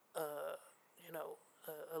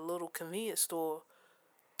little convenience store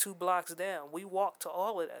 2 blocks down. We walked to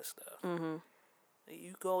all of that stuff.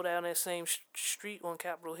 You go down that same street on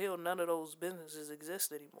Capitol Hill, none of those businesses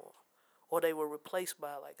exist anymore, or they were replaced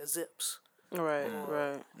by like a Zips. Right,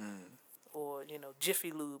 right. Or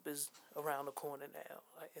Jiffy Lube is around the corner now.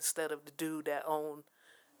 Like, instead of the dude that owned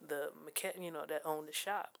the that owned the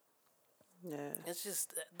shop. Yeah. It's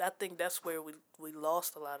just, I think that's where we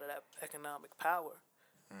lost a lot of that economic power.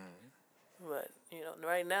 But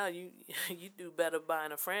right now you do better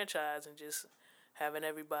buying a franchise and just having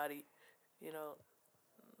everybody,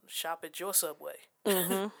 shop at your Subway.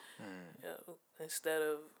 Instead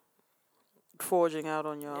of forging out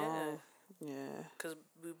on your own. Yeah. Because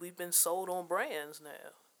we've been sold on brands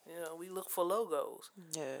now. We look for logos.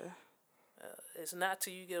 Yeah. It's not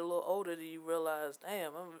till you get a little older that you realize,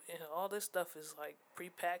 damn, all this stuff is like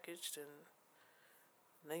prepackaged and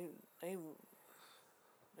they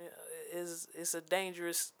it's a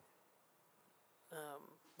dangerous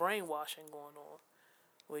brainwashing going on,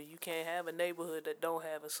 where you can't have a neighborhood that don't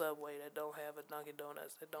have a Subway, that don't have a Dunkin'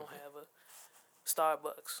 Donuts, that don't have a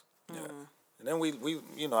Starbucks. Yeah. And then we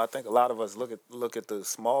I think a lot of us look at the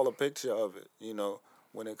smaller picture of it,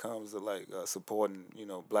 when it comes to like supporting,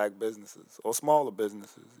 black businesses or smaller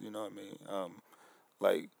businesses, you know what I mean?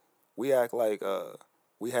 Like we act like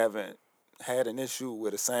we haven't had an issue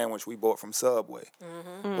with a sandwich we bought from Subway,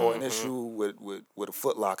 or an issue with a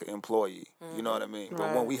Foot Locker employee, you know what I mean?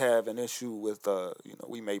 But when we have an issue with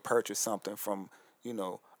we may purchase something from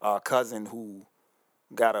our cousin who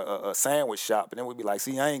got a sandwich shop, and then we'd be like,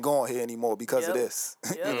 see, I ain't going here anymore because of this.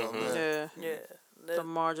 Yep. Yeah. The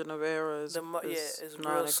margin of error is is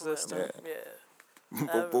non-existent.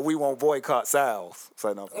 But we won't boycott Sal's.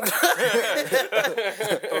 So no. Old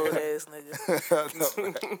ass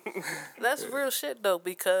nigga. That's real shit though,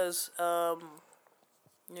 because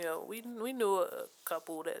we knew a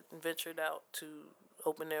couple that ventured out to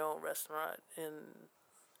open their own restaurant, and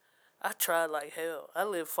I tried like hell. I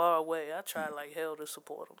live far away. I tried like hell to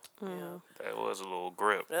support them. That was a little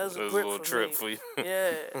grip. That was a grip little trip me. for you.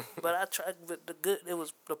 Yeah, but I tried. But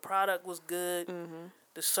the product was good.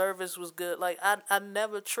 The service was good. Like I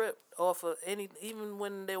never tripped off of any. Even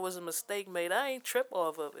when there was a mistake made, I ain't trip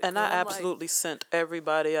off of it. And I absolutely sent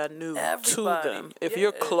everybody I knew to them. If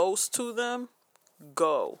you're close to them,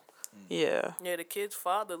 go. Yeah. Yeah, the kid's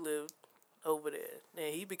father lived over there,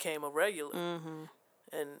 and he became a regular.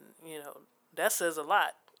 And that says a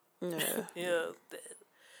lot. Yeah.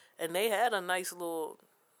 And they had a nice little.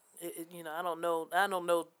 I don't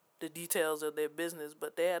know the details of their business,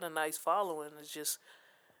 but they had a nice following. It's just.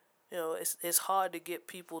 It's hard to get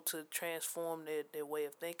people to transform their way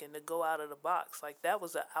of thinking, to go out of the box. Like, that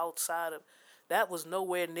was that was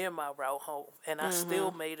nowhere near my route home. And I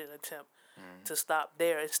still made an attempt to stop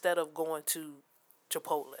there instead of going to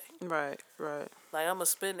Chipotle. Right. Like, I'm going to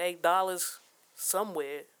spend $8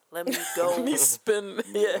 somewhere. Let me go. Me spend,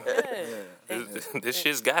 yeah. This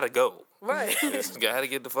shit's gotta go. Right. It's gotta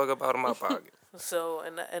get the fuck up out of my pocket. So,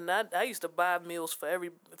 and I used to buy meals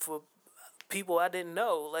for people I didn't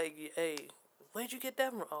know. Like, hey, where'd you get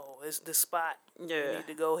that from? Oh, it's the spot. Yeah. You need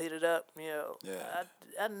to go hit it up. Yeah.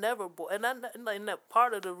 I never bought, and that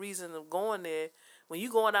part of the reason of going there, when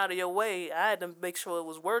you going out of your way, I had to make sure it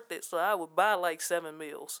was worth it. So I would buy like 7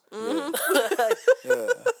 meals.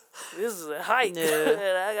 This is a hike.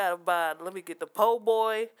 And I gotta buy. Let me get the po'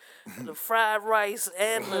 boy, the fried rice,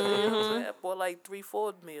 and I bought like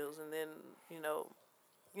 3-4 meals, and then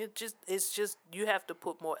it's just you have to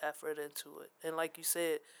put more effort into it. And like you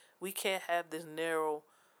said, we can't have this narrow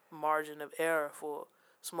margin of error for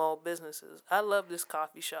small businesses. I love this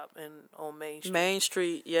coffee shop on Main Street. Main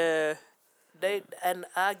Street, yeah.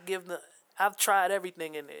 I've tried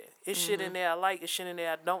everything in there. It's shit in there I like, it's shit in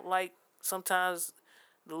there I don't like. Sometimes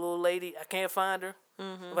the little lady, I can't find her,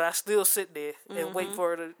 but I still sit there and wait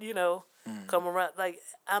for her to, come around. Like,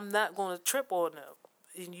 I'm not going to trip on them.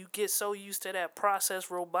 And you get so used to that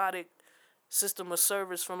processed robotic system of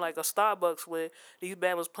service from like a Starbucks, where these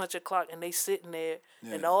bammers punch a clock and they sitting there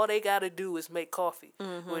and all they got to do is make coffee.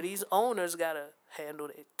 Where these owners got to handle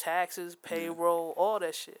their taxes, payroll, all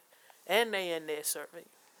that shit. And they in there serving.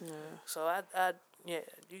 Yeah. So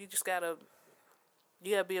you just gotta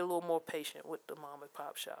be a little more patient with the mom and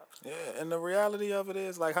pop shops. Yeah, and the reality of it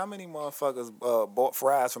is, like, how many motherfuckers bought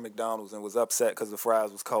fries from McDonald's and was upset because the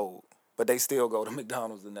fries was cold, but they still go to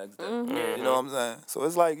McDonald's the next day. You know what I'm saying? So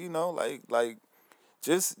it's like, like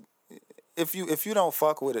just if you don't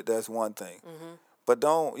fuck with it, that's one thing. But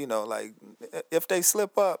don't, like, if they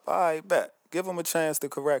slip up, all right, bet. Give them a chance to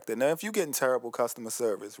correct it. Now, if you're getting terrible customer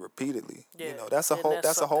service repeatedly, that's a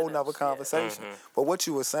whole nother conversation. But what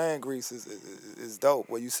you were saying, Grease, is dope.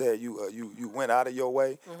 What you said, you went out of your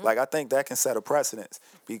way. Like, I think that can set a precedence,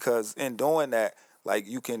 because in doing that, like,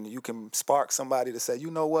 you can spark somebody to say,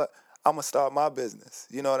 you know what, I'm gonna start my business.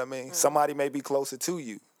 You know what I mean? Somebody may be closer to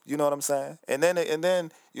you. You know what I'm saying? And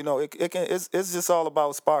then it's just all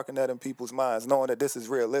about sparking that in people's minds, knowing that this is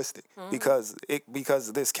realistic because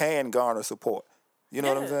this can garner support. You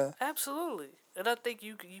know what I'm saying? Absolutely. And I think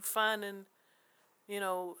you finding,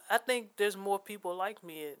 I think there's more people like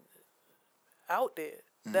me out there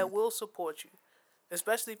that will support you,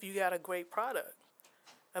 especially if you got a great product.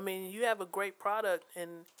 I mean, you have a great product,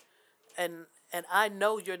 and I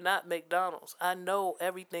know you're not McDonald's. I know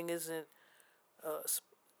everything isn't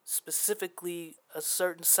specifically a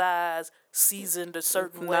certain size, seasoned a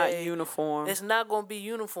certain way. Not uniform. It's not going to be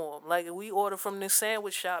uniform. Like, we order from this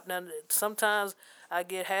sandwich shop. Now, sometimes I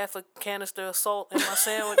get half a canister of salt in my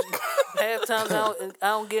sandwich. Half times I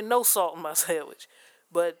don't get no salt in my sandwich.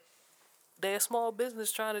 But they're a small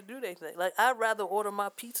business trying to do their thing. Like, I'd rather order my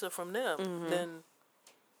pizza from them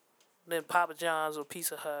than Papa John's or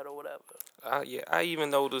Pizza Hut or whatever. I even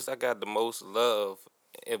noticed I got the most love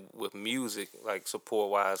with music, like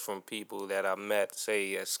support-wise, from people that I met,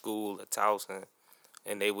 say, at school at Towson,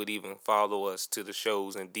 and they would even follow us to the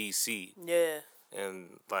shows in D.C. Yeah.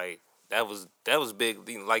 And, like, that was big.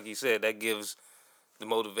 Like you said, that gives the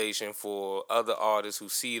motivation for other artists who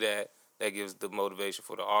see that. That gives the motivation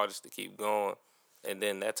for the artists to keep going. And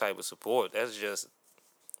then that type of support, that's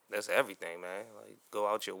everything, man. Like, go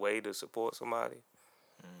out your way to support somebody.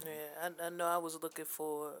 Yeah, I know I was looking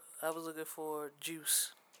for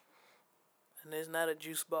juice. And there's not a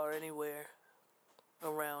juice bar anywhere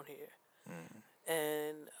around here.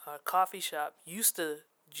 And our coffee shop used to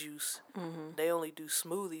juice. They only do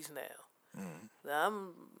smoothies now.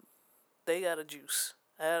 They got a juice.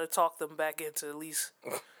 I had to talk them back into at least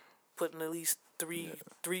putting at least three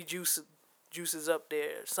juices up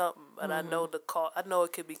there or something. But I know I know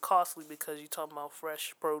it could be costly because you're talking about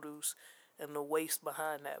fresh produce and the waste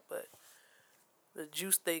behind that. But the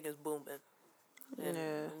juice thing is booming. And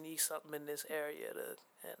we need something in this area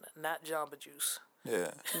and not Jamba Juice.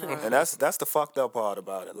 Yeah, and that's the fucked up part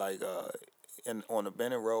about it. Like, on the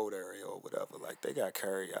Bennett Road area or whatever, like, they got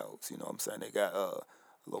carryouts. You know what I'm saying? They got a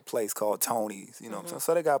little place called Tony's. You know what I'm saying?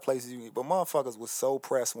 So they got places you can eat. But motherfuckers was so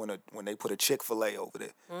pressed when they put a Chick-fil-A over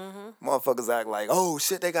there. Motherfuckers act like, oh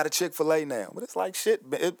shit, they got a Chick-fil-A now. But it's like, shit,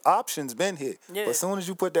 options been here. Yeah. But as soon as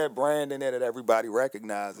you put that brand in there that everybody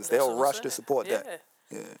recognizes, they'll rush to support that.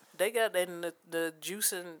 Yeah. They got the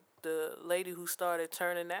juicing. The lady who started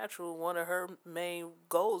Turning Natural, one of her main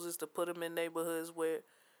goals is to put them in neighborhoods where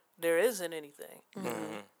there isn't anything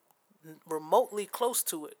remotely close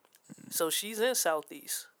to it. So she's in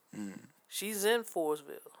Southeast. She's in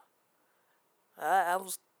Forestville. I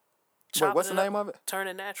was. Wait, what's the name of it?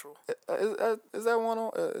 Turning Natural. Is that one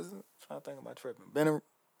on? I'm trying to think about tripping. Bennett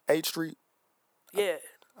 8th Street. Yeah.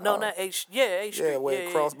 No, not H. Yeah, 8th Street. Yeah, where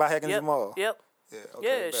it crossed by Hackins Mall. Yep. Yeah,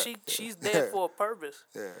 okay, she's there for a purpose.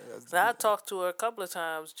 Yeah. Now, I talked to her a couple of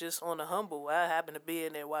times just on the humble. I happened to be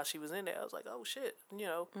in there while she was in there. I was like, oh, shit,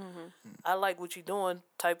 I like what you're doing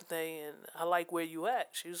type of thing, and I like where you at.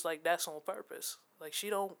 She was like, that's on purpose. Like, she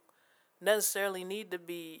don't necessarily need to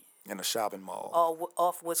be in a shopping mall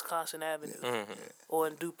off Wisconsin Avenue or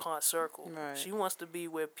in DuPont Circle. Right. She wants to be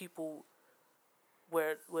where people,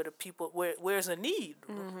 where's a need.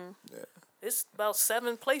 Yeah. It's about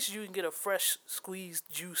 7 places you can get a fresh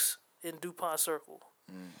squeezed juice in DuPont Circle.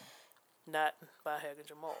 Not by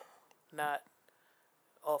Haginger Mall. Not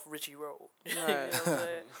off Ritchie Road. You know what I'm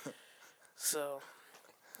saying? So,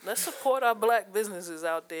 let's support our black businesses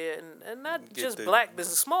out there. And not just black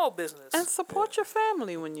business, small business. And support your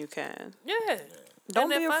family when you can. Yeah. Don't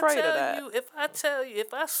be afraid of that.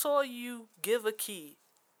 If I saw you give a key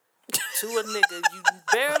to a nigga you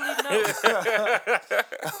barely know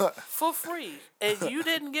for free, and you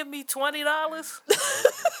didn't give me $20,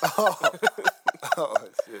 Oh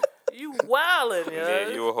shit. you wildin', yo. Yeah,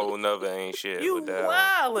 you a whole nother ain't shit. You with that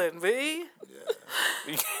wildin', B.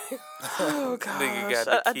 Oh Nigga gosh, got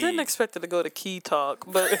the I didn't key. expect it to go to key talk,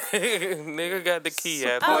 but Nigga got the key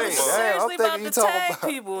after I the was damn, month. seriously I'm about thinking to you talking tag about-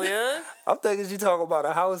 people, yeah. I'm thinking you talking about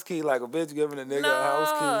a house key, like a bitch giving a nigga a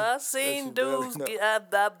house key. I that seen you barely dudes. know.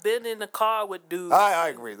 I've been in the car with dudes. I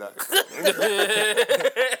agree with that.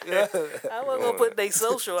 I wasn't gonna put their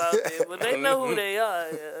social out there, but they know who they are.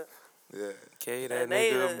 Yeah. Yeah. K that And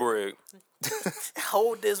they, nigga a brick.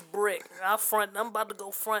 Hold this brick. I'm about to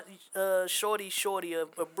go front shorty a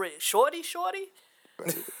brick. Shorty?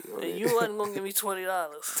 And you wasn't gonna give me $20.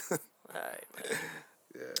 All right, man.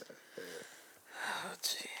 oh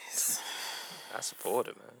jeez, I support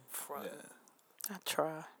it, man. Front. I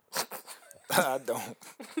try. I don't.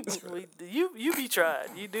 You be tried.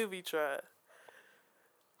 You do be tried.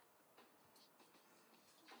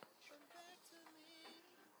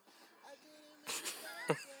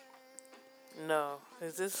 No.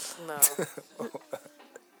 Is this no?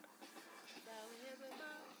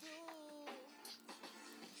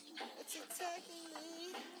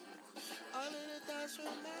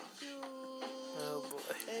 Oh boy.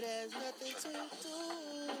 It has nothing to do.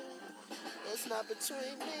 It's not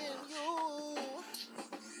between me and you.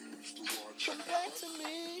 Come back to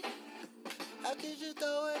me. How could you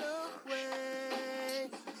throw it away?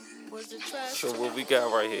 Was the trash So what we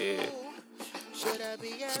got right here Should I be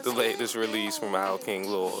is the latest release from Al King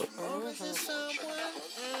Lord, or is it someone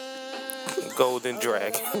else? Golden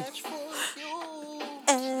Dragon. Match for you.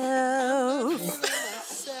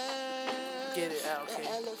 Get it out, King.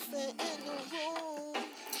 Elephant in the room.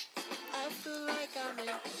 I feel like I'm in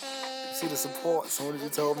hell. See the support as soon as you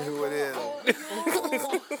told me who it is. I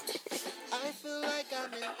feel like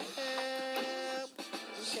I'm in hell.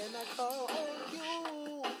 Can I call on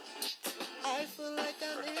you? I feel like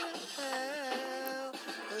I'm in hell.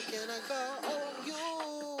 Can I call on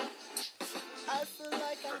you? I feel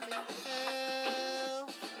like I'm in hell.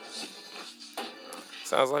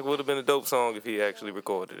 Sounds like would have been a dope song if he actually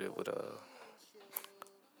recorded it with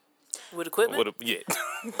With equipment? yeah.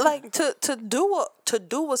 Like to do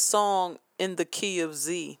a song in the key of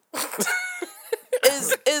Z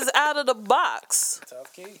is out of the box.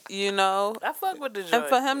 Tough key. You know? I fuck with the And joint.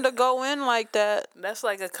 for him to go in like that, That's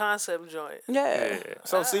like a concept joint. yeah. Yeah.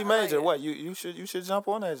 So C Major, it. what you should jump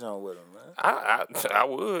on that joint with him, man. I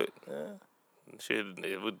would. Yeah.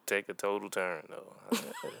 It would take a total turn though.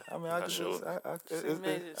 I mean, I Not can sure.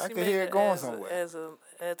 I can hear it going as somewhere. As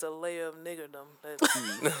a layer of niggerdom.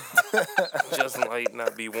 Just might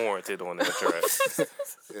not be warranted on that track.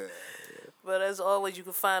 But as always, you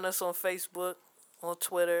can find us on Facebook, on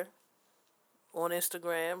Twitter, on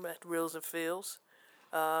Instagram at Reels and Feels.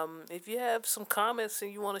 If you have some comments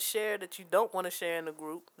and you want to share that you don't want to share in the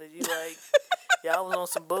group, that you like, y'all was on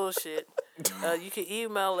some bullshit, you can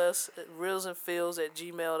email us at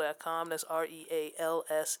reelsandfeels@gmail.com. That's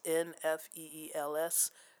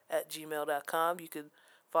REALSNFEELS@gmail.com. You can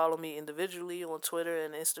follow me individually on Twitter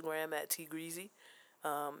and Instagram at TGreasy,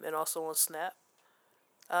 and also on Snap.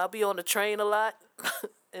 I'll be on the train a lot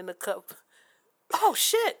in the cup. Oh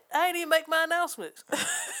shit! I ain't even make my announcements.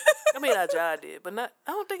 I mean, I did, but not.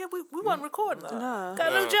 I don't think we wasn't recording. Nah.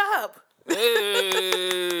 Got a new job,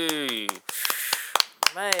 Hey.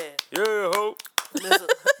 man. Yeah, hope. Listen,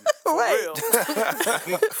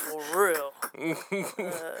 for real.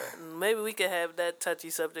 Maybe we can have that touchy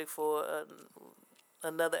subject for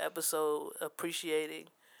another episode. Appreciating,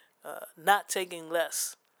 not taking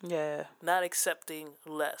less, Yeah. not accepting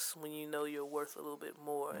less when you know you're worth a little bit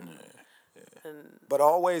more. And But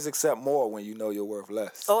always accept more when you know you're worth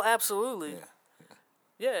less. oh, absolutely,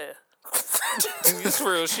 yeah. It's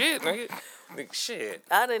real shit, nigga. Nigga, shit.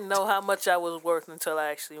 I didn't know how much I was worth until I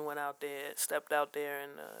actually went out there, stepped out there,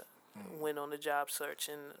 and went on the job search.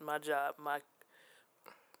 And my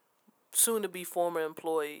soon-to-be former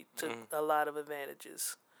employee took a lot of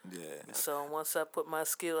advantages. Yeah. So once I put my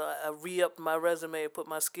I re-upped my resume and put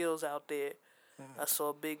my skills out there, I saw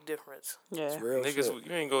a big difference. Yeah. It's real Niggas, shit.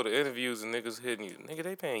 you ain't go to interviews and niggas hitting you. Nigga,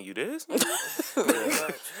 they paying you this? Good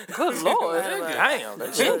Lord. Damn.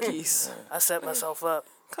 Jinkies. I set myself up.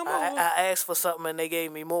 Come I on. asked for something and they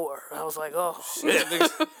gave me more. I was like, oh, Yeah,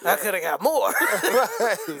 niggas, I could have got more.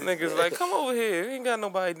 niggas like, come over here. Ain't got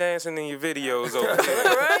nobody dancing in your videos over here.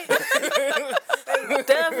 Right?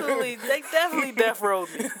 They definitely death rode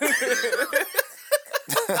me.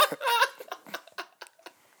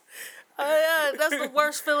 Oh, yeah, that's the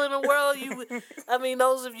worst feeling in the world.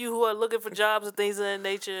 Those of you who are looking for jobs and things of that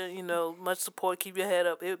nature, much support. Keep your head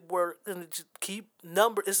up. It works. And just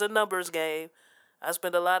it's a numbers game. I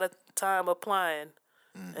spent a lot of time applying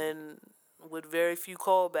and with very few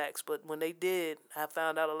callbacks. But when they did, I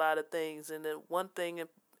found out a lot of things. And then one thing in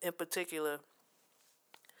particular,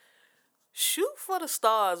 shoot for the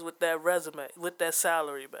stars with that resume, with that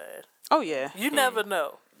salary, man. Oh, yeah. You never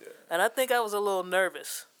know. And I think I was a little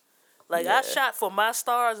nervous. Like, I shot for my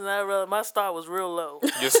stars, and I realized my star was real low.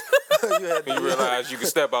 Just, you realize you can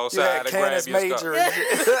step outside and grab Candace your Major.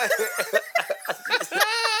 stuff.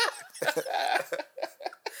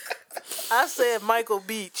 I said Michael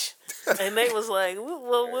Beach, and they was like,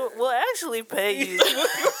 we'll actually pay you.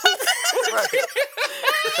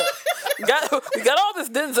 We got all this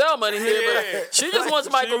Denzel money here, but she just wants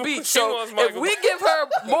Michael Beach. she So wants if Michael we give her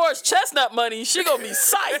Morris Chestnut money, she gonna be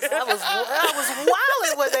psyched. I was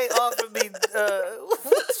wilding when they offered me.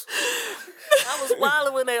 I was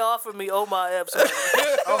wilding when they offered me Omar Epps. I was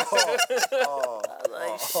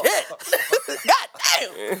Like, shit. God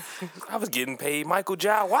damn. I was getting paid Michael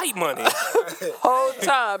Jai White money. Whole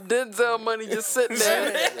time, Denzel money just sitting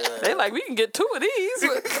there. They like, we can get 2 of these.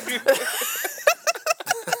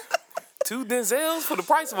 2 Denzels for the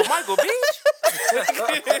price of a Michael, bitch.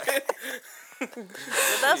 But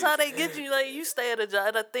that's how they get you. Like, you stay at a job.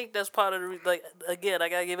 And I think that's part of the like. Again, I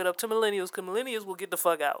gotta give it up to millennials, because millennials will get the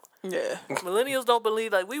fuck out. Yeah. Millennials don't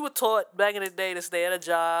believe, like, we were taught back in the day to stay at a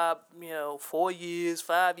job, 4 years,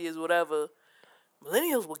 5 years, whatever.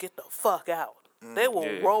 Millennials will get the fuck out. They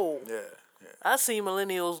will roll. Yeah. I see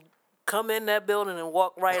millennials come in that building and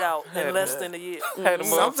walk right out in less than a year.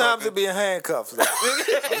 Sometimes it be in handcuffs. Like, I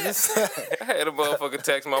had a motherfucker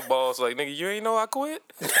text my boss like, nigga, you ain't know I quit?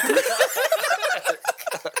 I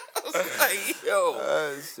was like, yo.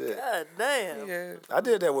 Shit. God damn. Yeah. I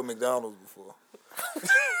did that with McDonald's before.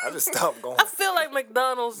 I just stopped going. I feel like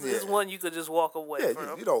McDonald's is one you could just walk away Yeah,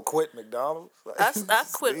 from. you don't quit McDonald's. Like, I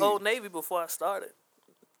quit leave. Old Navy before I started.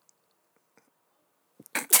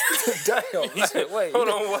 Damn. Like, wait. Hold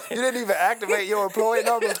on, what? You didn't even activate your employee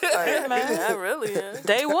number? Like, I really,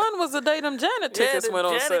 Day 1 was the day them Janet tickets the went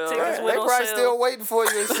on Janet sale. tickets they went on probably sale. still waiting for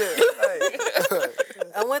you and shit. Like,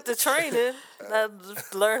 I went to training. I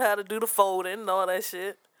just learned how to do the folding and all that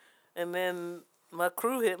shit. And then my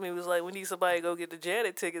crew hit me, was like, we need somebody to go get the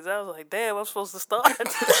Janet tickets. I was like, damn, I'm supposed to start.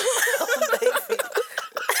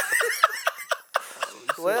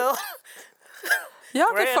 Well, Y'all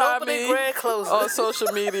can grand find opening, me grand closing. on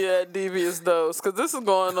social media at Devious Dose, because this is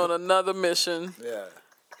going on another mission. yeah.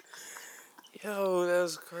 Yo,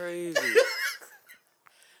 that's crazy.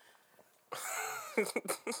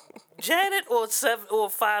 Janet or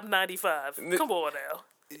 $5.95. Come on now.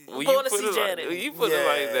 Well, going to put see it Janet. Like, you put it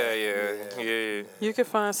like that, yeah. You can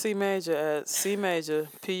find C Major at C Major,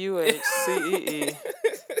 Puhcee.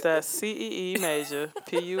 That's CEE Major,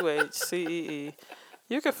 Puhcee.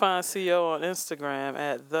 You can find CO on Instagram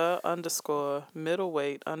at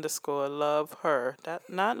 _middleweight_love her. That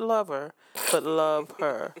not love her, but love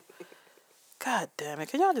her. God damn it!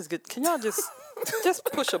 Can y'all just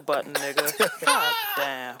push a button, nigga? God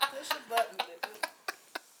damn. Push a button.